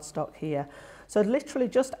cardstock here. So literally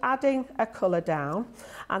just adding a colour down,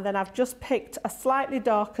 and then I've just picked a slightly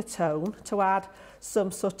darker tone to add some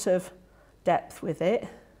sort of depth with it.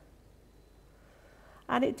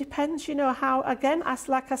 And it depends, you know, how, again, as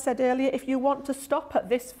like I said earlier, if you want to stop at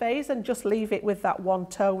this phase and just leave it with that one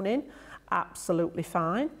tone in, absolutely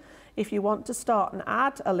fine. If you want to start and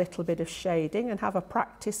add a little bit of shading and have a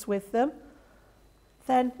practice with them,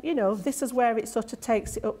 then, you know, this is where it sort of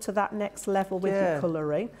takes it up to that next level with your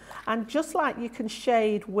colouring. And just like you can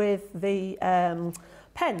shade with the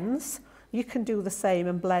pens, you can do the same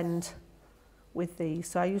and blend with these.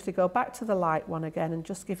 So I usually go back to the light one again and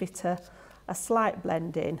just give it a slight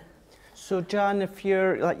blend in. So, Jan, if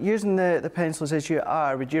you're like using the pencils as you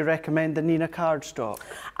are, would you recommend the Nina cardstock?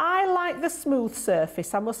 I like the smooth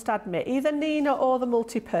surface, I must admit, either Nina or the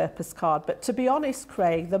multi-purpose card. But to be honest,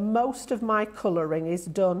 Craig, the most of my colouring is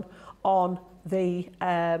done on the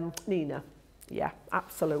Nina. Yeah,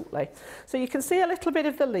 absolutely. So you can see a little bit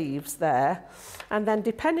of the leaves there. And then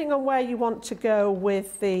depending on where you want to go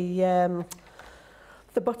with the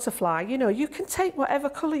the butterfly, you know, you can take whatever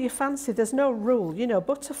colour you fancy. There's no rule. You know,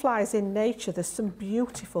 butterflies in nature, there's some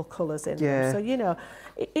beautiful colours in them. So, you know,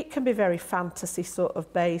 it can be very fantasy sort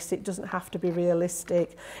of based. It doesn't have to be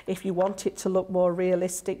realistic. If you want it to look more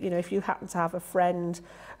realistic, you know, if you happen to have a friend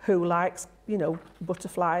who likes, you know,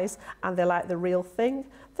 butterflies and they like the real thing,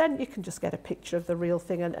 then you can just get a picture of the real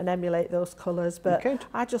thing and emulate those colours. But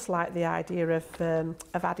I just like the idea of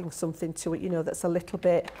adding something to it, you know, that's a little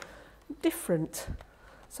bit different.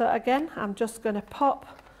 So again, I'm just going to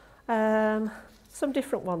pop some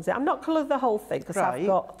different ones in. I'm not coloured the whole thing because I've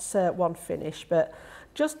got one finish, but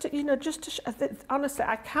just to, you know, honestly,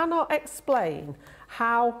 I cannot explain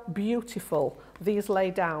how beautiful these lay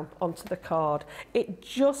down onto the card. It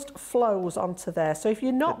just flows onto there. So if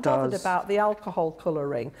you're not bothered about the alcohol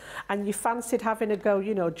colouring and you fancied having a go,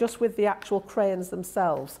 you know, just with the actual crayons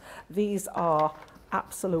themselves, these are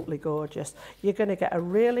absolutely gorgeous. You're going to get a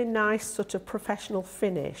really nice sort of professional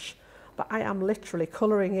finish, but I am literally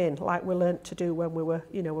colouring in like we learnt to do when we were,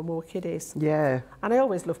 you know, when we were kiddies. Yeah. And I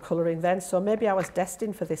always loved colouring then, so maybe I was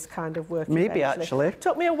destined for this kind of work. Maybe actually. It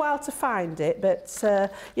took me a while to find it, but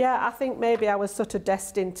yeah, I think maybe I was sort of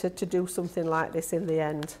destined to do something like this in the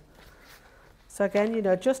end. So again, you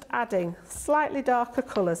know, just adding slightly darker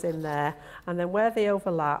colours in there, and then where they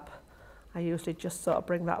overlap, I usually just sort of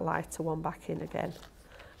bring that lighter one back in again.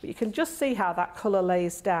 But you can just see how that colour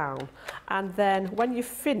lays down. And then when you've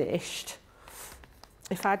finished,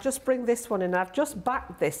 if I just bring this one in, I've just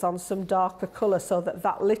backed this on some darker colour so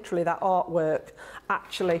that literally that artwork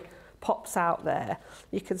actually pops out there.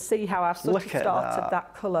 You can see how I've sort of started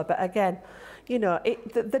that colour. But again, you know,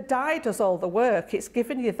 the dye does all the work. It's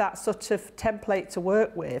given you that sort of template to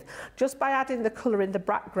work with. Just by adding the colour in the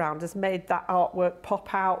background has made that artwork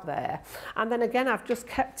pop out there. And then again, I've just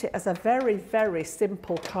kept it as a very, very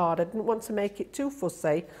simple card. I didn't want to make it too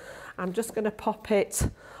fussy. I'm just going to pop it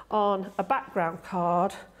on a background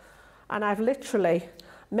card. And I've literally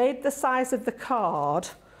made the size of the card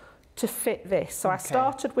to fit this. So I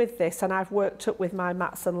started with this and I've worked up with my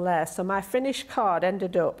mats and layers. So my finished card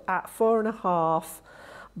ended up at 4.5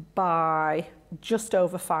 by just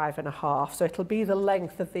over 5.5. So it'll be the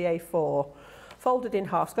length of the A4. Folded in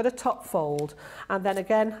half, it's got a top fold. And then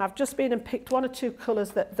again, I've just been and picked one or two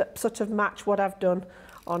colours that sort of match what I've done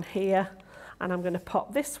on here. And I'm going to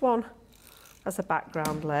pop this one as a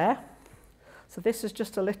background layer. So this is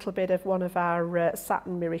just a little bit of one of our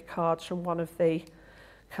satin mirror cards from one of the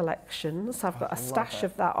collections. I've got a stash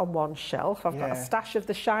of that on one shelf. I've got a stash of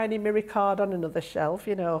the shiny mirror card on another shelf.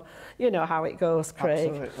 You know how it goes,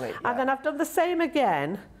 Craig. Absolutely, and then I've done the same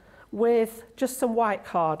again with just some white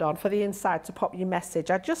card on for the inside to pop your message.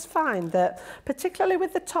 I just find that, particularly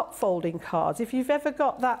with the top folding cards, if you've ever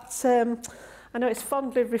got that, I know it's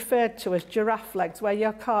fondly referred to as giraffe legs, where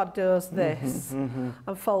your card does this and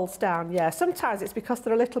folds down. Yeah, sometimes it's because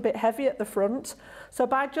they're a little bit heavy at the front. So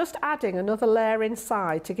by just adding another layer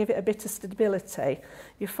inside to give it a bit of stability,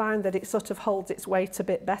 you find that it sort of holds its weight a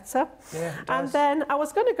bit better. Yeah, it does. And then I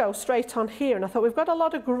was going to go straight on here, and I thought we've got a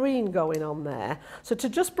lot of green going on there. So to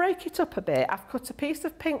just break it up a bit, I've cut a piece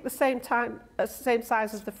of pink the same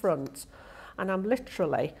size as the front, and I'm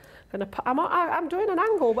literally I'm doing an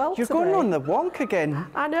angle well today. You're going on the wonk again.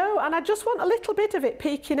 I know, and I just want a little bit of it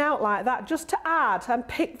peeking out like that, just to add and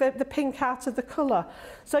pick the pink out of the colour.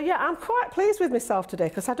 So yeah, I'm quite pleased with myself today,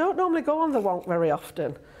 because I don't normally go on the wonk very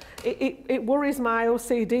often. It worries my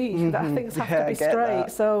OCD that things have to be straight.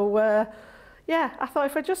 So yeah, I thought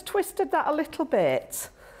if I just twisted that a little bit,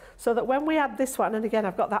 so that when we add this one, and again,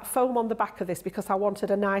 I've got that foam on the back of this because I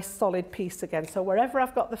wanted a nice solid piece again. So wherever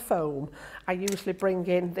I've got the foam, I usually bring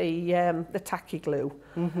in the tacky glue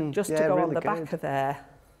just to go on the back of there.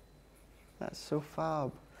 That's so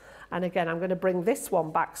fab. And again, I'm going to bring this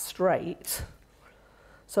one back straight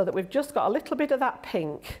so that we've just got a little bit of that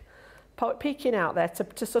pink peeking out there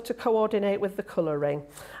to sort of coordinate with the colouring.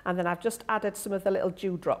 And then I've just added some of the little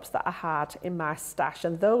dewdrops that I had in my stash,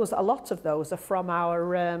 and those, a lot of those are from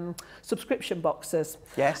our subscription boxes.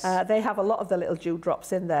 Yes. They have a lot of the little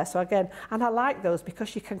dewdrops in there. So again, and I like those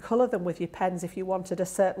because you can colour them with your pens if you wanted a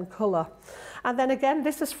certain colour. And then again,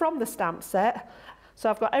 this is from the stamp set.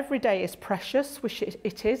 So I've got every day is precious, which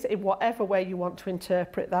it is, in whatever way you want to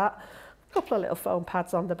interpret that. A couple of little foam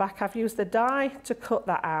pads on the back. I've used the die to cut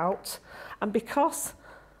that out, and because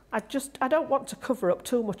I don't want to cover up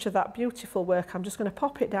too much of that beautiful work, I'm just going to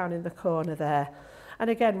pop it down in the corner there. And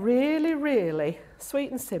again, really, really sweet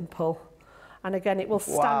and simple. And again, it will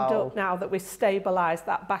stand up now that we've stabilised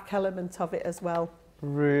that back element of it as well.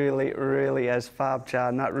 Really, really is fab,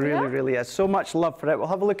 Jan. That really is. So much love for it. We'll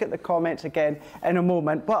have a look at the comments again in a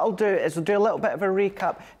moment. What I'll do is we'll do a little bit of a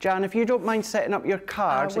recap. Jan, if you don't mind setting up your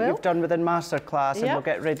cards that you've done within Masterclass, and we'll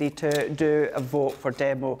get ready to do a vote for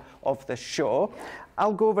demo of the show.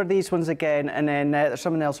 I'll go over these ones again, and then there's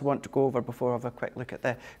something else I want to go over before I have a quick look at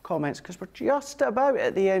the comments, because we're just about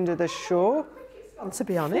at the end of the show. To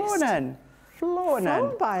be honest.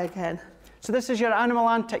 Flown by again. So this is your Animal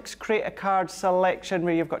Antics Create a Card selection,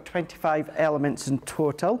 where you've got 25 elements in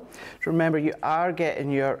total. So remember, you are getting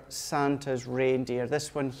your Santa's reindeer.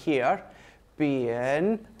 This one here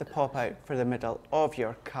being the pop-out for the middle of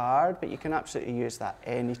your card, but you can absolutely use that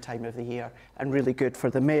any time of the year, and really good for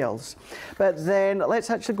the males. But then let's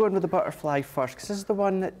actually go in with the butterfly first, because this is the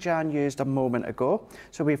one that Jan used a moment ago.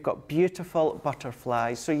 So we've got beautiful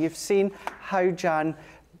butterflies. So you've seen how Jan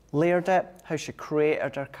layered it, how she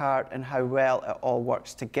created her card, and how well it all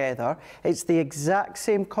works together. It's the exact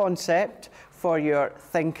same concept for your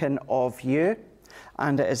thinking of you,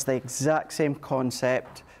 and it is the exact same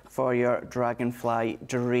concept for your dragonfly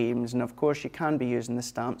dreams. And of course, you can be using the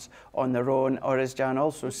stamps on their own, or as Jan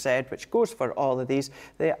also said, which goes for all of these,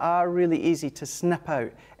 they are really easy to snip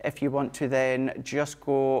out if you want to then just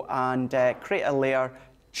go and create a layer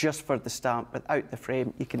just for the stamp without the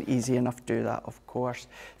frame. You can easy enough do that, of course.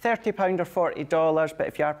 £30 or $40, but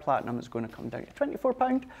if you are platinum, it's going to come down to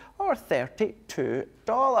 £24 or $32.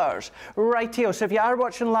 Rightio, so if you are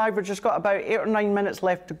watching live, we've just got about 8 or 9 minutes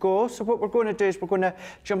left to go. So what we're going to do is we're going to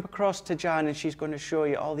jump across to Jan, and she's going to show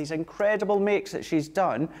you all these incredible makes that she's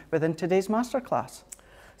done within today's masterclass.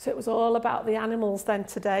 So it was all about the animals then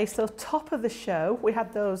today. So top of the show, we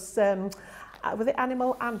had those were they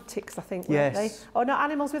Animal Antics, I think, weren't they? Oh, no,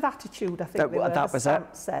 Animals with Attitude, I think they were. That was it.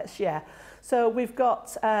 Sets, yeah. So we've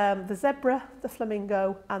got the zebra, the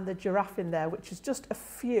flamingo, and the giraffe in there, which is just a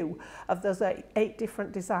few of those 8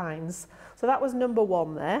 different designs. So that was number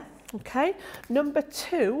 1 there. Okay. Number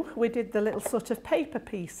 2, we did the little sort of paper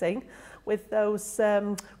piecing with those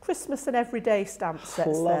Christmas and everyday stamp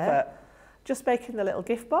sets. Love it. Just making the little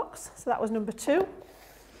gift box. So that was number 2.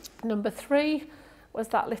 Number 3 was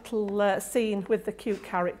that little scene with the cute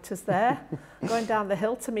characters there, going down the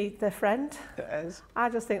hill to meet their friend. It is. I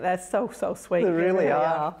just think they're so, so sweet. They really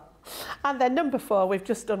are. And then number 4, we've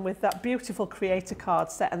just done with that beautiful creator card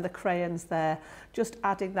set and the crayons there, just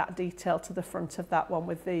adding that detail to the front of that one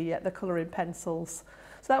with the colouring pencils.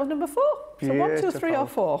 So that was number 4. Beautiful. So 1, 2, 3 or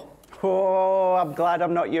 4. Oh, I'm glad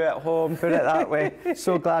I'm not you at home, put it that way.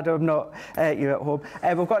 So glad I'm not you at home.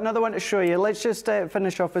 We've got another one to show you. Let's just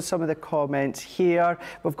finish off with some of the comments here.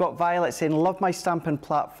 We've got Violet saying, love my stamping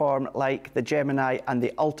platform like the Gemini and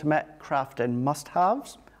the ultimate crafting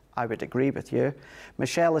must-haves. I would agree with you.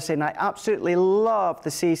 Michelle is saying, I absolutely love the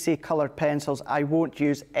CC coloured pencils. I won't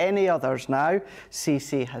use any others now.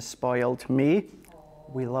 CC has spoiled me.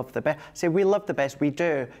 We love the best. Say, we love the best. We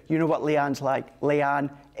do. You know what Leanne's like. Leanne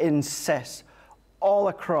insists all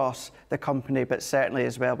across the company, but certainly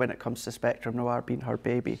as well when it comes to Spectrum Noir being her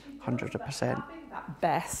baby, 100%.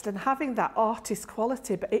 Best and having that artist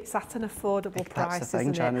quality, but it's at an affordable price. That's the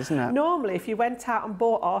thing, Jan, isn't it? Normally, if you went out and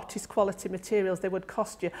bought artist quality materials, they would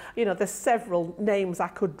cost you, you know, there's several names I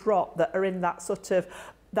could drop that are in that sort of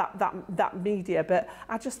that media, but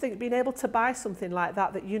I just think being able to buy something like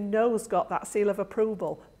that you know's got that seal of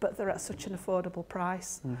approval, but they're at such an affordable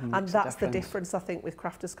price. And that's the difference, I think, with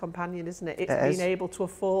Crafters Companion, isn't it? It's being able to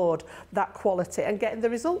afford that quality and getting the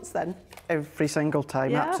results then. Every single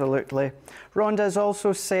time, absolutely. Rhonda is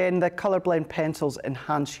also saying the colour blend pencils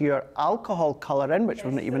enhance your alcohol colouring, which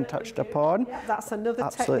we've not even touched upon. Yeah, that's another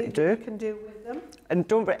technique you can do with them. And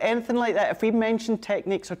don't forget anything like that. If we mention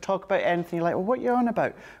techniques or talk about anything, you're like, well, what are you on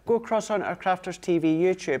about? Go across on our Crafters TV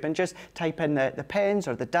YouTube and just type in the pens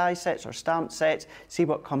or the die sets or stamp sets, see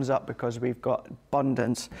what comes up, because we've got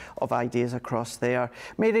abundance of ideas across there.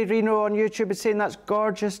 Mary Reno on YouTube is saying, that's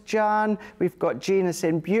gorgeous, Jan. We've got Gina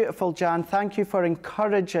saying, beautiful, Jan. Thank you for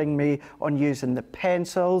encouraging me on using the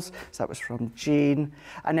pencils. So that was from Jean.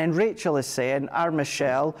 And then Rachel is saying, our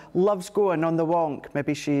Michelle loves going on the wonk.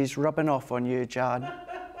 Maybe she's rubbing off on you, Jan.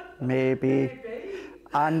 Maybe.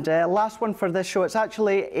 And last one for this show, it's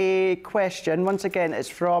actually a question. Once again, it's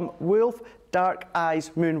from Wolf Dark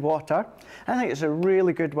Eyes Moon Water. I think it's a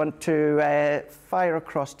really good one to fire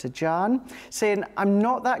across to Jan, saying, I'm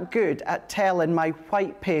not that good at telling my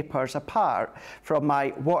white papers apart from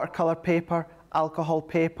my watercolour paper, alcohol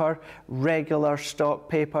paper, regular stock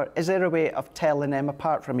paper. Is there a way of telling them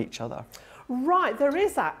apart from each other? Right, there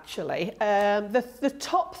is actually. The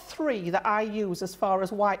top three that I use as far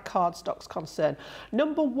as white cardstock's concerned.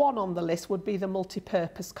 Number one on the list would be the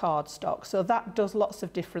multi-purpose cardstock. So that does lots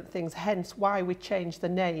of different things, hence why we changed the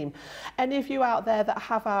name. Any of you out there that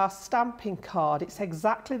have our stamping card, it's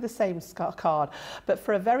exactly the same card. But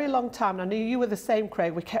for a very long time, and I knew you were the same,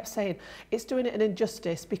 Craig, we kept saying it's doing it an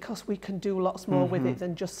injustice because we can do lots more with it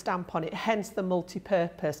than just stamp on it, hence the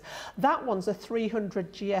multi-purpose. That one's a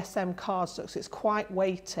 300 GSM cardstock. So it's quite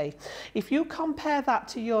weighty. If you compare that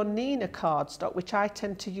to your Nina cardstock, which I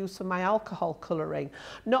tend to use for my alcohol colouring,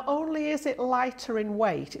 not only is it lighter in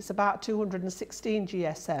weight, it's about 216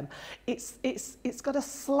 GSM, it's got a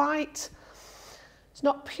slight, it's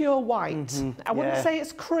not pure white. I wouldn't say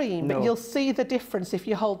it's cream, but you'll see the difference if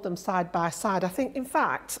you hold them side by side. I think, in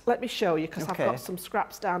fact, let me show you, because I've got some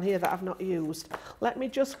scraps down here that I've not used. Let me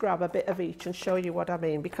just grab a bit of each and show you what I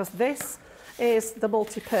mean, because this is the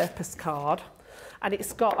multi-purpose card, and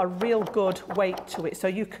it's got a real good weight to it, so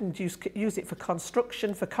you can use it for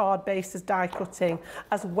construction, for card bases, die cutting,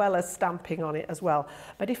 as well as stamping on it as well.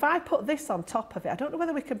 But if I put this on top of it, I don't know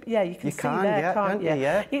whether we can, you can see there, can't you?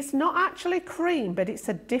 Yeah. It's not actually cream, but it's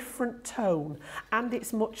a different tone, and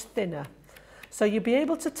it's much thinner. So you'll be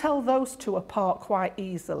able to tell those two apart quite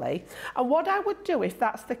easily. And what I would do if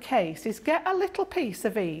that's the case is get a little piece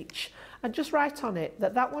of each and just write on it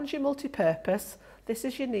that that one's your multi-purpose, this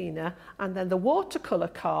is your Nina, and then the watercolour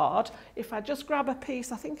card, if I just grab a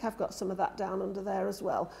piece, I think I've got some of that down under there as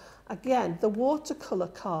well. Again, the watercolour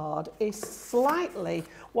card is slightly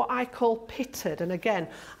what I call pitted, and again,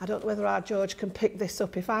 I don't know whether our George can pick this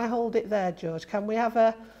up. If I hold it there, George, can we have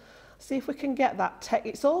a, see if we can get that,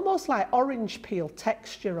 it's almost like orange peel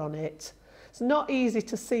texture on it. It's not easy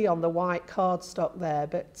to see on the white cardstock there,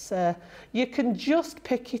 but you can just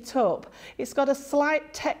pick it up. It's got a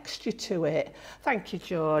slight texture to it. Thank you,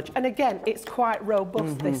 George. And again, it's quite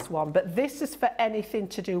robust, this one, but this is for anything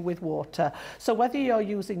to do with water. So whether you're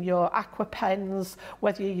using your aqua pens,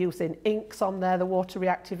 whether you're using inks on there, the water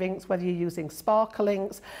reactive inks, whether you're using sparkle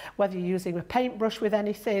inks, whether you're using a paintbrush with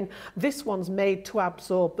anything, this one's made to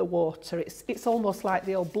absorb the water. It's almost like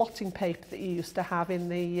the old blotting paper that you used to have in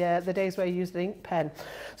the days where you used an ink pen.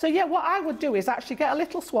 So yeah, what I would do is actually get a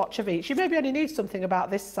little swatch of each. You maybe only need something about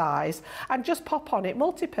this size, and just pop on it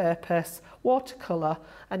multi-purpose, watercolour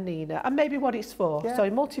and Nina, and maybe what it's for. So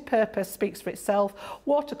multi-purpose speaks for itself,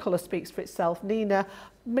 watercolour speaks for itself, Nina,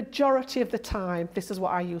 majority of the time this is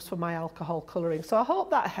what I use for my alcohol colouring. So I hope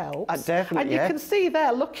that helps. Definitely, and you can see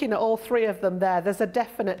there, looking at all three of them there, there's a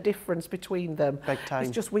definite difference between them. Big time.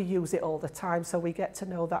 It's just we use it all the time, so we get to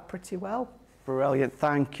know that pretty well. Brilliant.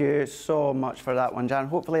 Thank you so much for that one, Jan.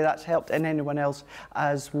 Hopefully that's helped, and anyone else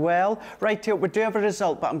as well. Right, we do have a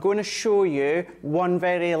result, but I'm going to show you one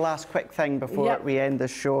very last quick thing before we end the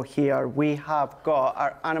show here. We have got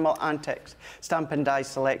our Animal Antics stamp and die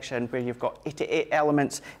selection, where you've got 88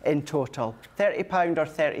 elements in total. £30 or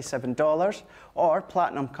 $37, or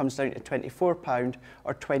platinum comes down to £24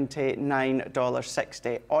 or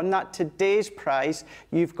 $29.60. On that today's price,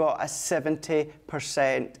 you've got a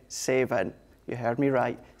 70% saving. You heard me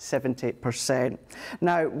right, 70%.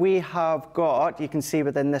 Now, we have got, you can see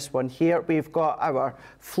within this one here, we've got our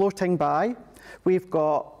floating by, we've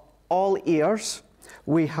got all ears,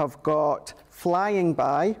 we have got flying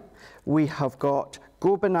by, we have got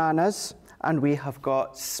go bananas, and we have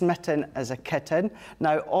got smitten as a kitten.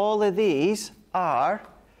 Now, all of these are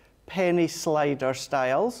penny slider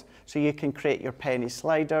styles. So you can create your penny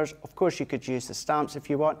sliders. Of course, you could use the stamps if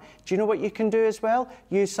you want. Do you know what you can do as well?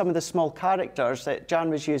 Use some of the small characters that Jan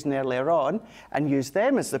was using earlier on and use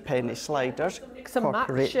them as the penny sliders. Mix and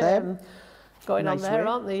match them going on there,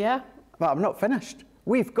 aren't they? Yeah. Well, I'm not finished.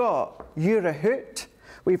 We've got You're a Hoot.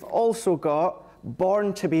 We've also got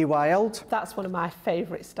Born to be Wild. That's one of my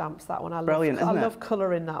favourite stamps, that one. Brilliant, isn't it? I love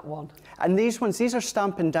colouring that one. And these ones, these are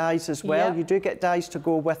stamp and dies as well. Yep. You do get dies to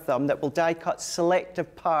go with them that will die cut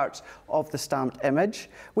selective parts of the stamped image.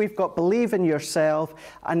 We've got Believe in Yourself,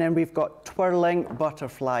 and then we've got Twirling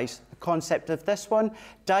Butterflies. The concept of this one,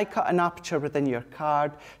 die cut an aperture within your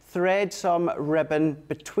card, thread some ribbon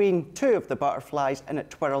between two of the butterflies, and it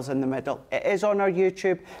twirls in the middle. It is on our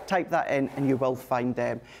YouTube. Type that in and you will find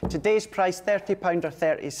them. Today's price, £30 or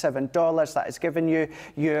 $37. That has given you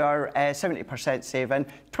your 70% saving,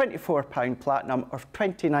 £24 platinum or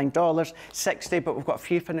 $29.60. But we've got a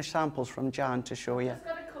few finished samples from Jan to show you. I've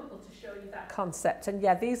got a couple to show you that. concept. And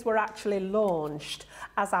yeah, these were actually launched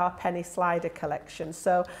as our penny slider collection.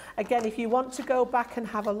 So again, if you want to go back and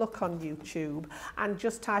have a look on YouTube and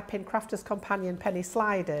just type in Crafters Companion penny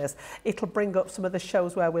sliders, it'll bring up some of the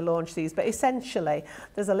shows where we launch these. But essentially,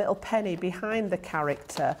 there's a little penny behind the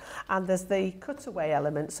character, and there's the cutaway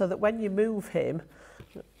element, so that when you move him,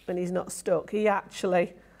 when he's not stuck, he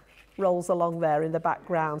actually rolls along there in the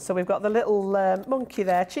background. So we've got the little monkey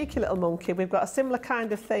there, cheeky little monkey. We've got a similar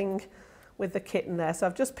kind of thing with the kitten there. So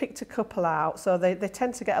I've just picked a couple out. So they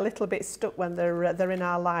tend to get a little bit stuck when they're in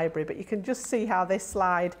our library, but you can just see how they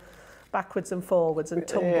slide backwards and forwards and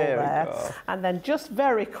tumble there. And then just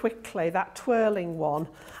very quickly, that twirling one.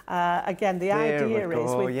 Again, the idea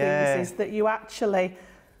is with these is that you actually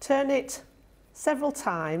turn it several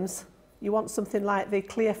times. You want something like the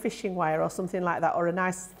clear fishing wire or something like that, or a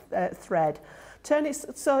nice thread. Turn it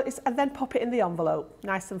so it's, and then pop it in the envelope,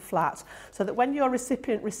 nice and flat, so that when your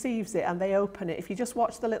recipient receives it and they open it, if you just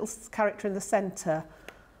watch the little character in the centre,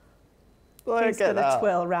 he's going to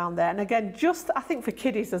twirl around there. And again, just I think for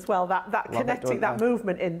kiddies as well, that kinetic, that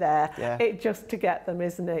movement in there, it just to get them,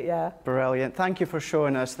 isn't it? Yeah. Brilliant. Thank you for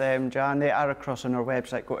showing us them, Jan. They are across on our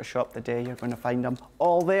website. Go to Shop today. You're going to find them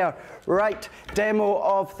all there. Right, demo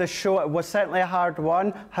of the show. It was certainly a hard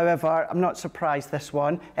one. However, I'm not surprised this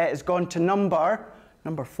one. It has gone to number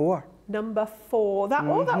 4. Number 4. That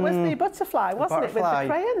that was the butterfly, wasn't it, with the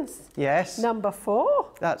crayons? Yes. Number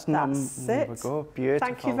 4. That's it. There we go. Beautiful.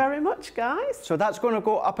 Thank you very much, guys. So that's going to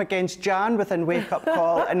go up against Jan within Wake Up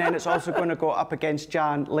Call, and then it's also going to go up against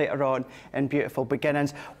Jan later on in Beautiful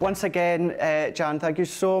Beginnings. Once again, Jan, thank you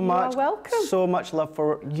so much. You're welcome. So much love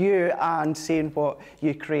for you and seeing what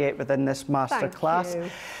you create within this masterclass. Thank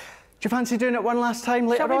you. Do you fancy doing it one last time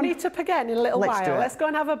later on? Shall we meet up again in a little while? Let's go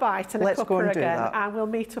and have a bite and a cuppa again, and we'll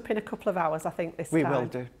meet up in a couple of hours, I think, this time. We will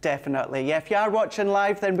do, definitely. Yeah, if you are watching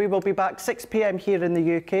live, then we will be back 6 p.m. here in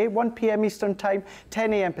the UK, 1 p.m. Eastern Time,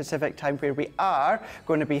 10 a.m. Pacific Time, where we are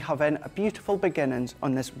going to be having a Beautiful Beginnings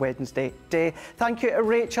on this Wednesday day. Thank you to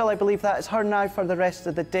Rachel. I believe that is her now for the rest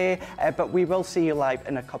of the day, but we will see you live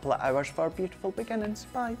in a couple of hours for Beautiful Beginnings.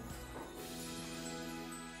 Bye.